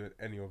like, we're not doing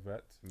any of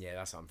that. Yeah,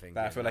 that's what I'm thinking.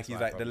 Like, I feel like That's he's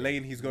why like the probably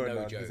lane he's going no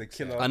down. He's a jokes,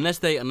 killer. yeah.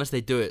 Unless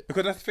they do it.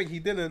 Because that's the thing. He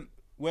didn't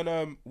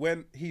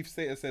when Heath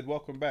Slater said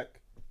welcome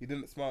back. He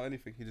didn't smile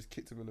anything. He just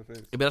kicked him in the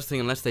face. But that's the thing.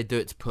 Unless they do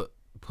it to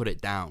put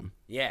it down,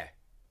 Yeah.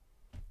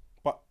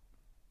 But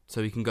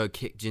so he can go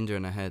kick Ginger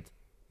in the head.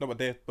 no, but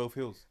they're both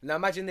heels. Now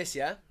imagine this,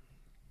 yeah?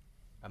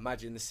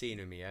 Imagine the scene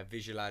with me, yeah?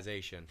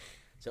 Visualization.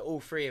 So all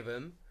three of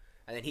them,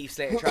 and then Heath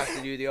Slater tries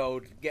to do the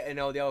old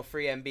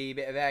 3MB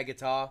bit of air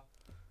guitar.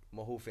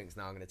 Mahal thinks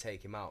now I'm going to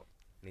take him out.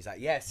 And he's like,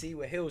 yeah, see,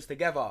 we're heels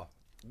together.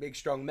 Big,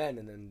 strong men.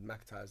 And then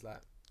McIntyre's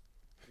like,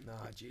 nah,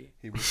 G.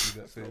 He would do that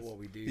That's not face. what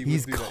we do. He would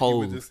He's do that. He would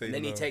cold. just say And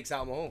then he no. takes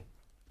out Mahal.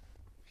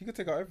 He could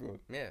take out everyone.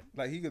 Yeah.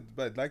 Like he could,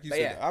 but like you But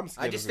said, yeah, I'm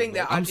scared. I just of him, think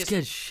bro. that I'm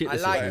scared shit. I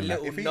like him.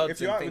 little nods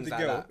if you're and out with things the like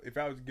girl, that. if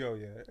I was a girl,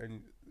 yeah,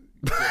 and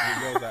the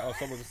girl's like, oh,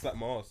 someone just slapped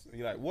my ass. And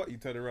you're like, what? You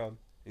turn around, and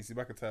you see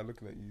McIntyre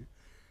looking at you.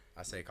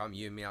 I say, come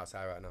you and me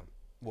outside right now.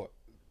 What?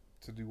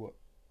 To do what?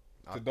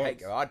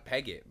 I'd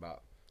peg it,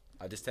 but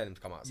I just tell him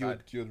to come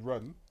outside. You'd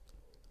run.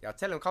 Yeah, I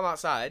tell him come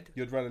outside.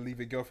 You'd run and leave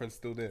your girlfriend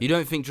still there. You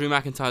don't think Drew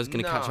McIntyre's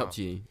gonna catch Nah. up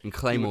to you and He would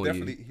claymore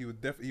definitely, you?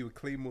 he would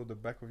claymore the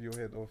back of your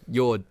head off.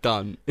 You're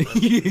done.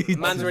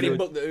 Man's already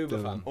booked the Uber,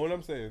 done. fam. All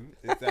I'm saying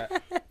is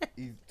that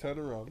he turn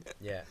around.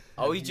 Yeah.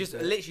 Oh, he he just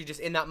said- literally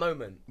just in that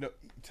moment. No,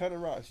 turn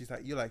around. And she's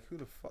like, you're like, who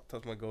the fuck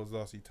touched my girl's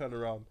ass? You turn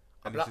around.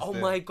 I'm and like, it's just oh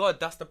there. my god,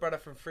 that's the brother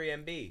from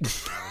 3MB.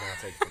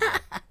 take it from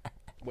there.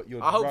 What,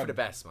 you'd I hope run. for the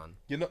best, man.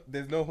 You're not.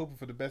 There's no hope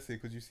for the best here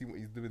because you see what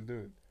he's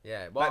doing.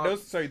 Yeah. Well, Like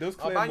those I'll bang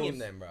claymores. him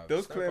then, bro. Those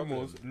It's no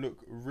claymores problem. look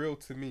real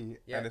to me,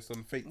 Yeah. and it's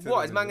on fake.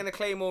 What is man television. gonna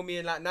claymore me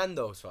in like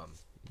Nando's, fam?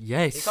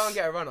 Yes. He can't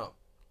get a run up.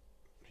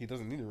 He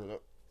doesn't need a run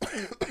up.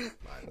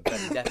 Like,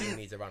 he definitely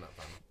needs a run up,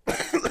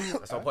 fam.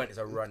 That's my point. It's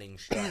a running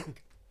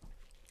strike.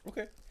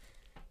 Okay.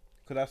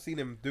 Because I've seen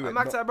him do it. And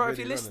Max, not bro, really if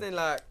you're running. listening,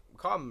 like,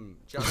 come.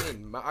 Do you know what I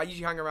mean? I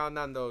usually hang around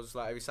Nando's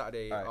like every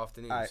Saturday Alright,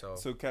 afternoon. alright,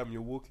 So Cam,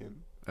 you're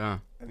walking, Ah,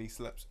 and he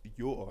slaps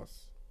your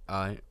ass,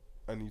 alright.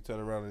 and you turn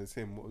around and it's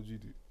him. What would you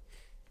do?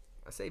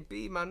 I say,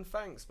 B, man,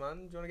 thanks,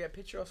 man. Do you want to get a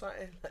picture or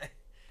something?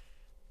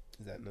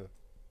 Is that no?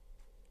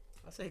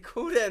 I say,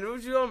 cool then.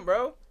 What do you want,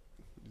 bro?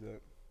 Is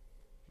that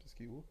just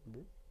keep walking,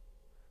 bro?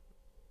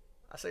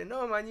 I say,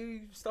 no, man,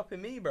 you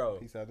stopping me, bro.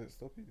 He said I didn't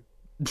stop you.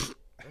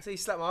 I say, you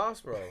slapped my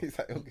ass, bro. He's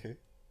like, okay.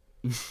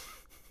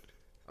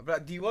 I'm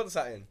like, do you want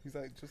something? He's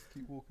like, just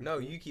keep walking. No,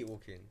 bro. you keep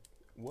walking.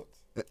 What?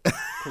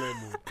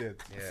 Claymore dead.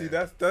 Yeah. See,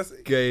 that's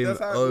Game that's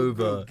how it would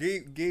go. over.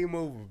 Game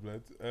over,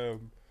 blood.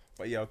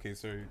 But yeah, okay.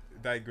 Sorry,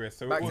 digress.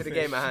 So Back we're to the all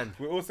game saying- at hand.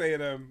 We're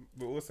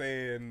all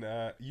saying.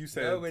 You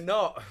said. No, we're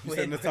not. You We're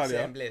said not Natalia.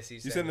 saying Bliss. You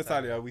said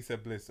Natalia. We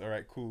said Bliss. All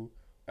right, cool.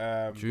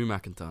 Drew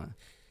McIntyre.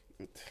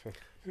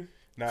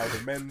 Now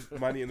the men's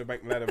Money in the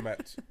Bank ladder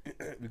match.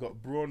 We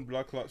got Braun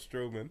Bloodclot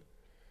Strowman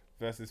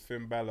versus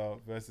Finn Balor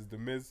versus The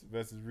Miz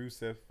versus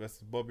Rusev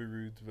versus Bobby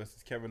Roode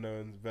versus Kevin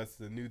Owens versus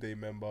the New Day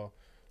member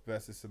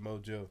versus Samoa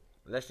Joe.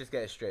 Let's just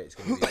get it straight. It's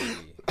going to be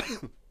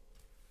easy.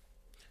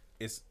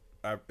 It's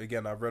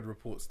again, I've read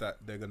reports that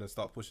they're gonna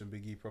start pushing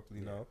Big E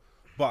properly now,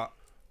 but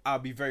I'll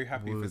be very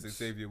happy if it's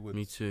Xavier Woods.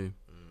 Me too.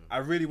 I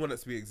really want it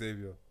to be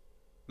Xavier.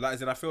 Like,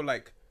 as in, I feel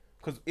like,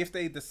 because if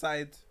they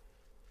decide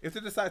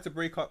to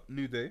break up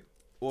New Day,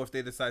 or if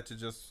they decide to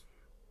just,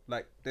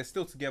 like, they're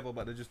still together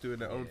but they're just doing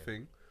their own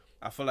thing,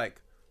 I feel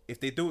like if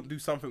they don't do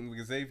something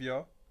with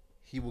Xavier,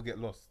 he will get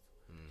lost.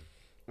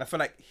 I feel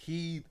like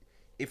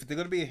if they're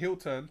gonna be a heel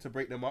turn to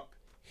break them up,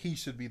 he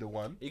should be the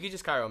one. You could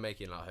just carry on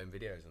making like home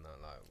videos and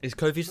that. Like, Is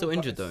Kofi still but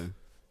injured it's-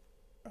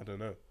 though? I don't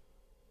know.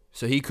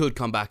 So he could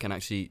come back and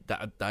actually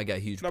that get a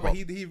huge No, pop.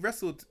 but he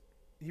wrestled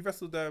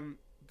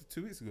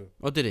 2 weeks ago.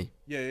 Oh, did he?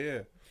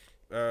 Yeah.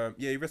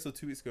 He wrestled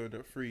 2 weeks ago in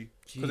the free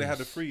because they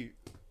had a free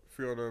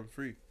on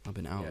free, I've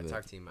been out yeah, of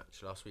tag it. team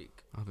match last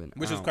week. I've been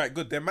which was out. quite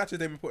good. Their matches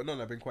they've been putting on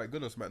have been quite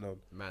good on SmackDown.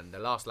 Man, the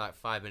last like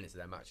 5 minutes of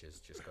their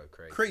matches just go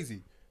crazy.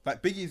 Crazy.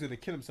 Like Big E's gonna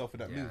kill himself with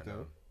that Yeah, move I know.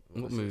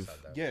 though. What move?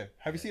 Suicide dive. Yeah.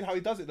 Have you seen how he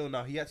does it though?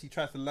 Now he actually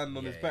tries to land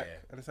on his Yeah, back, yeah.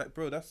 and it's like,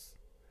 bro, that's.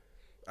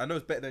 I know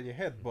it's better than your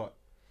head, but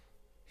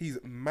he's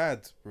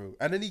mad, bro.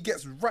 And then he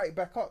gets right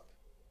back up.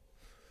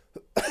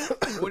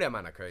 All them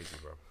man are crazy,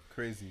 bro.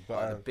 Crazy,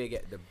 Like but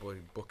the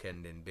book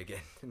ending, big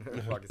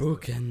end.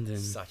 Book ending.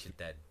 Such a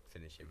dead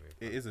finishing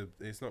move.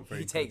 it's not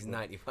very. He takes good,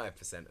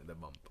 95% of the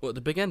bump. What,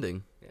 the big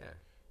ending? Yeah.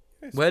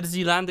 but- Where does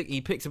he land?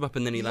 He picks him up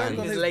and then he He He lands lands.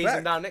 on just his lays back.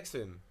 him down next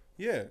to him.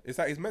 Yeah, it's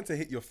like it's meant to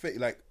hit your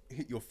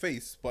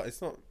face, but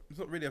it's not. It's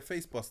not really a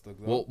face buster.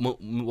 Though.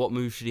 What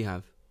move should he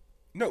have?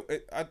 No,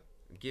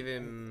 Give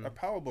him a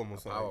power bomb or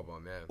something. power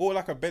bomb, yeah. Or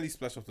like a belly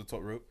splash off the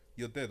top rope.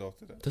 You're dead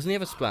after that. Doesn't he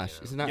have a splash?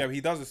 yeah. Isn't that? Yeah,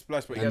 he does a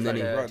splash, but he And has then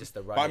like he- a run. just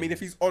a But I mean, run-in. if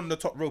he's on the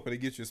top rope and he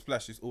gives you a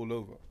splash, it's all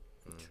over.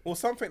 Or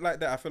something like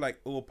that. I feel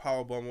like, or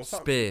power bomb or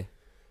something. Spear,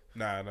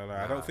 Nah.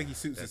 I don't think he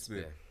suits a That's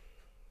spear.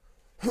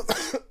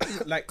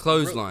 spear. Like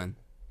clothesline,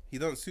 he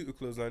doesn't suit a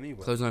clothesline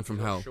either. clothesline from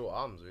hell. Short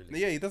arms, really.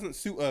 Yeah, he doesn't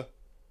suit a.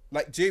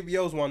 Like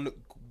JBL's one look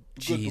good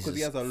because he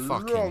Jesus has a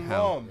fucking long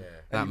hell. arm. Yeah.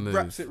 That And he move.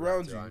 wraps it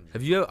round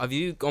you. Have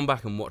you gone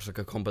back and watched like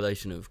a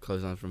compilation of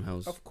clotheslines from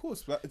hell's? Of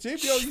course, like,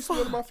 JBL used to be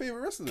one of my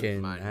favorite wrestlers.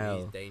 Fucking Man, hell.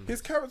 he's dangerous.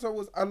 His character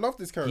was. I loved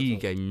his character. He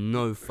gave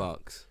no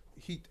fucks.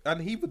 He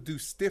would do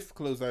stiff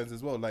clotheslines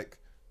as well, like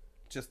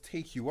just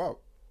take you out.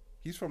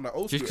 He's from the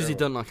old Just school because he era.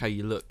 don't like how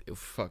you look, it'll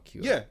fuck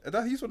you. Yeah, up.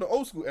 and he's from the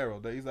old school era.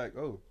 That he's like,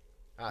 oh,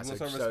 Ah, You so, want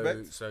some so,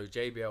 respect? so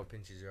JBL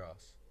pinches your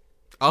ass.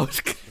 I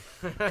was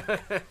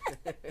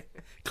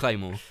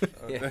Claymore.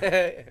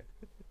 Yeah.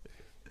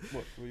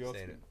 what? Were you Saying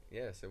asking? it.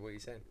 Yeah, so what are you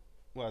saying?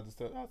 Well, I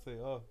say,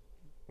 oh,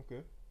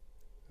 okay.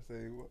 I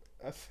say, what?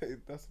 I say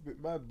that's a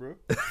bit mad, bro.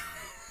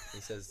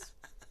 He says,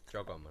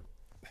 jog on,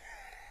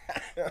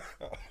 man.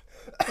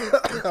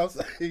 I'll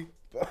say,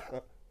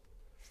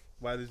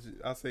 why did you?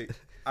 I'll say,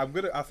 I'm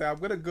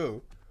gonna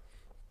go,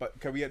 but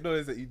can we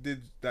acknowledge that you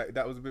did that?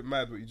 That was a bit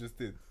mad what you just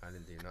did. I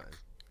didn't do nothing.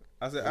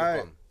 I said, Walk alright.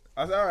 on.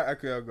 I said, alright,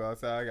 okay, I'll go. I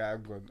said, okay,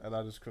 I'm gone. And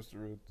I just crossed the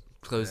road.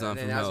 Close down And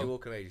from then as you hell.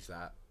 walk away, he's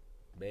like,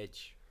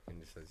 bitch. And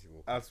just as you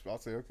walk I'll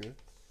say, okay.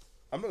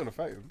 I'm not going to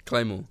fight him.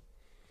 Claymore.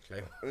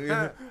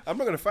 away. I'm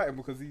not going to fight him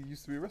because he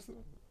used to be a wrestler.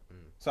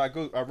 So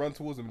I run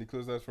towards him and he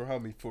closes down for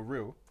me for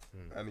real.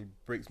 And he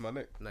breaks my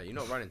neck. No, you're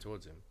not running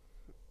towards him.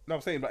 No,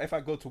 I'm saying, like, if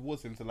I go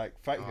towards him to, like,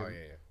 fight Oh, him. yeah.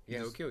 Yeah,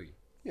 he'll kill you.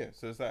 Yeah,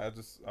 so it's like,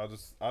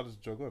 I'll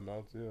just jog on.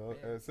 I'll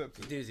accept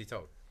You it. do as he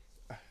told.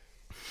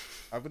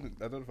 I don't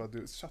know if I'll do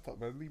it. Shut up,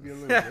 man. Leave me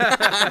alone.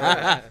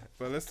 Man.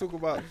 But let's talk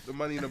about the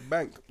Money in the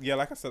Bank. Yeah,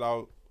 like I said,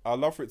 I'll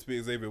love for it to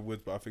be Xavier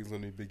Woods, but I think it's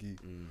going to be Big E.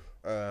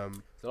 There's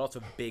a lot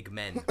of big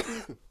men.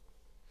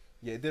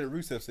 Yeah, didn't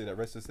Rusev say that?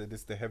 Wrestler said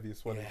this is the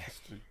heaviest one in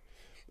history.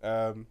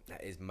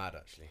 That is mad,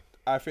 actually.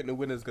 I think the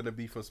winner's going to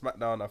be from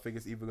SmackDown. I think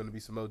it's either going to be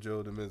Samoa Joe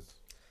or The Miz.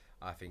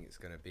 I think it's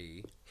going to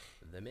be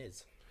The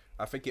Miz.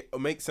 I think it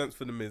makes sense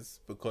for The Miz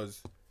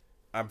because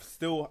I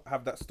still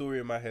have that story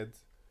in my head.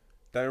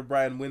 Daniel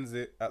Bryan wins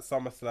it at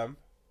SummerSlam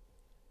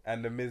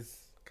and The Miz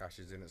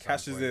Cashes in at some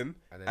cashes point. in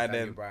And then and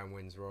Daniel then Bryan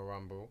wins Royal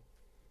Rumble.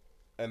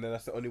 and then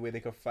that's the only way they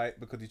can fight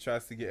because he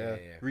tries to get a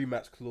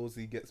rematch clause.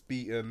 He gets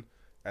beaten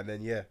and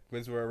then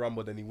wins Royal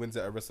Rumble. Then he wins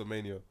it at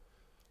WrestleMania.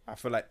 I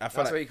feel like That's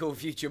what you call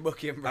future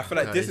booking, bro. I feel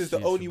like That this is is the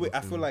future only way. I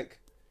booking. feel like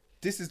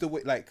this is the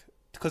way. Like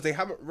because they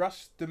haven't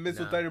rushed the Miz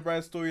or Nah. Daniel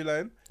Bryan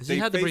storyline. Has They he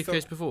had the faced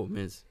briefcase up- before,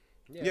 Miz?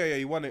 Yeah,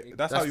 he won it.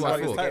 That's, That's how he what won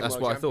I his thought. title.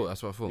 That's what I thought.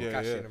 That's what I thought. Yeah.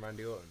 Cash in and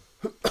Randy Orton.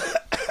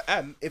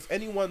 And if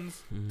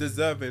anyone's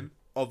deserving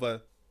of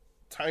a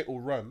title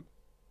run,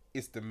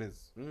 it's The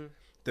Miz.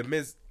 The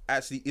Miz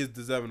actually is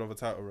deserving of a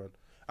title run.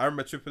 I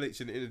remember Triple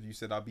H in the interview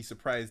said, "I'll be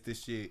surprised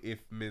this year if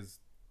Miz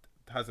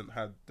hasn't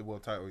had the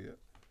world title yet."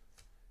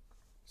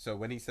 So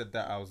when he said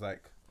that, I was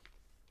like,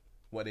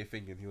 "What are they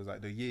thinking?" He was like,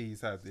 "The year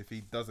he's had, if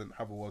he doesn't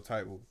have a world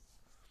title,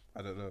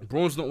 I don't know.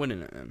 Braun's not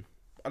winning it then.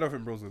 I don't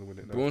think Braun's gonna win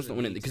it. No. Braun's not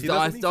winning it because He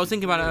doesn't I need was to.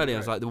 thinking about it Yeah, earlier. I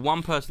was right. like, the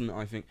one person that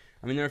I think.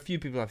 I mean, there are a few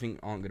people I think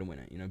aren't going to win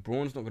it. You know,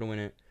 Braun's not going to win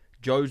it.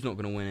 Joe's not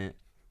going to win it.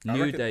 I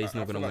New reckon- Day's I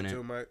not feel going to like win Joe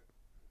it. might.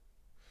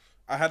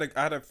 I had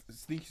a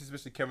sneaky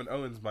suspicion Kevin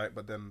Owens might,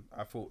 but then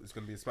I thought it's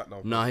gonna be a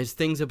SmackDown. No, his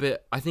thing's a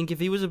bit. I think if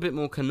he was a bit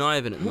more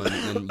conniving at the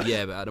moment, then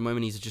yeah. But at the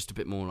moment, he's just a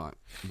bit more like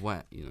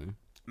wet. You know.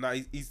 Nah,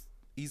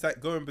 he's like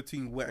going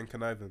between wet and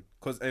conniving.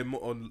 Because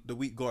on the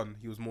week gone,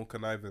 he was more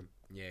conniving.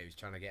 Yeah, he was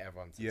trying to get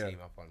everyone to Yeah. team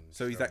up on.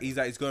 So he's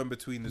Strowman. he's going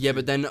between the Yeah, two.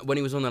 but then when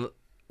he was on the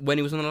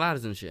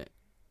ladders and shit,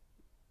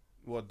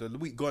 Well, the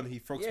week gone, he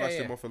frog Yeah, smashed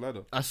yeah. him off a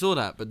ladder. I saw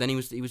that. But then he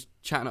was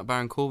chatting up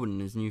Baron Corbin in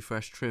his new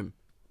fresh trim.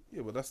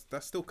 Yeah, but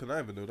that's still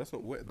conniving though. That's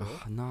not wet though.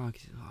 Oh, no,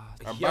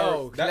 And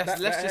Yo, Baron- let's that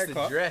just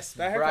haircut- address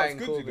that haircut's Brian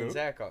good, you Corbin's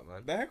know. haircut,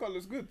 man. The haircut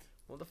looks good.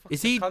 What the fuck?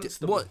 is he?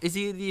 Constable? What is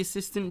he? The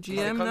assistant He's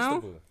the GM now?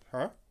 constable.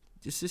 Huh?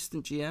 The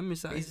assistant GM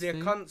is that? He's his the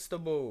thing?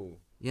 constable.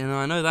 Yeah, no,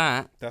 I know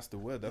that. That's the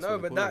word. That's No,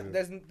 what but they're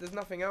calling it. there's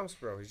nothing else,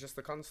 bro. He's just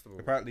the constable.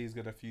 Apparently, he's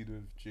gonna feud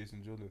with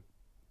Jason Jordan.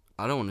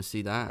 I don't want to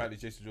see that. Apparently,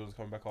 Jason Jordan's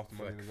coming back after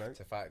Money in the Bank.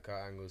 To fight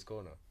Kurt Angle's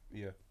corner.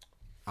 Yeah.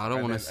 I don't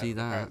And want to then, see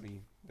that.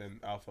 Apparently, then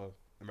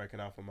American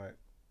Alpha might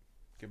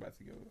get back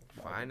together.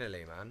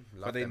 Finally, man.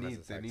 Love But they them as need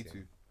a tag to.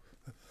 team.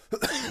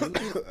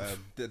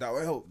 That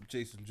will help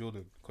Jason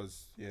Jordan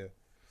because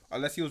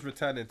unless he was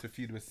returning to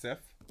feud with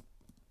Seth.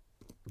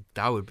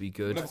 That would be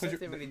good. No, Seth because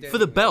didn't really do For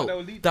the anything. belt,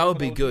 They'll lead- that would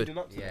be they'll good. lead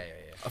up to Yeah, that. yeah,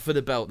 yeah. For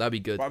the belt, that'd be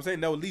good. But I'm saying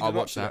they'll lead I'll up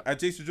watch to that. that. And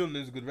Jason Jordan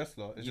is a good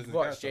wrestler. It's just You've his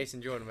watched character.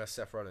 Jason Jordan versus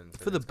Seth Rollins.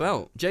 For the and it's gonna-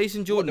 belt,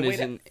 Jason What, Jordan the way is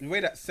in, the way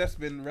that Seth's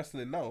been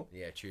wrestling now.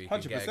 Yeah, true.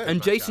 100%.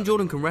 and Jason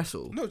Jordan can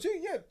wrestle. No,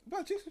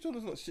 but Jason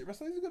Jordan's not shit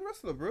wrestler. He's a good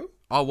wrestler, bro.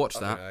 I'll watch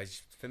that.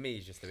 For me,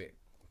 he's just a bit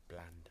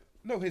bland.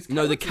 No, his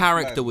No, the character's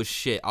character bland. was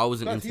shit. I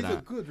wasn't But into he's a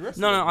that. good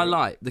wrestler. No, I bro.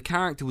 lie. The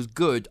character was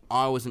good.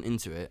 I wasn't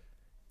into it.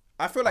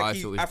 I feel I like thought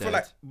he was I feel dead.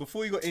 like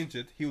before he got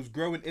injured, he was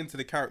growing into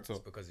the character.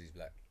 It's because he's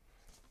black.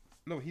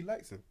 No, he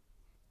likes him.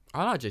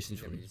 I like Jason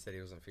Yeah, but Jordan. you said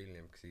he wasn't feeling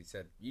him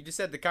because you just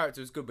said the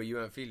character was good, but you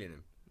weren't feeling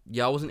him.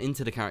 Yeah, I wasn't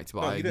into the character,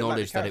 but No, I he didn't like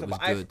the acknowledged that it was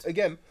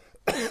character,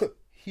 but good. again,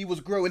 he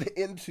was growing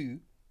into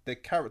the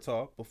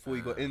character before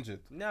he got injured.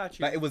 No,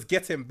 true. Like it was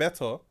getting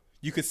better.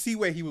 You could see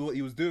what he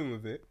was doing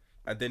with it,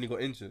 and then he got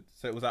injured.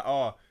 So it was like,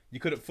 you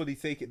couldn't fully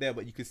take it there,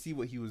 but you could see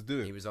what he was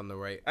doing. he was on the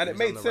right. And he it was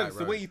made on the sense. right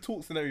The way road. he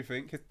talks and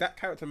everything, that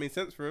character made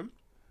sense for him.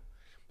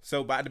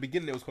 So, but at the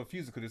beginning, it was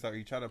confusing because it's like, are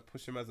you trying to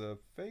push him as a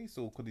face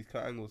or could he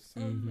cut angles?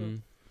 Mm-hmm. It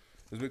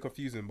was a bit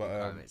confusing,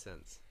 That makes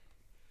sense.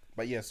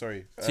 but yeah,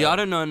 sorry. See, I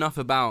don't know enough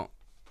about.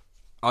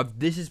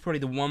 This is probably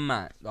the one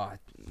match.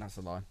 That's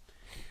a lie.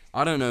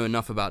 I don't know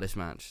enough about this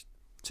match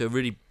to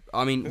really.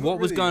 I mean, It's what not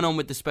was really- going on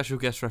with the special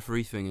guest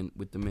referee thing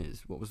with the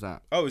Miz? What was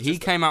that? Oh, it's he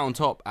just- came out on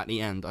top at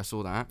the end. I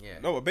saw that. Yeah.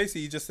 No, but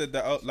basically, he just said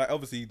that, like,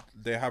 obviously,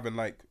 they're having,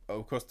 like,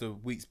 across the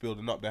weeks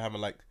building up, they're having,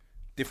 like,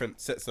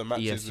 different sets of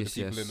matches with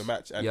the people in the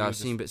match. And yeah, he I've was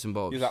seen just, bits and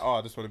bobs. he was like,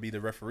 I just want to be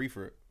the referee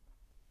for it.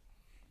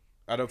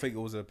 I don't think it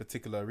was a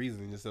particular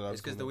reason. He just said,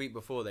 It's because the week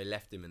before they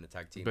left him in the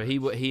tag team. But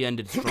he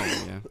ended strong.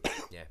 Yeah.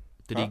 Yeah.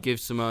 Did he give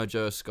Samoa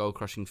Joe a skull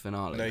crushing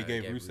finale? No, he No,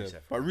 gave he gave Rusev. Rusev.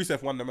 But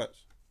Rusev won the match.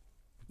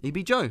 He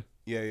beat Joe.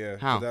 Yeah.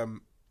 How? 'Cause,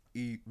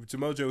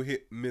 Samoa Joe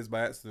hit Miz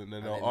by accident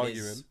and they were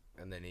arguing.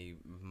 And then he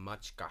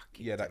Machka kicked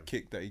Yeah, that him.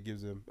 kick that he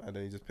gives him, and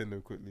then he just pinned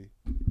him quickly.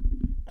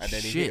 And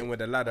then he Shit. hit him with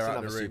the ladder That's out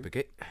another the ring. super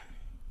kick.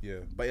 Yeah,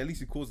 but at least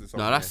he calls it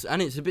something. No, that's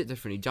and it's a bit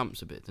different. He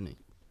jumps a bit, doesn't he?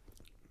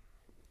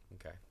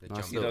 Okay. The Nice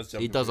jump. he does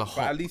jump. He does a But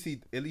hop. at least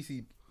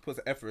he puts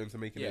an effort into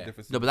making Yeah. a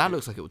difference. No, but that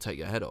looks like it will take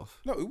your head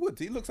off. No, it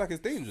would. It looks like it's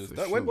dangerous. For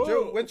That,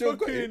 sure. when Joe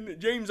got it,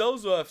 James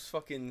Ellsworth's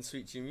fucking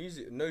sweet tune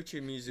music, no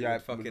tune music yeah,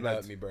 would fucking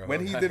lads, hurt me, bro.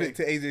 when he did it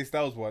to AJ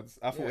Styles once,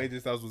 I thought Yeah. AJ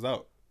Styles was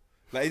out.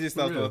 Like AJ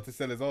Styles real? wanted to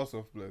sell his ass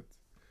off, blood.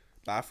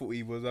 Like, I thought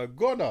he was a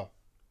goner.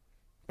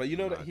 But you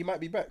know that Mad. he might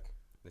be back.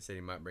 They said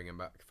he might bring him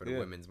back for the Yeah.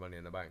 women's Money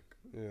in the Bank,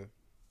 Yeah.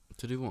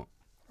 To do what?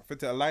 I think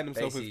to align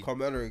himself Basically- with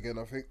Carmella again,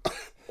 I think.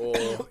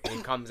 or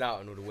he comes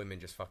out and all the women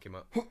just fuck him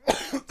up,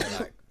 to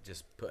like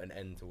just put an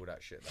end to all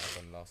that shit that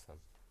happened last time.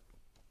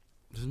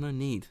 There's no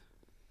need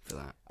for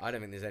that. I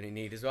don't think there's any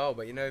need as well,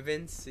 but you know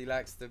Vince, he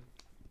likes to.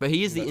 But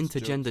he is the That's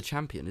intergender jokes.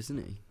 champion, isn't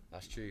he?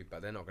 That's true,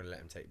 but they're not gonna let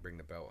him bring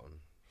the belt on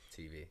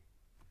TV.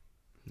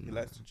 He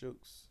likes the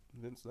jokes.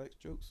 Vince likes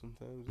jokes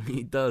sometimes.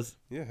 He does.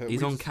 Yeah.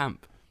 He's on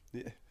camp.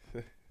 Yeah.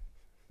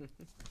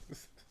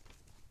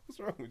 What's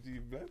wrong with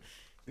you, man?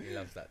 He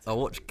loves that. I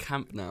watch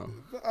Camp now.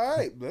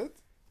 Alright, blood.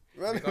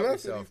 Man, Pick up man,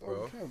 yourself, he's on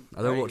bro. camp.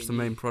 I don't Right, watch the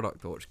main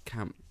product. I watch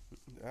Camp.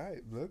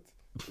 Alright, blood.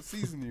 What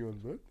season you on,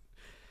 blood?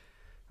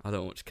 I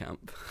don't watch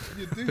Camp.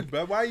 You do,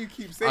 man. Why you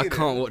keep saying I it?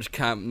 can't watch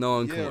Camp. No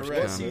one Yeah, can watch right.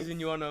 What Camp. season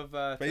you on of?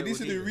 But you need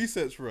to do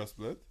research for us,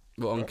 blood.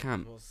 What on Right.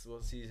 Camp?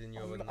 What season you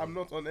on? I'm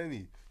not on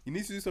any. You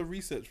need to do some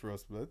research for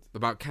us, blood.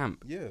 About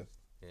Camp. Yeah.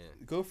 Yeah.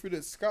 Go through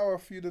the scour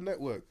through the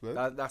network,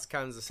 blood. That's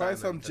Kansas Find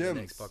assignment some for the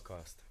next gems.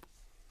 podcast.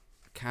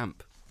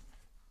 Camp.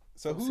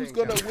 So I'm who's saying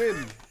gonna Camp.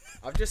 win?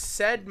 I've just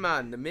said,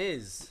 man, the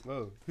Miz.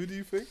 Oh, who do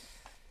you think?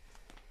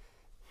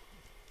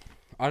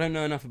 I don't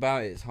know enough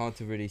about it. It's hard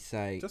to really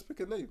say. Just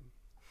pick a name.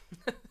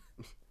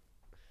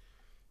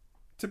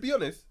 To be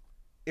honest,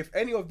 if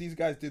any of these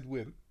guys did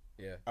win,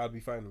 Yeah. I'd be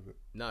fine with it.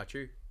 Nah,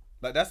 true.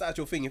 Like that's the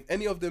actual thing. If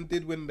any of them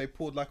did win, they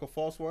pulled like a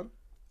false one,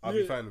 I'd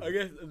be fine with I it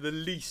guess the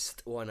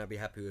least one I'd be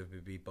happy with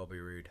would be Bobby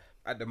Roode,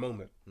 at the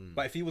moment.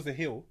 But if he was a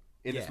heel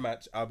in this Yeah.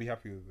 match, I'd be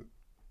happy with it.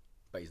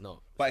 but he's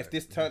not. But so- if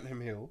this turned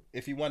him heel,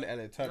 if he won it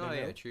and it turned Oh him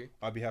yeah, heel, true.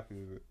 I'd be happy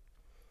with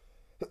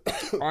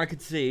it. I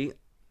could see.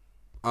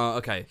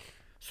 Okay,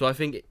 so I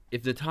think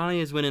if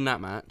Natalya is winning that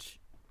match,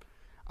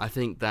 I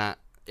think that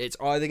it's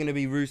either going to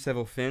be Rusev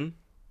or Finn.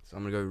 So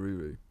I'm going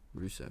to go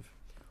Rusev.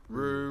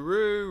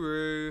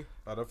 Roo.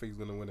 I don't think he's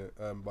gonna win it.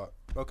 But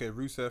okay,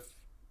 Rusev,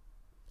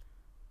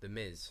 The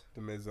Miz.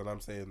 The Miz, and I'm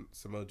saying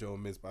Samoa Joe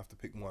and Miz, but I have to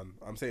pick one.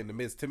 I'm saying The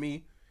Miz. To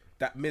me,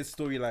 that Miz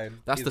storyline.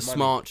 That's is the money.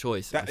 smart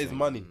choice. That I is think.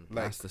 money.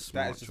 Like That's the that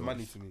smart is just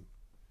money choice. to me.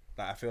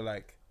 Like I feel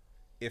like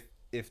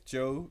if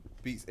Joe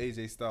beats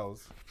AJ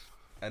Styles,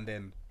 and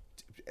then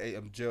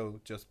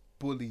Joe just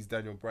bullies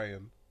Daniel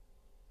Bryan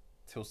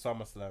till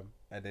SummerSlam,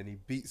 and then he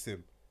beats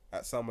him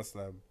at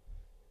SummerSlam,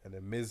 and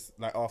then Miz,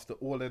 like after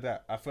all of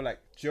that, I feel like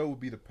Joe would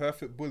be the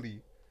perfect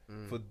bully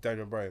for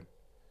Daniel Bryan.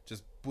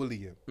 Just bully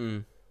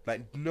him.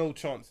 Like no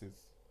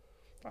chances.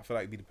 I feel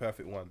like it'd be the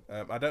perfect one.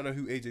 I don't know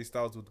who AJ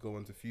Styles would go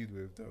on to feud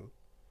with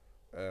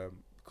though,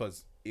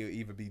 because it'll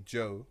either be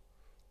Joe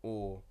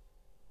or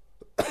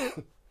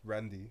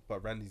Randy,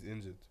 but Randy's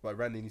injured. But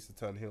Randy needs to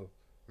turn heel.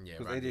 Yeah,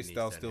 'Cause Randy AJ needs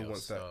Styles to still nail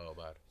wants that. so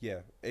bad.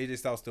 Yeah, AJ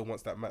Styles still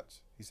wants that match.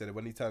 He said that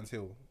when he turns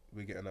heel,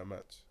 we're getting that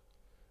match.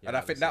 Yeah, And I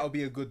think that's that it.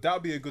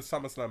 would be a good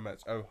SummerSlam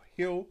match. A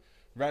heel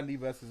Randy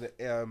versus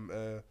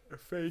a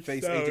face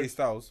AJ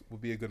Styles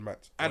would be a good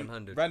match. And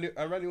 100.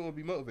 Randy will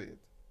be motivated.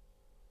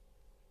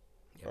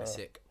 Yeah, they're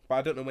sick. But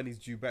I don't know when he's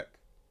due back.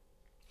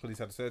 Because he's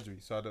had surgery,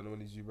 so I don't know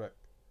when he's due back.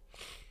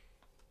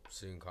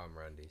 Soon come,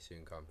 Randy.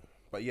 Soon come.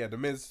 But yeah, the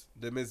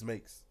Miz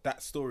makes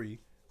that story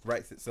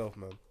writes itself,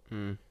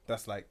 man.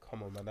 That's like,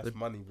 come on, man, that's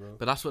money, bro.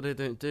 But that's what they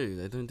don't do.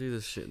 They don't do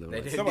this shit. Though,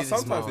 They right? don't do the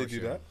Sometimes they smart do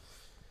shit. that.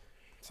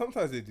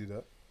 Sometimes they do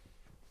that.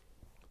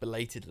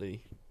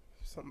 Belatedly.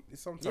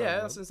 Sometimes. Yeah, man.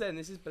 that's what I'm saying.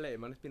 This is belated,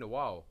 man. It's been a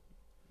while.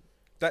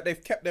 That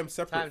they've kept them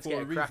separate Time's for a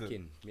getting reason.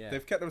 cracking. Yeah.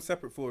 They've kept them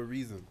separate for a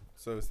reason.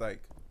 So it's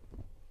like,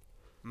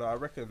 no, I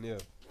reckon, yeah.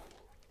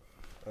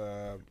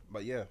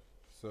 But yeah,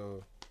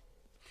 so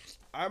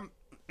I'm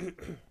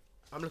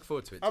I'm looking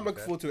forward to it. I'm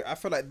looking forward to it. I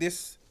feel like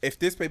if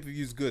this pay per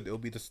view is good, it'll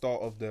be the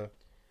start of the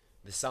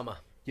summer.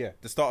 the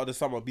start of the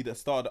summer. Will be the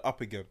start of the up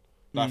again.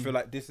 Like, I feel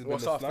like this is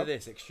What's been the after slump.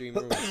 this? Extreme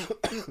Rules.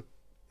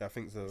 Yeah, I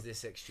think so. Is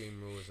this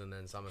Extreme Rules and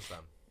then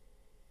SummerSlam?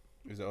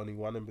 Is there only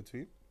one in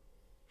between?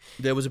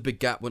 There was a big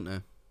gap, wasn't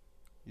there?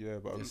 Yeah,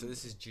 but Yeah, so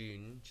this is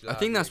June. July, I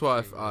think that's why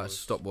Extreme I Rules.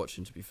 stopped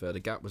watching. To be fair,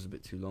 the gap was a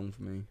bit too long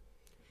for me.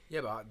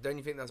 Yeah, but don't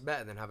you think that's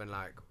better than having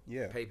like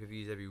Yeah.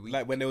 pay-per-views every week?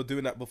 like when they were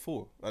doing that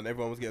before, and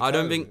everyone was getting. I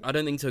don't tired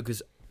of think so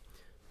because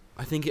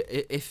I think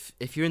if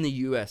you're in the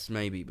US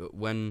maybe, but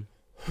when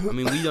I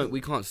mean we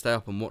can't stay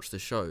up and watch the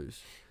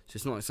shows, so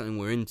it's not like something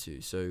we're into.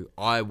 So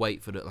I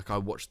wait for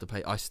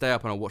I stay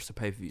up and I watch the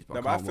pay-per-views, but No,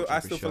 I but can't watch I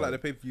every still feel show. like the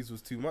pay per views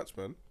was too much,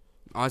 man.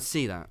 I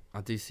see that.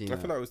 I do see I that.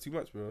 feel like it was too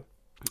much, bro.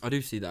 I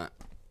do see that.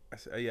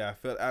 Yeah, I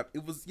felt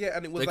it was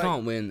and it was They like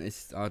can't win.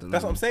 It's I don't know.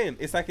 that's what I'm saying.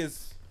 It's like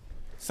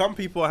some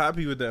people are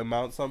happy with the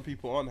amount, some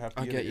people aren't happy.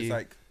 I innit? get It's you.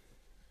 like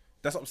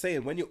That's what I'm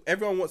saying. When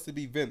everyone wants to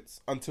be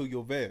Vince until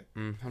you're there,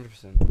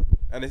 100%.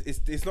 and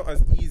it's not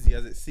as easy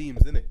as it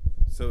seems, isn't it?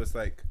 So it's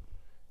like,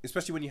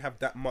 especially when you have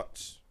that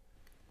much.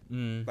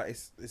 Like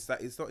it's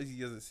like it's not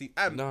easy as it seems.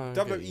 And No, I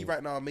WWE get you.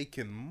 right now are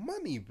making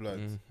money, blood.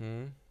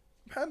 Mm-hmm.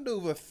 Hand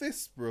over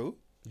fist, bro.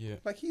 Yeah.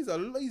 Like he's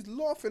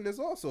laughing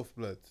his ass off,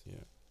 blood. Yeah.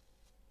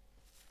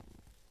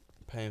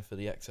 Paying for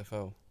the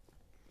XFL.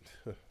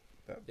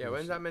 Yeah,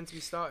 when's that meant to be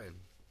starting?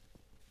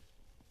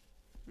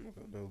 I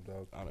don't know,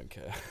 dog. I don't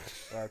care.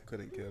 I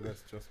couldn't care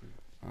less. Trust me.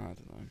 I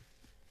don't know.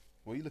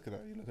 What are you looking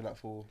at? You looking at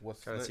for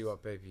what's Trying to next? see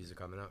what pay-per-views are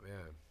coming up. Yeah.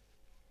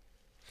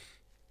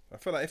 I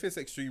feel like if it's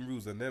Extreme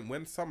Rules, and then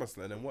when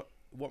SummerSlam, then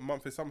what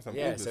month is SummerSlam?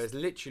 Yeah, August. so it's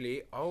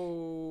literally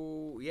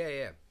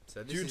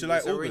So this June, is, July,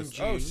 so we're in August.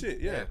 Oh June, shit,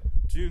 yeah.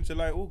 June,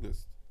 July,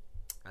 August.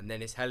 And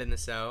then it's Hell in a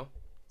Cell,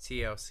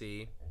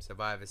 TLC,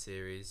 Survivor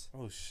Series,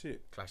 Oh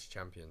shit. Clash of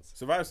Champions.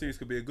 Survivor Series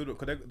could be a good one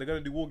because they're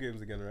gonna do War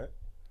Games again, right?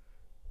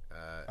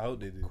 I hope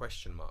they do.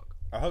 Question mark.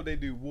 I hope they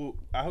do War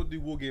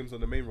Games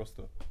on the main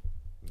roster.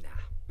 Nah.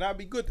 That'd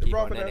be good. Keep it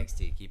rather on than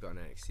NXT. Keep it on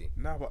NXT.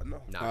 nah, but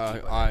no. Nah.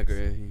 keep it on I NXT.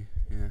 agree with you.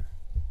 Yeah.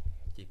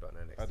 Keep it on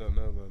NXT. I don't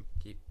know, man.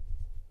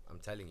 I'm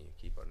telling you,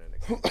 keep it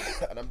on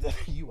NXT. And I'm telling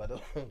you, I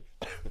don't know.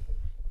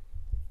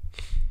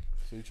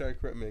 So you try and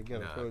correct me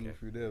again? Nah, I'm calling you okay.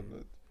 through there,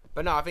 but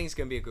But no, I think it's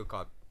gonna be a good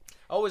card.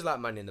 I always like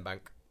Money in the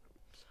Bank.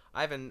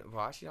 I didn't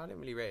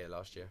really rate it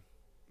last year.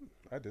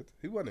 I did.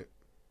 Who won it?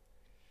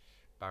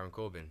 Baron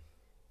Corbin.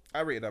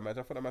 I rated that match.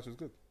 I thought that match was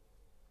good.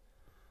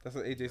 That's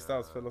when AJ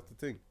Styles fell off the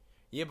thing.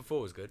 Year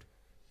before was good.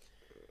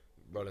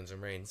 Rollins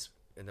and Reigns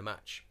in the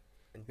match,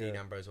 and Dean Yeah.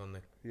 Ambrose won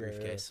the Yeah,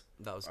 briefcase.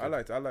 That was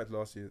good. I liked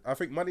last year. I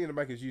think Money in the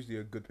Bank is usually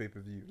a good pay per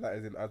view, like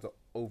as a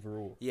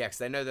overall. Yeah, because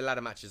they know the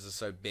ladder matches are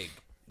so big.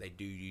 They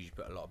do usually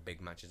put a lot of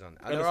big matches on. And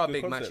And there it's a are good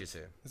big concept. matches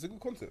here. It's a good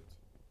concept.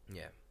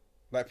 Yeah.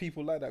 Like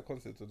people like that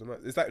concept of the match.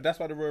 It's like that's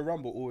why the Royal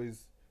Rumble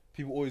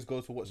people always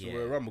go to watch the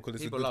Royal Rumble because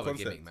it's People a good love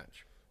concept. a gimmick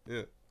match.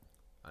 Yeah,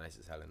 Unless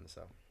it's Hell in the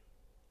Cell.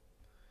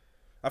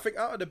 I think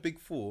out of the big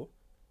four,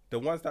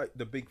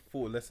 the big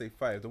four, let's say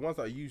five, the ones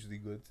that are usually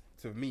good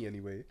to me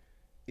anyway,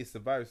 it's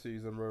Survivor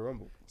Series and Royal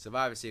Rumble.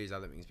 Survivor Series, I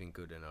don't think it's been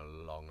good in a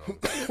long, long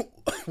time.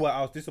 Well,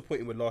 I was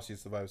disappointed with last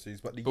year's Survivor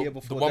Series, but the year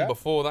before the one that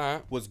before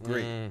that was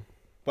great. Mm.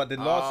 But the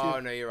last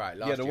year, no, you're right.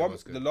 Last yeah, the year one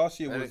was good. the last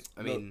year And was.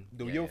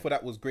 The yeah, year before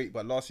that was great,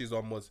 but last year's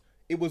one was.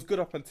 It was good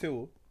up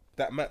until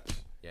that match.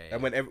 Yeah,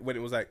 And when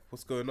it was like,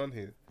 what's going on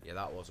here? Yeah,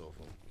 that was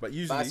awful. But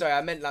usually, But sorry,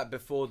 I meant like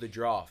before the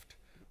draft,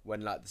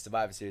 when like the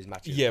Survivor Series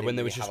matches. Yeah, didn't when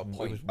there really was have just a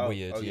point. it was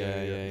weird.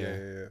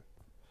 Yeah.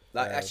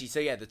 Like Yeah. actually, so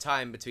yeah, the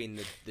time between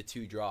the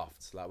two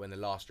drafts, like when the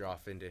last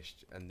draft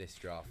finished and this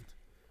draft.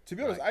 To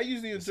be honest, Like, I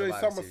usually the enjoy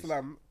Survivor Series.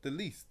 SummerSlam the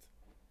least.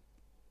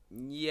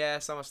 Yeah,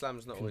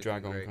 SummerSlam's not Can always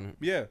drag been on, great. can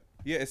it?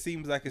 Yeah, it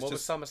seems like it's What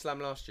just. was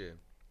SummerSlam last year?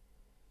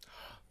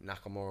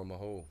 Nakamura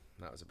Mahal.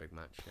 That was a big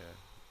match. Yeah.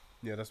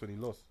 Yeah, that's when he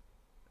lost.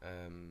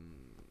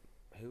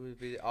 Who would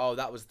be? Oh,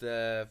 that was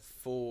the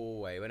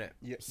 4-way, wasn't it?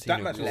 Yeah, Cena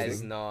that match was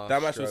sick. Lesnar.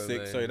 That match was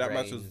sick. Strowman, Sorry, that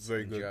match was Reigns,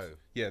 very and good. Joe.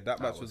 Yeah, that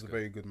match was a was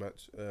very good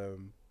match.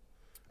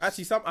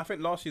 Actually, I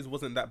think last year's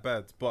wasn't that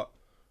bad, but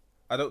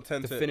I don't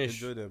tend The to finish-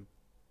 enjoy them.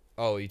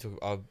 Oh, you talk.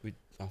 I thought you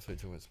were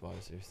talking about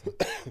Survivor Series.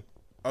 Then.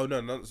 Oh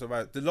no, not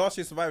Survivor. The last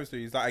year's Survivor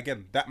Series, like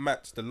again, that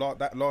match,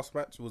 that last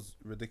match was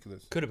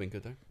ridiculous. Could have been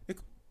good though. It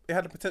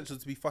had the potential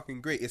to be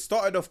fucking great. It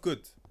started off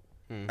good,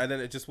 Hmm. and then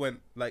it just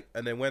went like,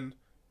 and then when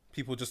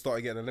people just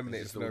started getting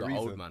eliminated Just for all no the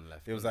reason, old man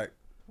left. it was like,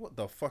 what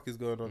the fuck is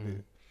going on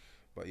here?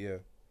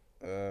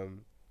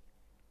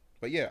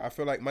 But yeah, I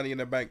feel like Money in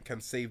the Bank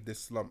can save this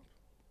slump.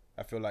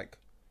 I feel like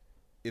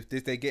if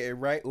they get it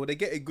right or they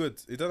get it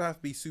good, it doesn't have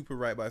to be super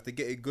right, but if they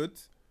get it good,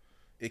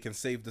 it can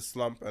save the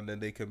slump and then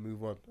they can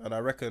move on. And I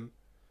reckon,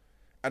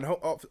 and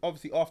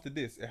obviously after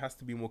this, it has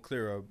to be more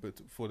clearer,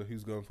 but for the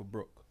who's going for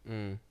Brooke,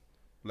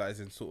 like as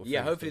in sort of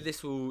Yeah, thing. hopefully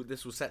this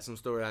will set some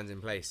storylines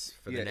in place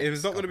for the Yeah, next if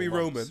it's not going to be couple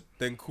Roman, months.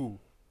 then cool.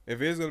 If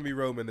it is going to be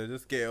Roman, then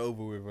just get it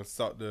over with and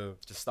start the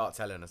Just start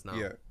telling us now.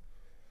 yeah.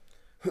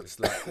 Just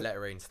let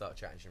Reigns start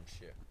chatting some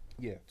shit.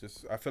 Yeah,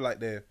 just I feel like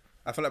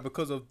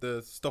because of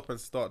the stop and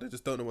start, they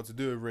just don't know what to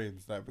do with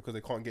Reigns, like because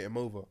they can't get him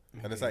over,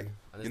 and it's like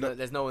And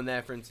there's no one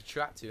there for him to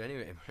chat to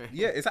anyway.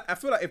 yeah, it's like, I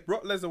feel like if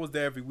Brock Lesnar was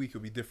there every week,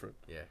 it'd be different.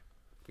 Yeah.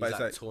 But He's it's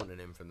like, like- taunting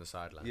him from the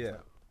sidelines. Yeah, like.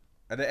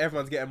 and then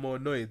everyone's getting more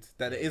annoyed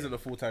that it Yeah. isn't a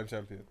full-time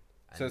champion, so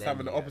And it's then,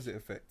 having the yeah. opposite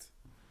effect.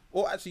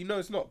 Or actually, no,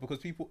 it's not because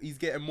he's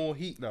getting more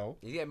heat now.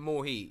 He's getting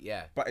more heat,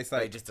 yeah. But it's But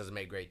like it just doesn't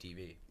make great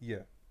TV. yeah,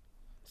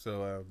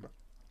 so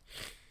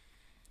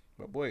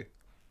but boy,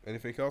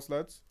 anything else,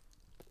 lads?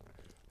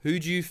 Who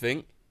do you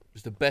think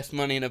was the best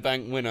Money in a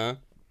Bank winner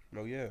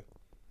Oh yeah,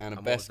 and a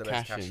And what was best the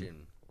cash best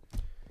in?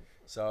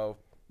 So,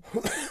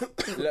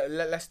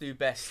 let's do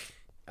best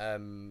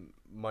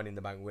Money in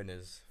the Bank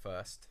winners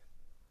first.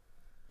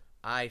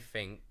 I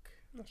think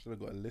I should have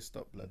got a list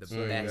up, lads. the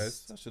Sorry,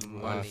 best guys. I should have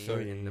Money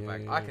sorry, in the yeah,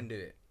 Bank. yeah, I yeah. can do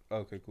it.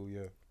 Okay, cool,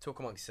 yeah. Talk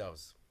amongst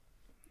yourselves.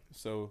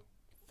 So,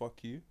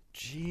 fuck you.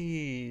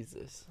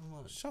 Jesus.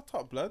 Shut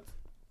up, blood.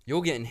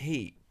 You're getting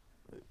heat.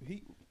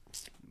 He,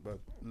 but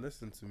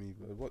listen to me,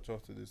 but watch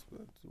after this,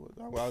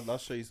 but I'll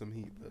show you some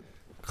heat, but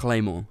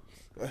Claymore.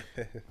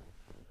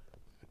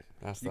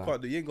 That's you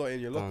that. ain't got it in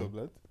your locker,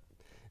 blood.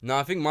 No,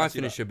 I think my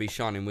Actually, finish should be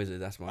Shining Wizard.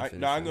 That's my finisher.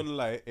 No, I'm gonna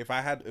lie. If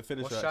I had a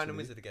finisher, What's actually, Shining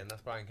Wizard again?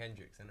 That's Brian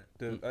Kendricks,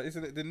 isn't it?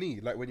 isn't it the knee?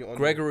 Like when you're on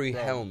Gregory the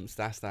ground. Helms.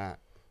 That's that.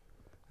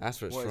 That's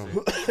where it's What is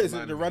from. it? Is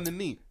it the run the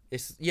knee?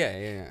 It's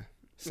yeah.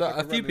 So like a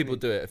a few running people knee.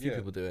 do it. A few Yeah.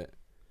 people do it.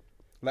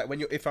 Like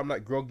when if I'm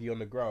like groggy on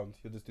the ground,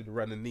 you'll just do the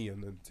run the knee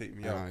and then take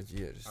me out.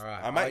 Yeah, just All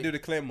right. I might do the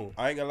Claymore.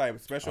 I ain't gonna lie,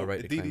 special I'll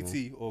rate the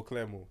DDT or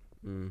Claymore.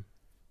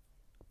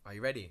 Are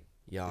you ready?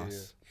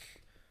 yes.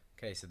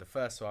 Okay, so the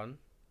first one,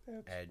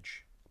 Edge.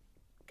 Edge,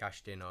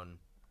 cashed in on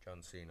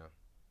John Cena.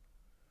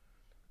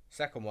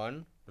 Second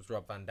one was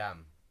Rob Van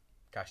Dam,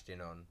 cashed in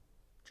on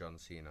John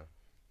Cena.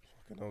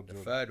 Fucking hell, The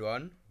Jordan. third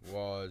one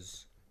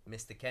was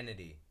Mr.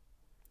 Kennedy.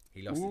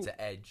 He lost it to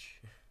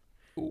Edge,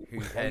 who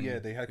then, yeah,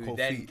 they had who cold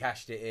then feet.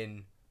 cashed it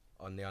in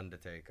on The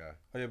Undertaker.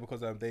 Oh yeah, because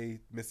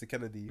Mr.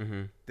 Kennedy,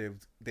 Mm-hmm.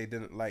 they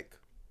didn't like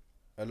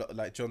a lot,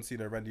 like John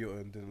Cena and Randy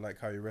Orton didn't like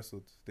how he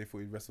wrestled. They thought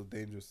he wrestled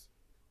dangerous,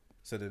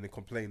 so then they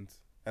complained.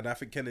 And I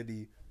think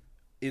Kennedy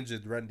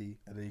injured Randy,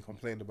 and then he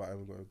complained about him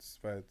and got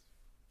inspired.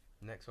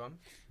 Next one,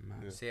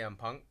 Yeah. CM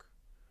Punk,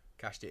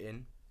 cashed it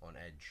in on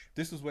Edge.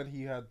 This was when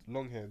he had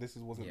long hair. This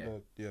wasn't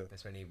Yeah.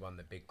 That's when he won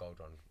the big gold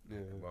one, Yeah.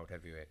 World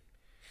Heavyweight.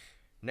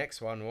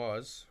 Next one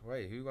was,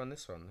 wait, who won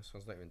this one? This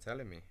one's not even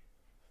telling me.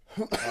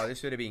 Oh,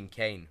 this would have been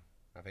Kane,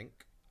 I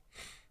think.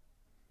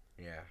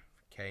 Yeah,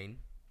 Kane.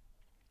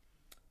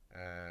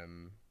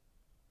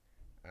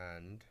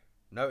 And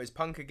no, it's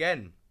Punk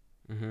again.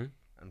 Mm-hmm.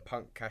 And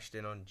Punk cashed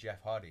in on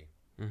Jeff Hardy.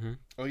 Mm-hmm.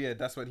 Oh yeah,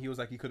 that's when he was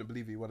like he couldn't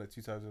believe he won it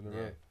 2 times in a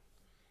row.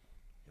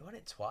 He won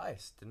it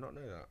twice. Did not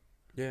know that.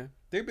 Yeah.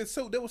 They were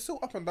so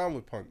up and down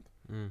with Punk.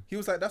 Mm. He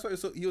was like that's why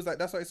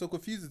it's so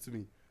confusing to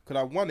me. Cause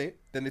I won it,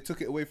 then they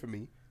took it away from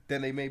me,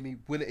 then they made me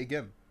win it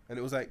again, and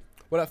it was like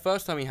Well, that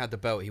first time he had the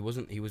belt, he was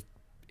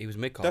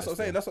mid card. that's what I'm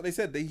saying. That's what they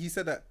said. He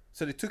said that,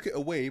 so they took it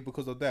away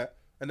because of that,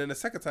 and then the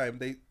second time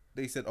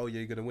they said, oh yeah,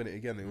 you're gonna win it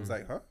again. And it was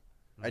like, huh?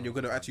 And you're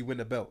gonna actually win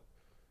the belt,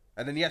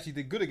 and then he actually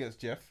did good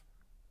against Jeff,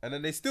 and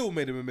then they still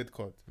made him a mid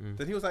card.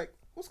 Then he was like,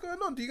 what's going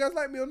on? Do you guys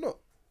like me or not?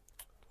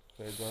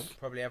 There you go.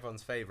 Probably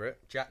everyone's favourite,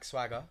 Jack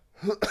Swagger.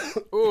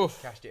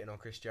 Oof. Cashed it in on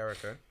Chris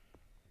Jericho.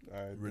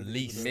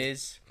 Released.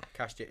 Miz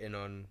cashed it in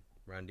on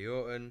Randy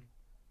Orton.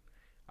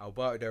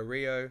 Alberto Del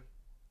Rio,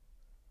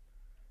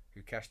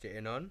 who cashed it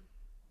in on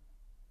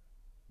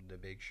The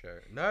Big Show.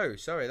 No,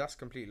 sorry, that's a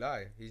complete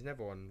lie. He's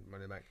never won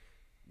Money in the Bank.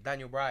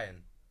 Daniel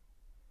Bryan.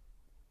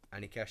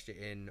 And he cashed it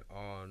in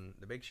on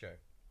The Big Show.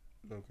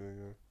 Okay,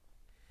 yeah.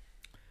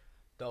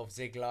 Dolph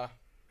Ziggler,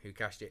 who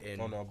cashed it in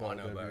on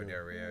Alberto Del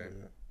Rio.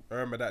 Yeah. I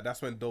remember that.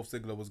 That's when Dolph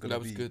Ziggler was gonna That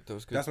was be. good. That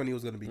was good. That's when he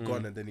was gonna be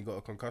gone, and then he got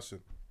a concussion.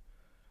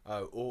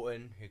 Oh,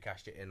 Orton, who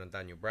cashed it in on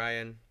Daniel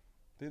Bryan.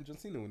 Didn't John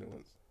Cena win it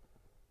once?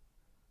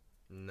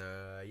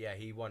 No, yeah,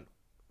 he won.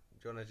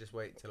 Do you want to just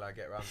wait till I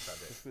get around to that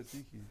bit? That's a bit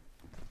cheeky.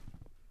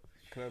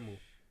 Claymore.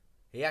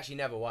 He actually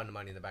never won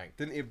Money in the Bank.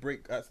 Didn't it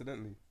break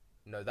accidentally?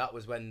 No, that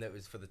was when it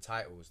was for the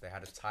titles. They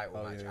had a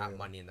title match yeah, at yeah.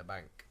 Money in the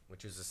Bank,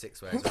 which was a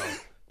 6-way as well.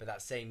 But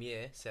that same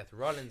year, Seth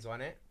Rollins won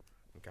it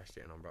and cashed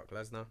it in on Brock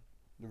Lesnar.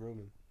 The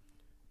Roman.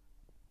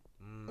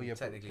 Oh, yeah,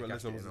 Technically Brock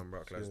cashed Lesnar it was in on a-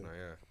 Brock yeah.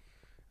 Lesnar,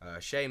 yeah.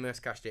 Sheamus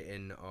cashed it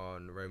in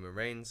on Roman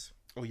Reigns.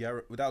 Oh yeah,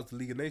 that was the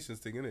League of Nations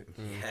thing, innit?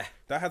 Yeah,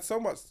 That had so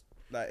much.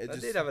 Like it that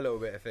just. did have a little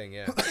bit of thing,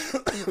 yeah.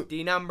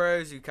 Dean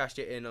Ambrose, who cashed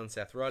it in on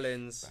Seth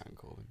Rollins. Baron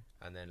Corbin.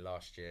 And then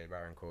last year,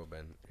 Baron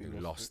Corbin, who Who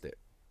lost it.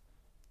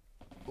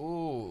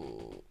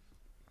 Ooh.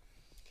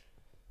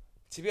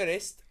 To be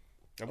honest,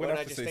 I'm when gonna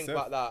I have to just say think Seth.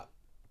 about that,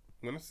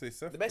 I'm gonna say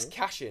Seth. the best bro.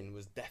 cash-in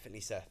was definitely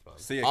Seth, man.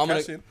 So yeah, I'm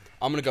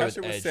gonna go Cash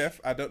with with Edge. Seth.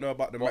 I don't know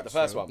about the What, match. the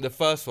first though. one? The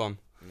first one.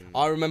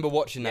 I remember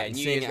watching that Yeah, and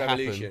New seeing Year's it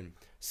Revolution. happen.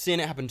 Seeing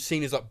it happen,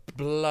 Cena's like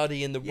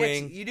bloody in the Yeah,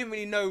 'cause ring. you didn't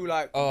really know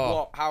like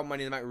Oh. how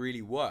Money in the Bank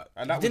really worked.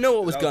 And that Didn't know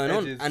what was that going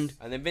on, Edge's- and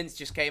And then Vince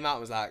just came out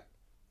and was like,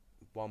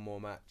 one more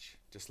match.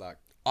 Just like,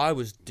 I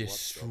was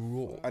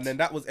distraught. and then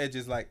that was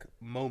Edge's like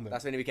moment.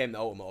 that's when he became the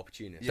ultimate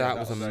opportunist. Yeah, that that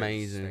was was like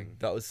amazing. thing.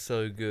 That was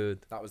so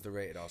good. That was the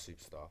rated R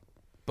superstar.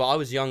 But I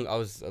was young. I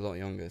was a lot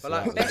younger. So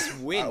But like, that was- best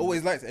win. I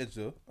always liked Edge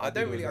though. I did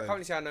don't always really, I like can't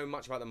really say I know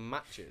much about the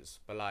matches,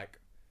 but like,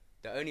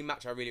 the only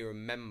match I really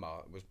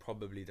remember was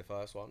probably the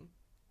first one.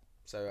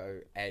 So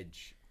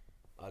Edge,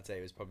 I'd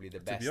say was probably the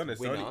To best be honest,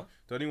 winner.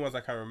 the only ones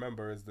I can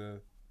remember is the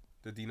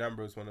Dean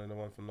Ambrose one and the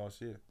one from last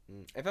year.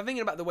 If I'm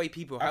thinking about the way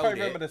people I held can't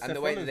it remember the and Seth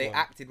the way that Rollins they one.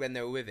 acted when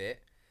they were with it,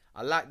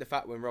 I like the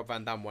fact when Rob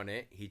Van Dam won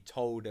it, he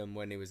told them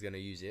when he was going to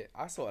use it.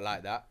 I sort of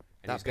like that.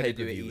 And That he was going to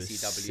do it pay-per-view was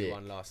ECW sick.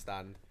 One Last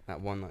Stand.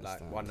 that one night Like,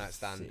 stand. one was night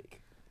stand.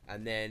 sick.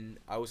 And then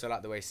I also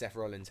like the way Seth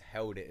Rollins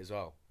held it as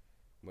well.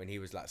 When he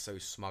was like so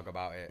smug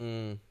about it.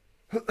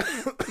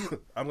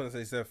 I'm gonna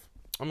say Seth.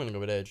 I'm gonna go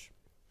with Edge.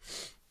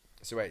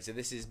 So wait, so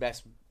this is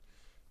best.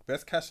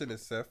 Best cash in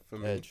is Seth for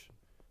me, Edge.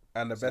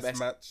 and the So best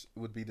match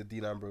would be the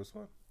Dean Ambrose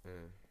one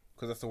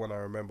because that's the one I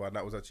remember, and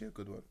that was actually a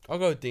good one. I'll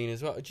go with Dean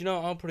as well. Do you know?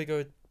 I'll probably go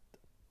with.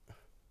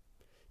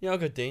 Yeah, I'll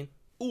go with Dean.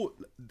 Oh,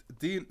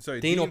 Dean. Sorry,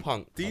 Dean or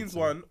Punk, Dean's I'd say.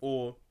 one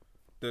or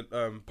The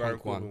Baron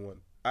Punk Corbin won. one.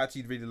 I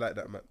actually really liked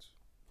that match.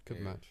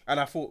 Good match. And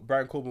I thought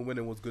Baron Corbin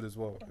winning was good as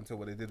well until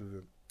what they did with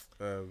him.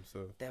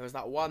 So There was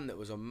that one that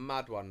was a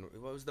mad one.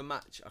 What was the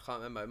match? I can't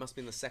remember. It must have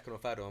been the second or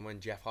third one when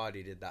Jeff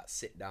Hardy did that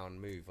sit down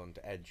move onto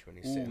Edge when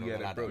he's sitting on the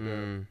they ladder. broke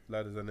the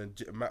ladders, and then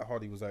Matt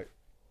Hardy was like,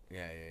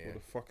 Yeah. "What the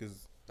fuck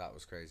is That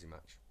was crazy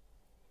match.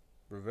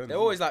 revenge?" They're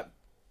always like,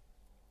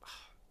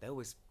 they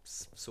always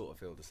sort of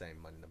feel the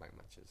same Money in the Bank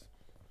matches.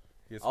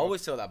 Yes, I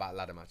always feel that about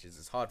ladder matches.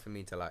 It's hard for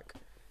me to like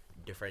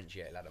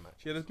differentiate ladder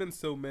matches. yeah. There's been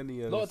so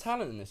many. A lot of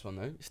talent in this one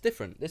though. It's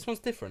different. This one's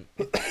different.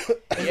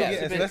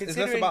 it's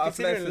less about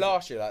considering athleticism.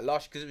 last year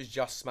because it was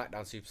just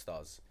SmackDown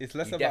Superstars. It's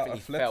less you about definitely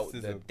felt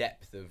athleticism. the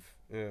depth of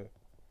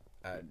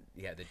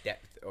the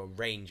depth or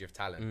range of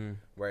talent.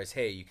 Whereas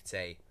here you could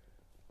say,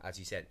 as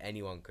you said,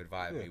 anyone could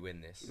viably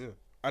win this Yeah,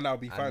 and I'll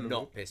be fine and with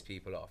not it. piss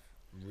people off.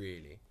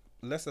 Really,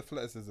 Less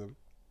athleticism.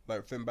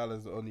 Like Finn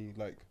Balor's the only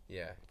like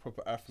yeah.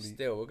 proper athlete.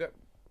 Still, we'll go.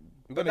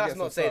 You're But gonna that's get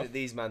not some saying stuff. that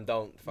these men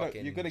don't No,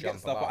 fucking. you're gonna jump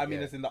get stuff, about, but I mean,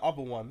 yeah. it's in the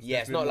other ones. Yeah,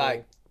 there's it's been not more-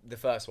 like the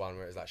first one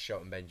where it's like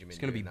Shelton Benjamin. It's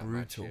gonna be doing that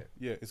match, brutal.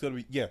 Yeah, it's gonna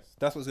be. Yes,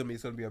 that's what it's gonna be.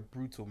 It's gonna be a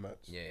brutal match.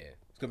 Yeah.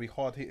 It's gonna be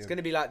hard hitting. It's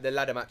gonna be like the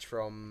ladder match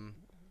from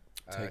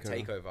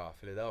Takeover. Takeover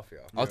Philadelphia.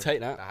 I'll take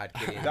that. That had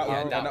Killian. That was,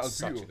 yeah, and that that was was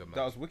such a beautiful. good match.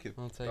 That was wicked.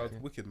 I'll take That was it. a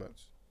wicked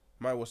match.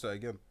 Might watch that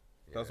again.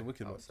 That was a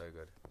wicked That match. was so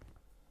good.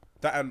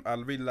 That and I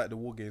really like the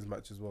War Games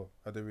match as well.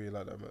 I did really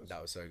like that match.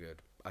 That was so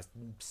good. I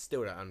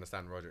still don't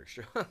understand Roderick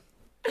Strong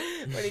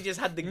when he just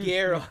had the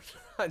gear on.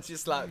 I'm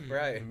just like,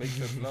 bro, It makes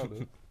sense now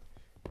though.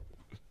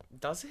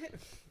 does it?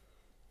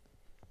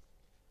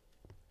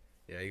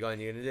 Yeah, you're gonna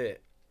do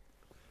it.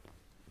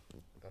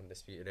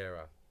 Undisputed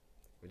Era.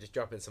 We're just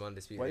dropping some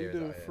Undisputed Why are you Eras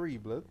doing out here. 3,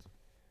 blood?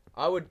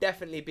 I would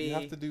definitely be. You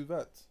have to do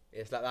that.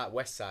 It's like that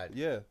West Side.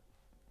 Yeah.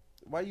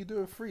 Why are you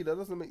doing 3? That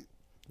doesn't make.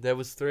 There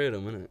was 3 of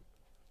them, wasn't it?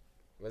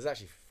 There's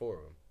actually 4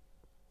 of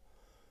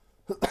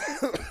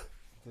them.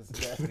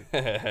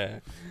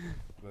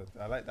 But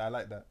I like that. I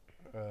like that.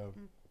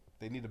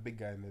 They need a big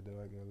guy in there though.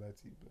 I ain't gonna lie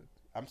to you, but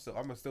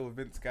I'm still a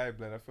Vince guy,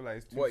 blood. I feel like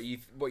it's too. What you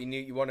knew?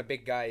 You want a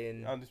big guy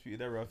in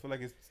Undisputed Era. I feel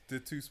like it's the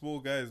 2 small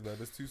guys, man.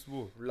 That's too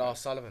small. Lars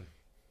Sullivan?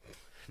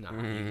 No,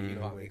 No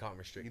way. you can't He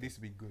restrict. needs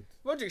to be good.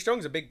 Roderick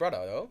Strong's a big brother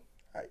though.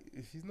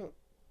 He's not.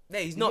 No,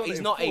 he's not not. the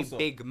He's not a enforcer.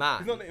 big man.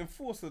 He's not an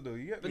enforcer though.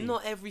 You get But me?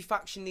 not every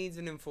faction needs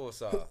an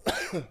enforcer.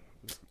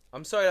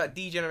 I'm sorry, like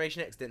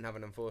D-Generation X didn't have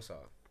an enforcer.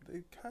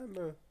 They kind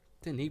of.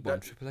 Didn't need one.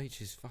 Triple H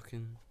is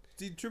fucking.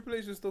 Triple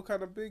H is still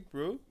kind of big,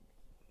 bro.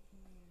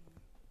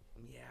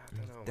 Yeah, I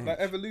don't know. Damn. Like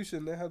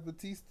Evolution, they had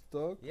Batista,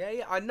 dog.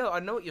 Yeah, I know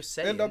what you're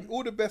saying.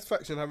 All the best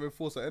factions have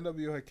enforcer.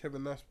 NWO had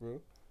Kevin Nash, bro.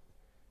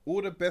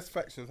 All the best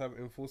factions have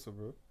enforcer,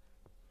 bro.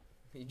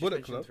 You just Bullet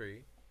mentioned Club.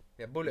 3.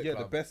 Yeah, Bullet Yeah,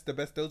 Club. the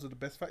best. Those are the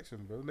best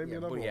factions, bro. Name me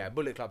another one.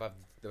 Bullet Club have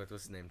what's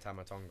his name,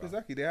 Tamatonga.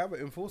 Exactly, they have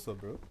an enforcer,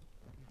 bro.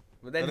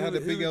 But then And who, had the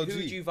big who LG. do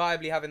you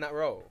viably have in that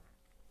role?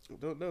 I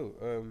don't know.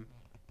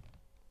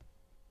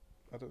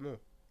 I don't know. Do you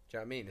know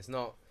what I mean? It's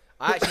not.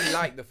 I actually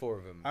like the 4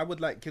 of them. I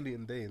would like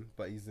Killian Dane,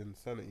 but he's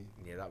Insanity.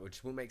 Yeah, that would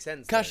just won't make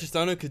sense. Cassius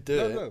Ohno could do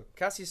it. No.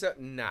 Cassius,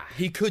 nah.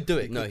 He could do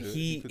it. He No, could do it.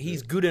 He could do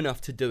he's it. good enough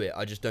to do it.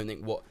 I just don't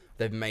think what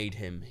they've made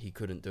him. He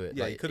couldn't do it.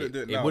 Yeah, he couldn't do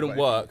it It now, wouldn't but if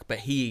he- work, but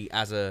he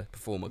as a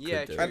performer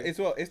Yeah, could do true. And it. as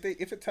well,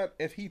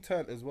 if he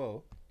turned as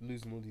well,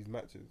 losing all these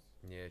matches,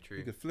 Yeah, he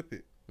true. could flip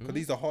it. Because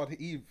he's a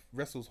he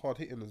wrestles hard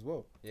hitting as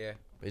well. Yeah.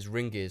 His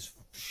ring gear's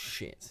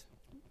shit.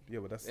 Yeah,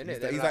 but that's Isn't he's, it?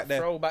 the, They're he's like like the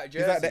throwback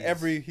he's like the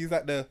jerseys. he's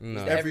like the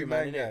No. every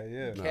Everyman, man guy. innit?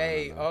 Yeah, No.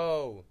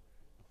 K.O.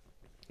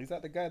 he's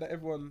like the guy that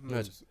everyone No,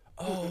 knows.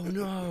 Oh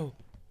no!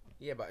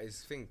 Yeah, but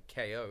his thing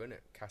K.O. isn't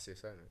it?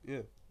 Cassius Ohno. Yeah,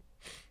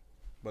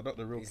 but not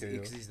the real KO.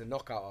 Because he's the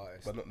knockout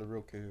artist. But not the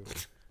real KO.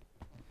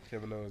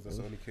 Kevin Owens, that's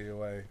the only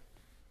KO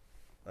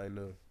I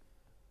know.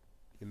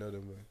 You know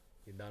them, man.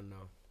 You done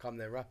now. Come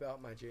then, wrap it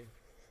up, my G.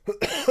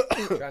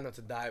 Try not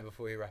to die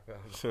before you wrap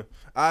it up.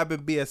 I've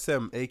been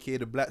BSM, aka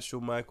the Black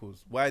Shawn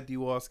Michaels. Why do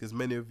you ask? As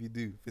many of you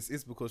do. This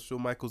is because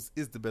Shawn Michaels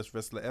is the best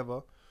wrestler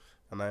ever,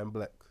 and I am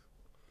black.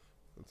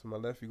 And to my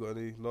left, you got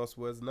any last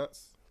words,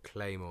 Nats?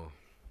 Claymore.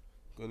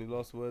 Got any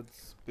last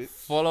words, bitch?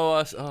 Follow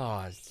us.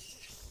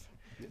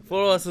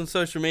 Follow us on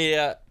social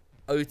media.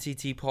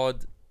 OTT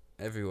Pod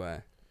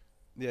everywhere.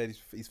 Yeah,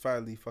 he's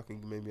finally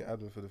fucking made me an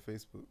admin for the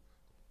Facebook.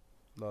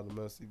 Lord of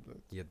mercy, blood.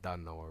 You're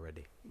done now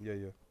already. Yeah.